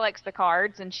daughter collects the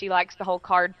cards, and she likes the whole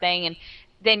card thing. And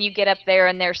then you get up there,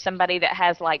 and there's somebody that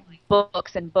has, like,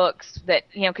 books and books that,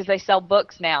 because they sell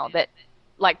books now that,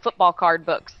 like football card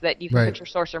books that you can put your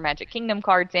Sorcerer Magic Kingdom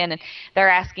cards in. And they're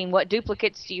asking, what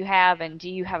duplicates do you have? And do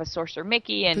you have a Sorcerer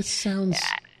Mickey? And It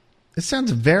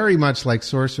sounds very much like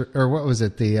Sorcerer, or what was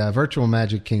it, the Virtual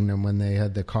Magic Kingdom, when they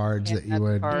had the cards that you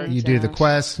would, you do the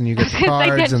quest and you get the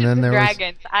cards, and then there was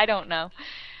Dragons. I don't know.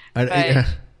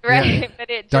 Right,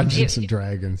 but it Dungeons and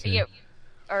Dragons. Yeah.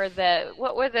 Or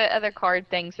what were the other card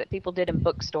things that people did in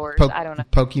bookstores? I don't know.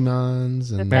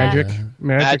 Pokemons and Magic the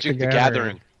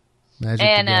Gathering. Magic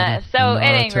and the Gathering. so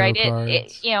at any Naruto rate,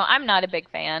 cards. I'm not a big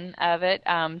fan of it,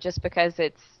 just because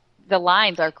the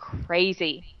lines are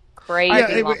crazy.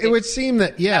 It would seem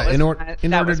that in order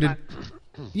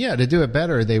to do it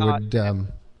better, they would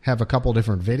have a couple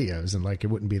different videos, and like it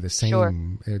wouldn't be the same. Sure.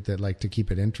 To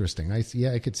keep it interesting.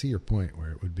 I could see your point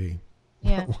where it would be.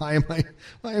 Yeah. Why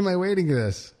am I waiting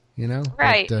this?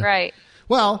 Right. But, right.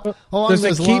 Well, along Does it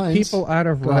those keep lines, people out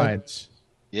of go ahead. rides?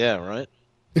 Yeah, right.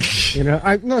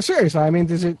 No, seriously. I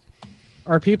mean,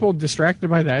 are people distracted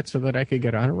by that so that I could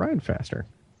get on a ride faster?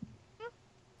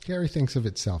 Gary thinks of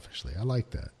it selfishly. I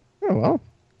like that. Oh well,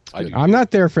 I'm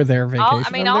not there for their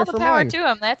vacation. All the power to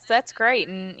them. That's great.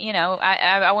 And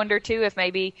I wonder too if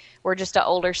maybe we're just an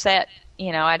older set.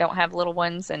 I don't have little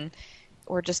ones, and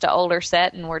we're just an older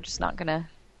set, and we're just not gonna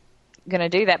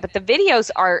do that. But the videos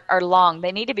are long.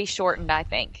 They need to be shortened, I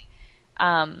think,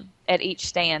 at each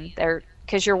stand.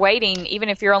 Because you're waiting, even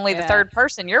if you're only the third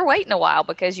person, you're waiting a while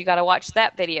because you got to watch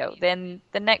that video. Then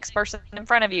the next person in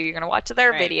front of you, you're going to watch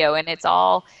their video, and it's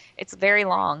very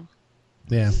long.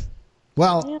 Yeah.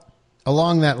 Well,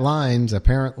 along that lines,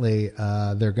 apparently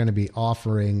they're going to be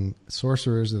offering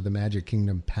Sorcerers of the Magic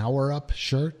Kingdom power-up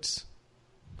shirts.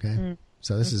 Okay.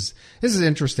 So this is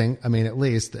interesting. I mean, at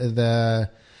least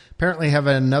apparently have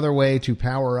another way to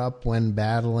power up when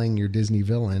battling your Disney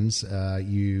villains.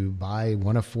 You buy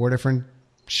one of 4 different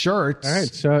shirts. All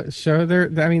right. So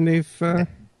they've.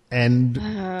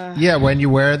 When you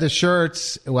wear the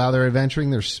shirts while they're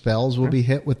adventuring, their spells will be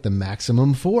hit with the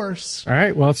maximum force. All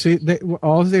right. Well, see,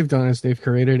 all they've done is they've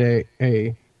created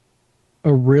a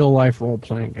real life role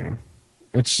playing game.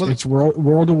 It's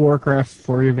World of Warcraft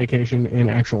for your vacation in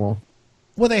actual.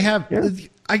 Well, they have. Yeah.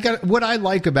 what I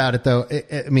like about it, though.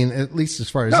 I mean, at least as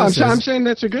far as I'm saying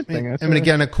that's a good thing.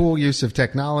 Again, a cool use of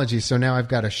technology. So now I've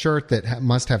got a shirt that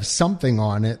must have something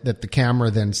on it that the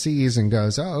camera then sees and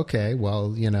goes, "Oh, okay.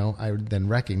 Well, I then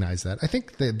recognize that." I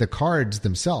think the cards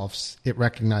themselves, it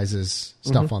recognizes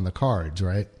stuff on the cards,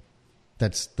 right?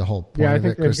 That's the whole point of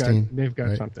it, Christine. They've got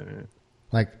right? something in it.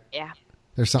 Like, Yeah.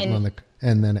 there's something on the,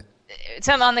 and then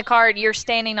something on the card. You're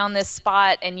standing on this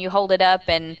spot, and you hold it up,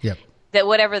 and yep. that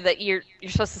whatever that you're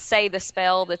supposed to say the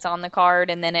spell that's on the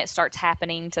card, and then it starts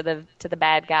happening to the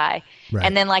bad guy. Right.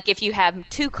 And then, like, if you have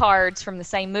two cards from the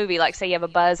same movie, like say you have a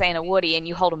Buzz and a Woody, and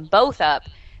you hold them both up,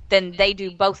 then they do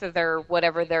both of their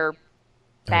whatever their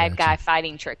bad guy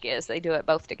fighting trick is. They do it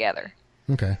both together.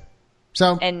 Okay.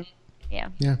 So and yeah.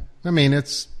 I mean, at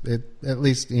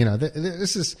least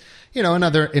this is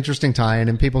another interesting tie-in,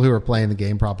 and people who are playing the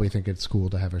game probably think it's cool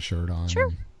to have a shirt on. Sure.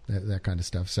 That kind of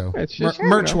stuff. So It's just,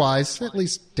 merch-wise, at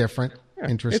least different,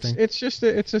 interesting. It's just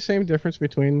it's the same difference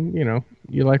between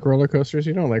you like roller coasters,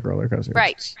 you don't like roller coasters.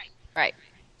 Right.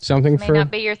 Something May for not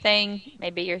be your thing.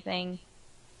 May be your thing.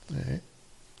 Right.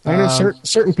 I know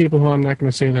certain people who I'm not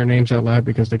going to say their names out loud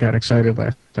because they got excited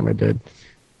last time I did,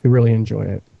 who really enjoy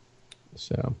it.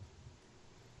 So.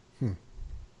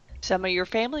 Some of your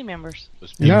family members.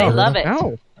 No, They love it.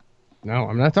 No,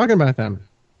 I'm not talking about them.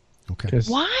 Okay.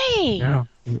 Why? No,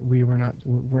 we're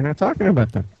not talking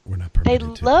about them. We're not They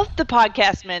permitted to. love the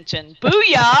podcast mention.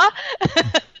 Booyah!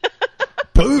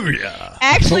 Booyah!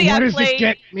 Actually, So what I does this played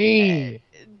get me?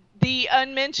 the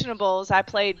Unmentionables.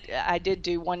 I did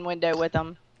do one window with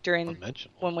them during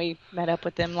when we met up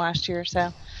with them last year.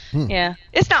 So, yeah,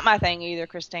 it's not my thing either,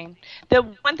 Christine. The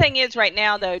one thing is right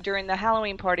now, though, during the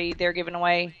Halloween party, they're giving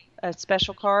away a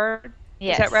special card.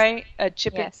 Yes. Is that right?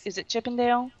 Yes. Is it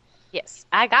Chippendale? Yes,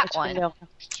 I got one. Chippendale.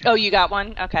 Oh, you got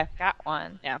one? Okay. Got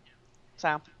one. Yeah.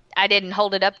 So I didn't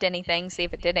hold it up to anything, see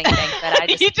if it did anything, but I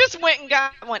just you just went and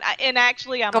got one. And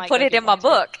actually, I'm go put it in my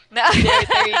book. No.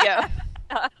 There you go.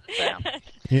 So.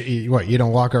 You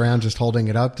don't walk around just holding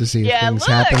it up to see if things look,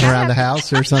 happen around the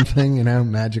house or something,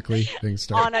 magically things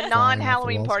start on a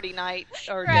non-Halloween party night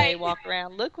or day, walk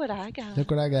around. Look what I got. Look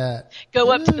what I got.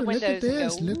 Go up to the Look windows at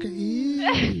this. and go. Look at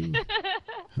you.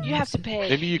 You have to pay.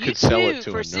 Maybe you could sell it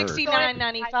to for a nerd.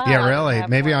 $69.95. Yeah, really.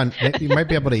 Maybe you might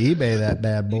be able to eBay that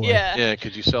bad boy. Yeah. Yeah,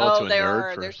 could you sell it to a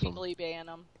nerd for There's some? people eBaying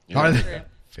them. Are True. there?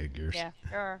 Figures. Yeah,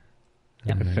 there are.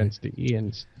 Take offense to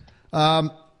Ian's.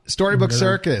 Storybook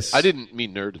Circus. I didn't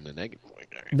mean nerd in the negative way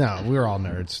there. No, we're all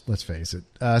nerds. Let's face it.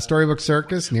 Storybook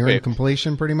Circus, nearing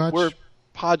completion, pretty much. We're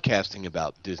podcasting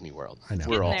about Disney World. I know.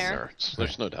 We're all there. nerds.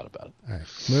 There's no doubt about it. All right,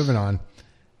 moving on.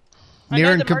 I know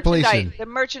Nearing the completion. The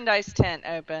merchandise tent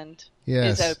opened.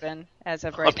 Yes. Is open as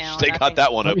of right now. They and I got think-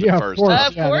 that one open Yeah, of first. course.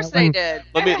 Of Yeah, course that they one-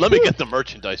 did. Let me get the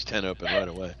merchandise tent open right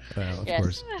away. Well, of Yes.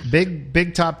 course.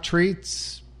 Big top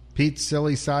treats, Pete's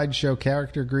silly sideshow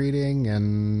character greeting,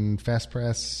 and fast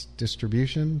press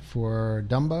distribution for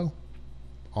Dumbo.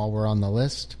 All were on the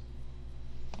list.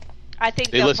 I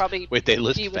think They they'll list- probably wait, they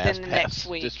list be within fast the pass next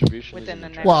week. distribution Within is the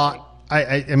in next the week. Well,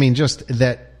 I mean, just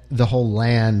that the whole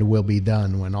land will be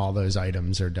done when all those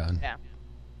items are done. Yeah.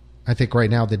 I think right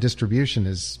now the distribution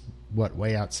is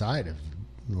way outside of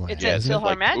the land. It's Yeah, at it's Philhar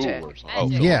like Magic. Ooh or something.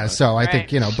 Oh, Yeah, so I Right.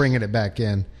 think bringing it back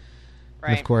in,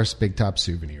 Right. and of course, Big Top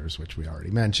Souvenirs, which we already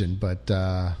mentioned. But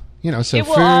so it will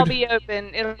food. all be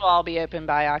open. It'll all be open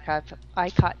by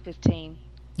ICOT 15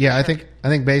 Yeah, I think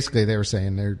basically they were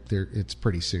saying they're it's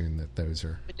pretty soon that those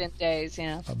are within days.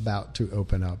 Yeah. about to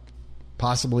open up.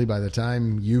 Possibly by the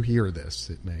time you hear this,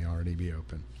 it may already be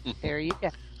open. There you go.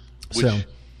 So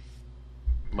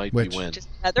Might Which- be when. Just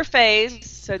another phase.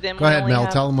 So then go we ahead, only Mel.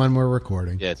 have, Tell them when we're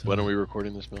recording. Yeah, when are we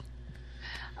recording this, Mel?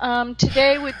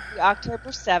 Today would be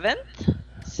October 7th,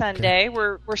 Sunday.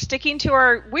 We're sticking to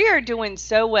our. We are doing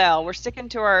so well. We're sticking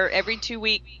to our every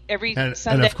And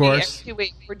Sunday. of course- every 2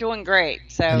 weeks. We're doing great.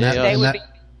 So And that, today and would that- be.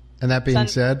 and that being Sun-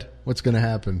 said, what's going to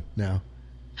happen now?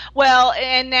 Well,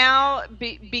 and now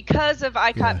because of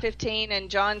ICOT Yeah. 15 and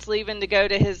John's leaving to go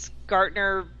to his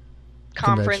Gartner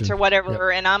conference Convention. or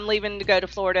whatever, and I'm leaving to go to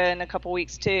Florida in a couple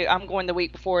weeks too. I'm going the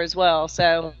week before as well.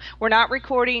 So we're not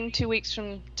recording 2 weeks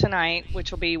from tonight,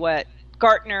 which will be what?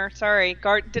 Gartner. Sorry.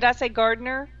 Did I say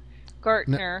Gardner?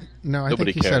 Gartner. No, I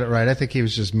Nobody think he said cared. it right. I think he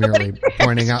was just merely cares.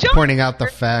 pointing out the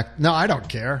fact. No, I don't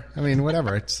care. I mean,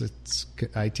 whatever. It's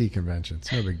IT convention.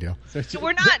 It's no big deal. So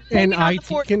we're not An taking on the IT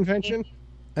 14th. convention?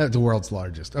 The world's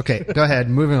largest. Okay, go ahead.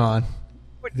 Moving on.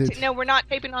 No, we're not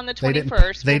taping on the They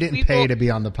 21st. They didn't pay to be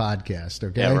on the podcast.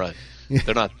 Okay. Yeah, right.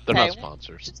 They're not Okay,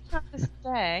 sponsors. Just have to say, Go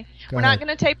we're ahead. not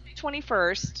going to tape the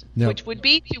 21st, No. which would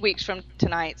be 2 weeks from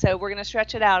tonight. So we're going to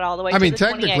stretch it out all the way. I to mean, the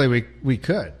technically, 28th. we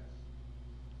could.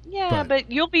 Yeah,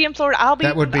 but you'll be in Florida. I'll be.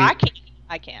 That would be. I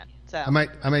can't. So I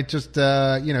might just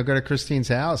go to Christine's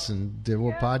house and do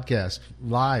a podcast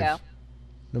live. Yeah.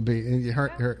 It'll be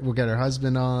we'll get her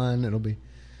husband on. It'll be,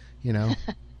 Sounds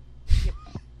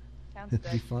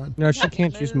it'll be fun. No, she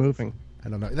can't. She's moving. I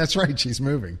don't know. That's right. She's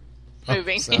moving.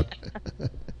 Moving. So,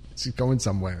 she's going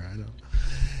somewhere. I know.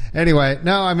 Anyway,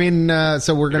 no, I mean,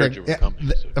 so we're going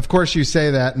to, of course you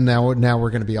say that, and now we're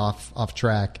going to be off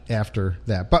track after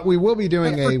that. But we will be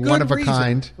doing a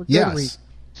one-of-a-kind. Yes.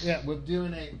 Yeah, we're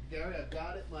doing Gary, I've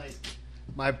got it,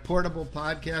 my portable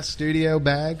podcast studio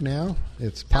bag now.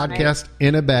 It's podcast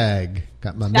in a bag.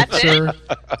 Got my mixer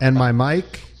and my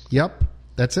mic. Yep,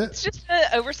 that's it. It's just an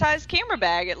oversized camera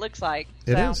bag, it looks like.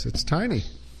 It is. It's tiny.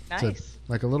 Nice. It's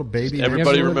like a little baby.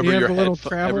 Everybody remember your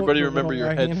headphones. Everybody remember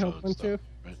your headphones.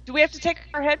 Do we have to take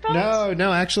our headphones?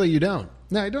 No, actually you don't.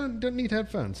 No, you don't need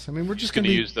headphones. I mean, we're just going to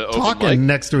be use the open talking mic?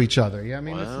 next to each other. Yeah, I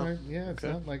mean, Wow. it's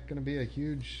not like going to be a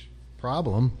huge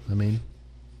problem. I mean,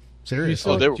 Do you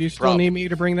seriously. still need me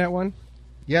to bring that one?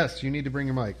 Yes, you need to bring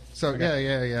your mic. So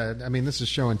Okay. yeah. I mean, this is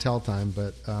show and tell time,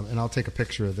 but and I'll take a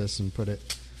picture of this and put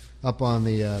it up on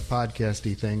the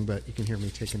podcasty thing. But you can hear me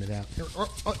taking it out. Here,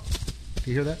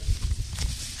 do you hear that?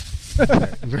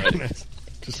 Very nice.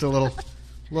 Just a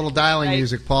little dialing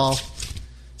music, Paul.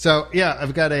 So yeah,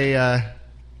 I've got I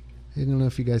don't know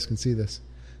if you guys can see this.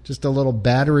 Just a little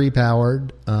battery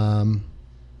powered.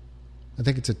 I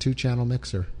think it's a 2-channel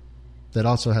mixer. That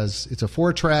also it's a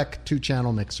 4-track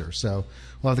 2-channel mixer. So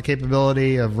we'll have the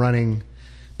capability of running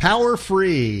power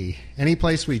free any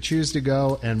place we choose to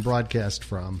go and broadcast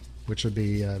from, which would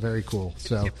be very cool.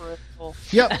 So,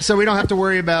 yep. So we don't have to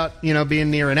worry about being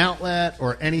near an outlet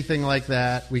or anything like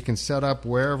that. We can set up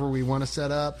wherever we want to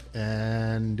set up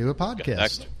and do a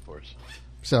podcast.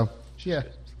 So yeah.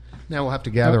 Now we'll have to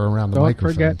gather around the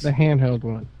microphones. Don't forget the handheld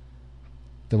one.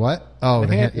 The what? Oh,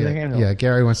 the handheld. Yeah,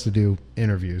 Gary wants to do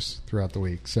interviews throughout the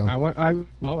week. So I want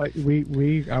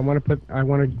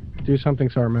to do something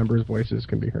so our members' voices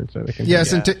can be heard, so they can.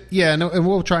 Yes, and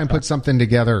we'll try and put something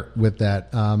together with that.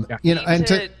 And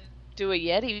to do a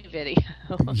Yeti video.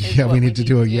 Yeah, we need to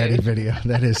do a Yeti video.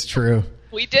 That is true.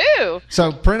 We do.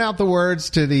 So print out the words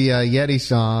to the Yeti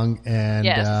song, and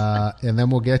and then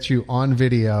we'll get you on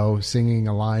video singing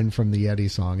a line from the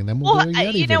Yeti song, and then we'll do a Yeti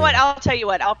video. You know what? I'll tell you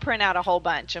what. I'll print out a whole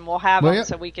bunch, and we'll have them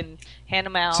so we can hand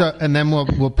them out. So, and then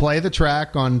we'll play the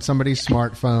track on somebody's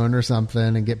smartphone or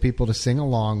something, and get people to sing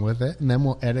along with it, and then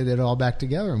we'll edit it all back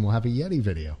together, and we'll have a Yeti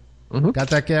video. Mm-hmm. Got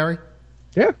that, Gary?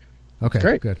 Yeah. Okay.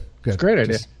 Great. Good. It's a great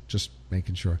idea. Just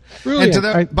making sure. Really,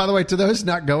 and by the way, to those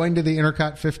not going to the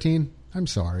Intercot 15. I'm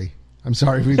sorry.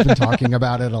 We've been talking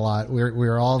about it a lot.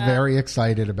 We're all very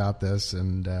excited about this,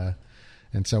 and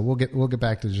so we'll get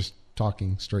back to just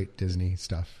talking straight Disney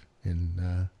stuff.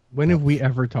 When have we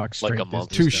ever talked straight? Like a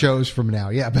month. 2 shows from now.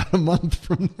 Yeah, about a month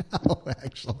from now.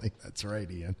 Actually, that's right,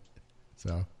 Ian.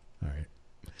 So, all right.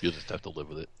 You'll just have to live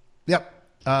with it. Yep.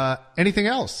 Anything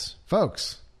else,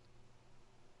 folks?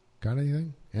 Got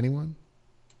anything? Anyone?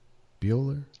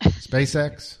 Bueller?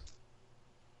 SpaceX?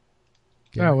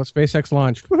 Oh, well, SpaceX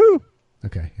launched. Woohoo!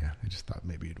 Okay, yeah. I just thought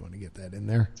maybe you'd want to get that in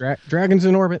there. Dragons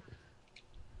in orbit.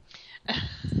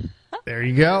 There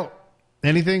you go.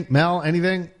 Anything? Mel,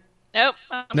 anything? Nope.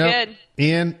 I'm good.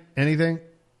 Ian, anything?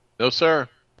 No, sir.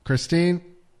 Christine?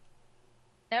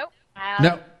 Nope.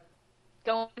 No.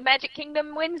 Going to Magic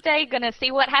Kingdom Wednesday. Going to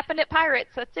see what happened at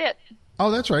Pirates. That's it.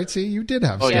 Oh, that's right. See, you did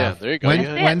have Oh, stuff. yeah. There you go.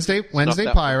 Wednesday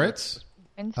Pirates.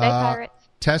 Wednesday Pirates.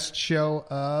 Test show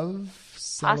of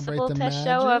Celebrate Possible the test Magic.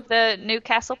 show of the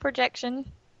Newcastle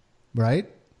projection. Right.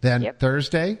 Then Yep.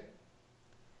 Thursday,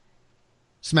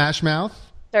 Smash Mouth.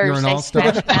 Thursday, You're an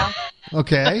all-star. Smash Mouth.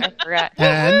 Okay. I forgot.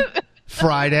 And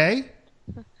Friday.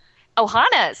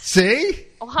 Ohana's. See?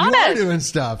 Ohana's. You are doing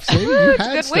stuff. See? Woo, You it's a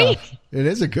had good stuff. week. It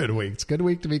is a good week. It's a good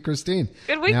week to be Christine.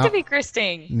 Good week Now- to be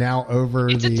Christine. Now over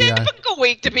It's a the... typical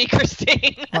week to be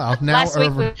Christine. well, now Last week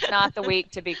over... was not the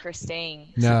week to be Christine.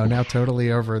 No, now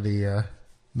totally over the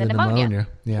pneumonia.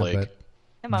 Yeah, Plague. but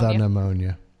Pneumonia. the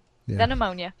pneumonia. Yeah. The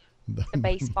pneumonia. The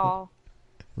baseball.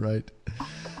 Right.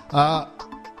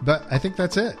 But I think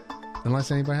that's it.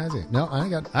 Unless anybody has it. No,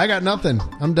 I got nothing.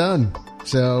 I'm done.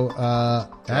 So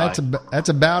that's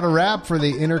about a wrap for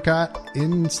the Intercot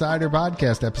Insider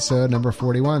Podcast episode number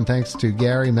 41. Thanks to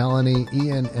Gary, Melanie,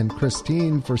 Ian, and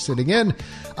Christine for sitting in.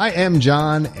 I am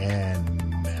John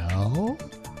and Mel.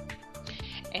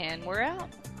 And we're out.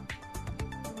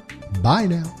 Bye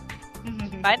now.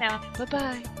 Bye now.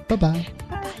 Bye-bye. Bye-bye.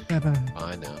 Bye-bye.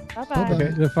 I know. Bye-bye. Okay,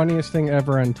 the funniest thing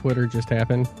ever on Twitter just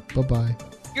happened. Bye-bye.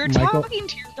 You're Michael- talking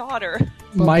to your daughter.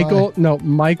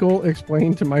 Michael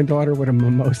explained to my daughter what a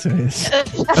mimosa is.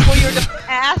 Well, your daughter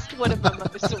asked what a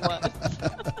mimosa was.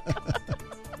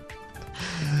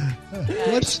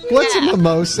 What's a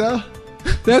mimosa?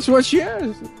 That's what she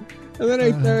asked. And then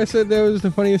I said that was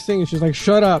the funniest thing. And she's like,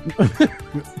 shut up. No.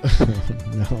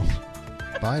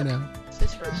 Bye now.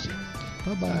 This is wrong.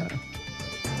 Bye-bye.